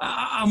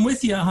 I'm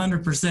with you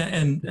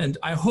 100%. And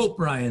I hope,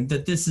 Ryan,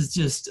 that this is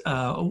just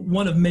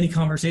one of many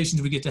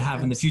conversations we get to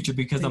have in the future,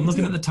 because I'm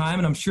looking at the time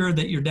and I'm sure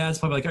that your dad's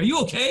probably like, are you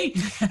okay?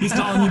 He's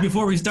calling you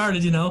before we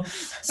started,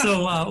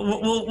 So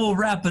we'll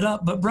wrap it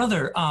up. But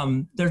brother,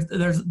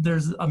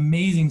 there's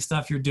amazing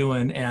stuff you're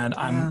doing, and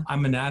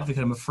I'm an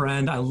advocate. I'm a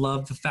friend. I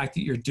love the fact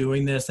that you're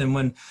doing this. And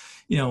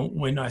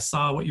when I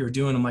saw what you were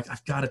doing, I'm like,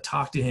 I've got to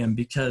talk to him,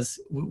 because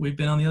we've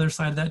been on the other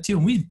side of that too,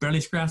 and we've barely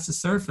scratched the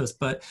surface.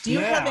 But do you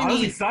have any? I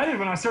was excited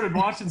when I started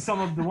watching some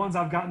of the ones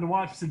I've gotten to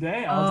watch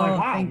today. I was like,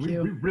 wow, we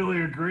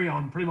really agree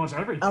on pretty much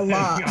everything. A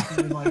lot.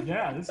 I mean, like,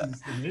 this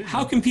is amazing.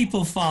 How can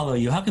people follow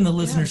you? How can the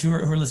listeners who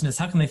are listening,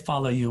 how can they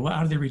follow you?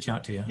 How do they reach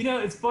out to you?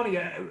 It's funny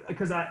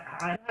because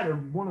I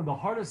had one of the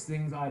hardest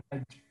things I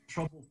had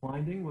trouble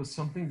finding was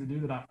something to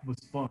do that was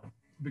fun.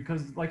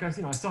 Because like I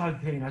still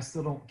have pain. I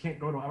still I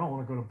don't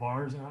want to go to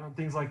bars and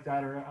things like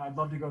that. Or I'd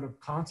love to go to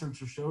concerts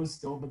or shows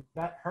still, but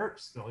that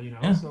hurts still,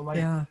 So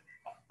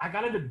I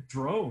got into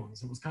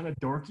drones. It was kind of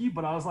dorky,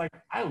 but I was like,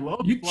 I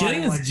love. You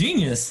kidding? It's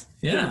genius.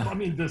 Yeah. I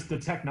mean, the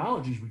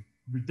technology's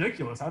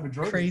ridiculous. I have a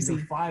drone crazy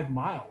 5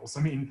 miles.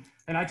 I mean,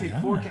 and I take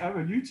 4. I have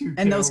a YouTube.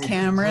 And those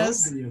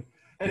cameras.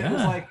 And it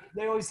was like,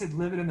 they always said,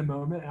 live it in the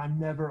moment. And I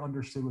never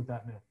understood what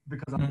that meant,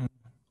 because I'm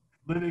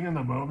living in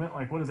the moment.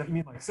 Like, what does that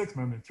mean? Like 6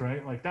 moments,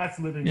 right? Like that's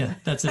living. Yeah,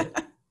 that's it.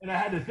 And I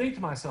had to think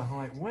to myself, I'm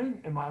like,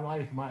 when in my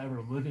life am I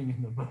ever living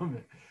in the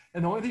moment?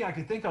 And the only thing I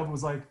could think of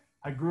was like,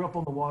 I grew up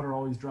on the water,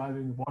 always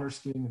driving, water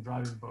skiing and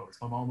driving boats.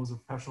 My mom was a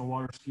professional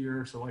water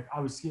skier. So like I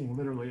was skiing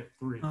literally at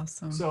 3.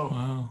 Awesome.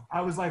 So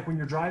I was like, when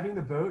you're driving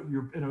the boat,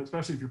 you're,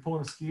 especially if you're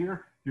pulling a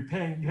skier, you're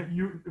paying,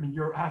 you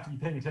have to be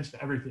paying attention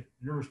to everything.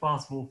 You're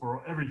responsible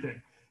for everything.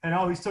 And I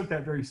always took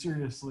that very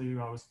seriously.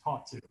 I was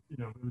taught to, it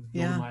was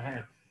built in my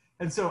head.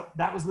 And so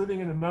that was living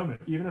in the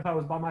moment. Even if I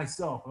was by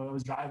myself, I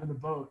was driving the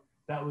boat,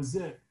 that was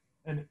it.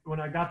 And when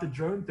I got the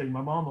drone thing,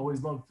 my mom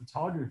always loved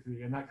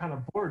photography, and that kind of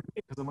bored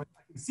me, because I'm like,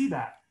 I can see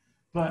that.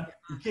 But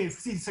you can't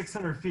see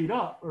 600 feet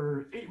up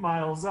or 8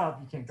 miles up.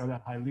 You can't go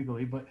that high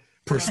legally, but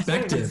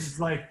perspective.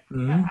 It's like,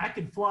 I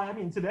could fly. I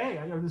mean,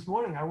 today, this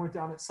morning I went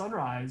down at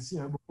sunrise,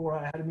 before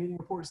I had a meeting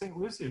in Port St.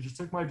 Lucie. I just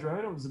took my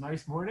drone. It was a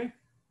nice morning,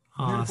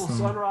 beautiful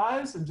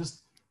sunrise, and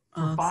just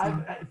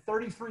for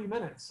 33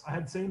 minutes, I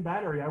had the same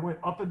battery. I went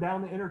up and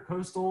down the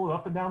intercoastal,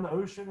 up and down the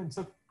ocean, and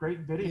took great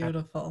video.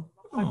 Beautiful.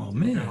 Oh,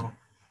 man.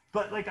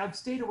 But like, I've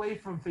stayed away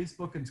from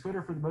Facebook and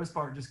Twitter for the most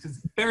part, just because.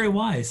 Very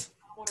wise.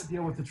 I want to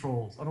deal with the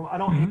trolls. I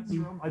don't answer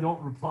them. I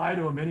don't reply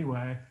to them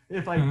anyway.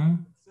 If I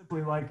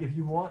simply like, if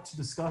you want to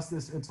discuss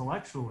this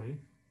intellectually,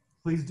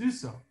 please do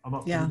so. I'm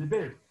up for the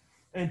debate.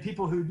 And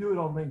people who do it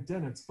on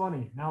LinkedIn, it's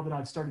funny. Now that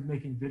I've started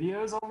making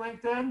videos on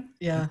LinkedIn,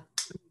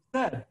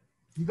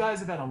 you guys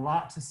have had a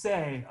lot to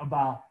say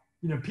about,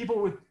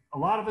 people with a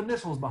lot of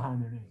initials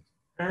behind their names.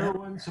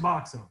 Heroin,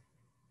 Suboxone.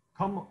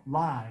 Come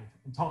live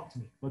and talk to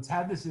me. Let's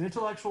have this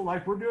intellectual,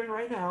 like we're doing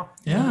right now.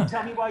 Yeah. You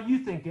tell me why you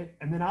think it,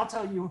 and then I'll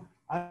tell you,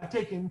 I've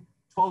taken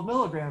 12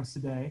 milligrams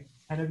today,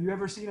 and have you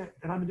ever seen it?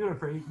 And I've been doing it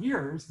for 8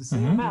 years, the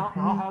same amount,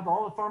 and I'll have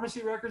all the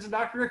pharmacy records and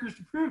doctor records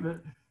to prove it.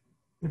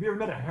 Have you ever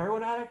met a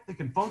heroin addict that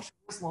can function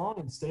this long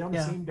and stay on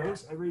the same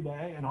dose every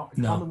day and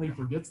commonly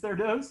forgets their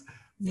dose?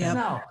 Yeah.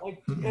 No,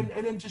 like,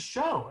 and then just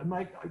show, and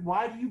like,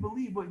 why do you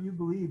believe what you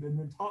believe, and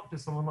then talk to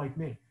someone like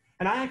me.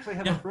 And I actually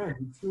have a friend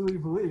who truly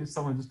believes.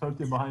 Someone just poked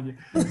in behind you.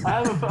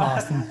 I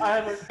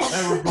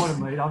was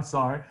going late. I'm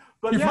sorry,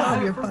 but I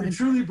have a friend who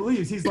truly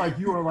believes. He's like,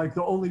 you are like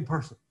the only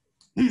person.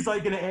 He's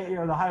like an AA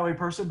or the highway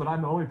person, but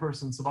I'm the only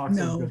person Suboxone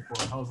is good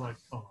for. I was like,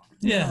 oh.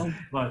 Yeah,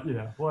 but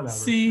whatever.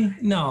 See,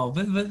 no,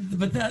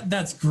 but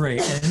that's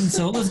great. And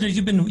so, listeners,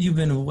 you've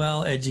been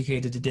well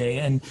educated today,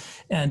 and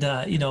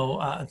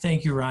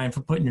thank you, Ryan,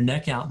 for putting your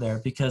neck out there,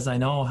 because I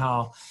know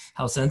how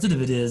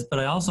sensitive it is, but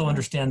I also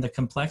understand the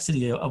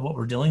complexity of what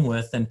we're dealing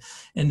with, and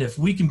if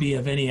we can be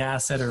of any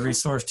asset or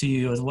resource to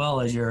you as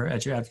well as you're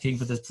advocating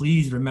for this,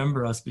 please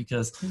remember us,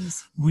 because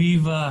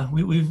we've done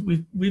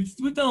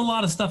a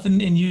lot of stuff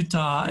in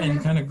Utah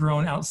and kind of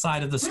grown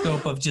outside of the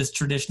scope of just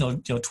traditional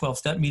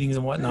 12-step meetings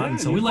and whatnot. And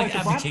so we like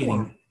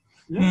advocating.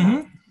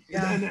 And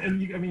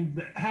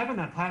having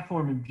that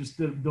platform and just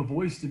the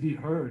voice to be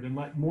heard and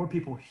let more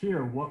people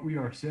hear what we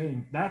are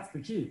saying, that's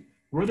the key.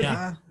 We're the people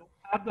who don't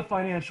have the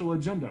financial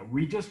agenda.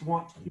 We just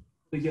want people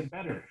to get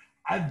better.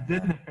 I've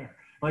been there.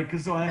 I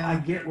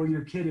get where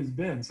your kid has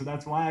been. So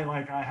that's why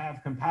I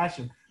have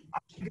compassion. I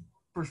should go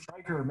for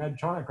Stryker or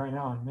Medtronic right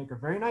now and make a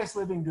very nice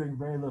living doing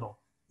very little.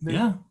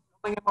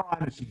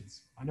 MRI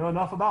machines. I know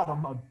enough about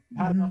them. I've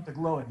had enough to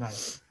glow at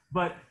night.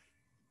 But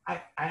I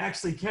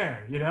actually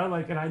care,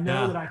 and I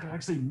know that I can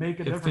actually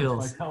make a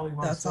difference by telling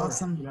my story.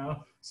 That's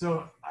awesome.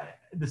 So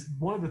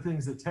one of the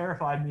things that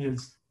terrified me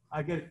is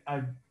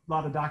a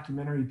lot of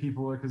documentary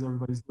people, because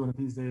everybody's doing it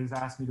these days,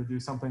 asked me to do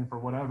something for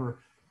whatever.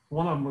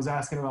 One of them was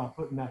asking about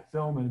putting that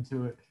film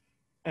into it.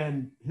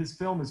 And his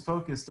film is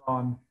focused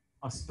on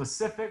a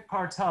specific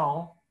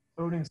cartel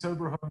owning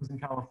sober homes in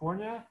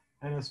California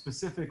and a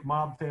specific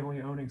mob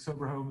family owning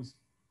sober homes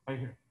right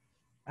here.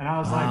 And I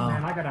was like,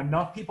 man, I got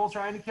enough people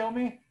trying to kill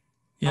me.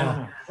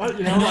 Yeah.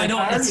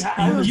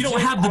 You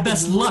don't have the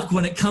best luck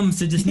when it comes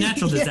to just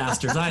natural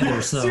disasters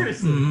either. So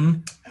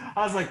seriously.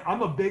 I was like,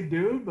 I'm a big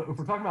dude, but if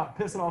we're talking about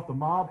pissing off the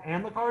mob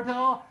and the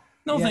cartel,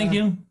 thank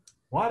you.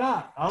 Why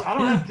not? I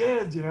don't have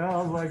kids, I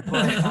was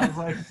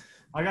like,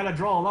 I got to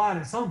draw a line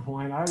at some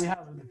point. I already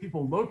have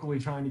people locally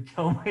trying to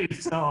kill me.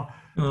 So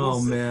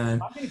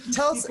man,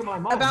 tell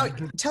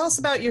us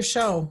about your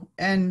show,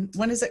 and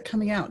when is it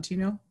coming out? Do you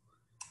know?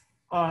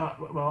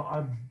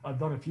 Well, I've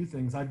done a few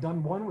things. I've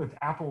done one with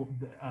Apple.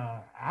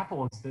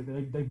 Apple,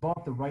 they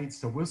bought the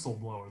rights to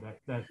Whistleblower,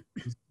 that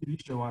TV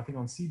show, I think,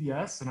 on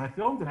CBS, and I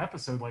filmed an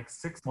episode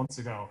 6 months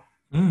ago.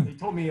 They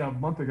told me a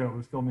month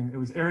ago it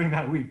was airing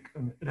that week,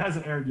 and it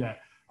hasn't aired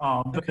yet.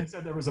 But they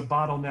said there was a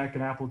bottleneck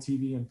in Apple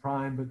TV and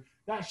Prime, but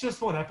that's just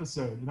one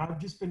episode, and I've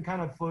just been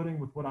kind of floating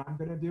with what I'm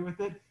going to do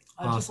with it.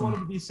 I just wanted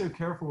to be so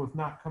careful with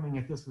not coming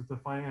at this with the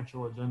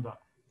financial agenda.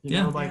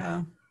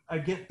 I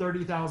get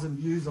 30,000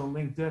 views on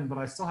LinkedIn, but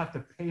I still have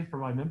to pay for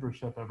my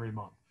membership every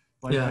month.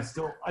 I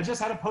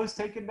just had a post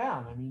taken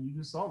down. I mean, you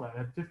just saw that. I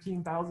had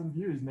 15,000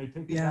 views, and they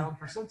take it down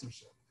for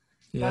censorship.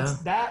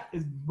 That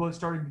is what's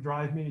starting to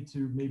drive me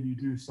to maybe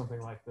do something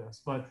like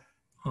this. But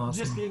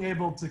just being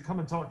able to come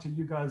and talk to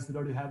you guys that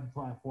already have the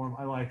platform,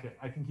 I like it.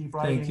 I can keep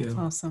writing. Thank you.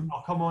 Awesome.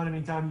 I'll come on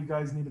anytime you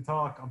guys need to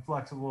talk. I'm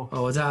flexible.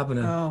 Oh, it's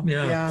happening. Oh,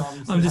 yeah.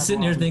 I'm just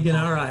sitting here thinking,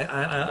 all right,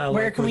 I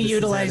where like can we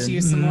utilize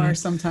you some more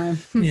sometime?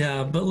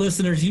 Yeah, but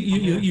listeners,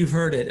 you've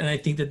heard it, and I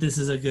think that this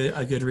is a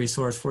good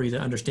resource for you to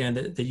understand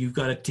that you've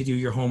got to do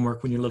your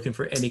homework when you're looking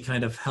for any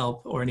kind of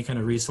help or any kind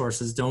of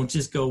resources. Don't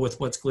just go with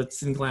what's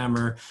glitz and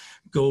glamour.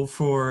 Go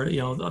for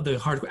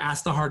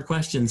ask the hard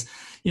questions.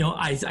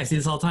 I say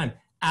this all the time.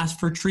 Ask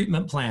for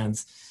treatment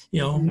plans.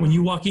 When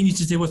you walk in, you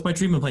should say, what's my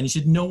treatment plan? You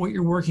should know what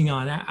you're working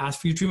on. Ask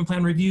for your treatment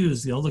plan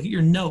reviews. Look at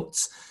your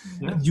notes.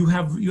 Yeah. You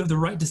have the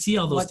right to see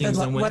all those things.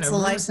 What's the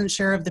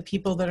licensure of the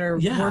people that are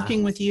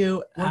working with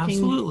you,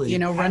 absolutely.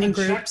 Running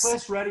groups?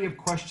 Checklist ready of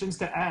questions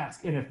to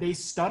ask. And if they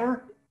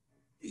stutter,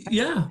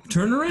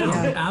 turn around.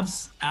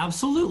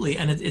 Absolutely.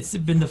 And it's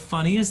been the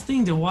funniest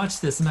thing to watch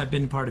this. And I've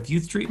been part of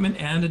youth treatment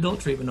and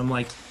adult treatment. I'm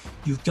like,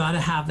 you've got to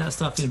have that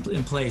stuff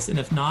in place. And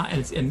if not,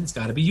 and it's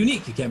got to be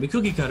unique. It can't be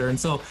cookie cutter. And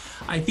so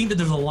I think that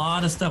there's a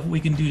lot of stuff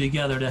we can do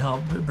together to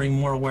help bring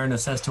more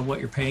awareness as to what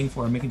you're paying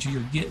for and making sure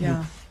you're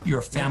getting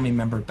your family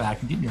member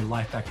back and getting your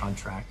life back on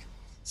track.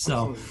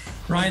 So,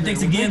 Ryan,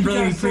 thanks again,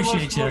 brother. We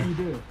appreciate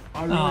you.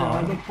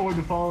 I look forward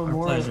to following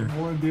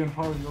more and being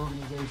part of the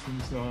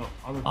organization. So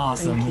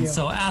awesome. And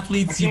so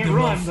athletes, you can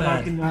run, but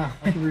I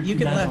can you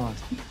can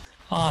lift.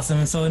 Awesome.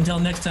 And so until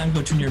next time,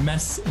 go turn your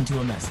mess into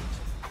a message.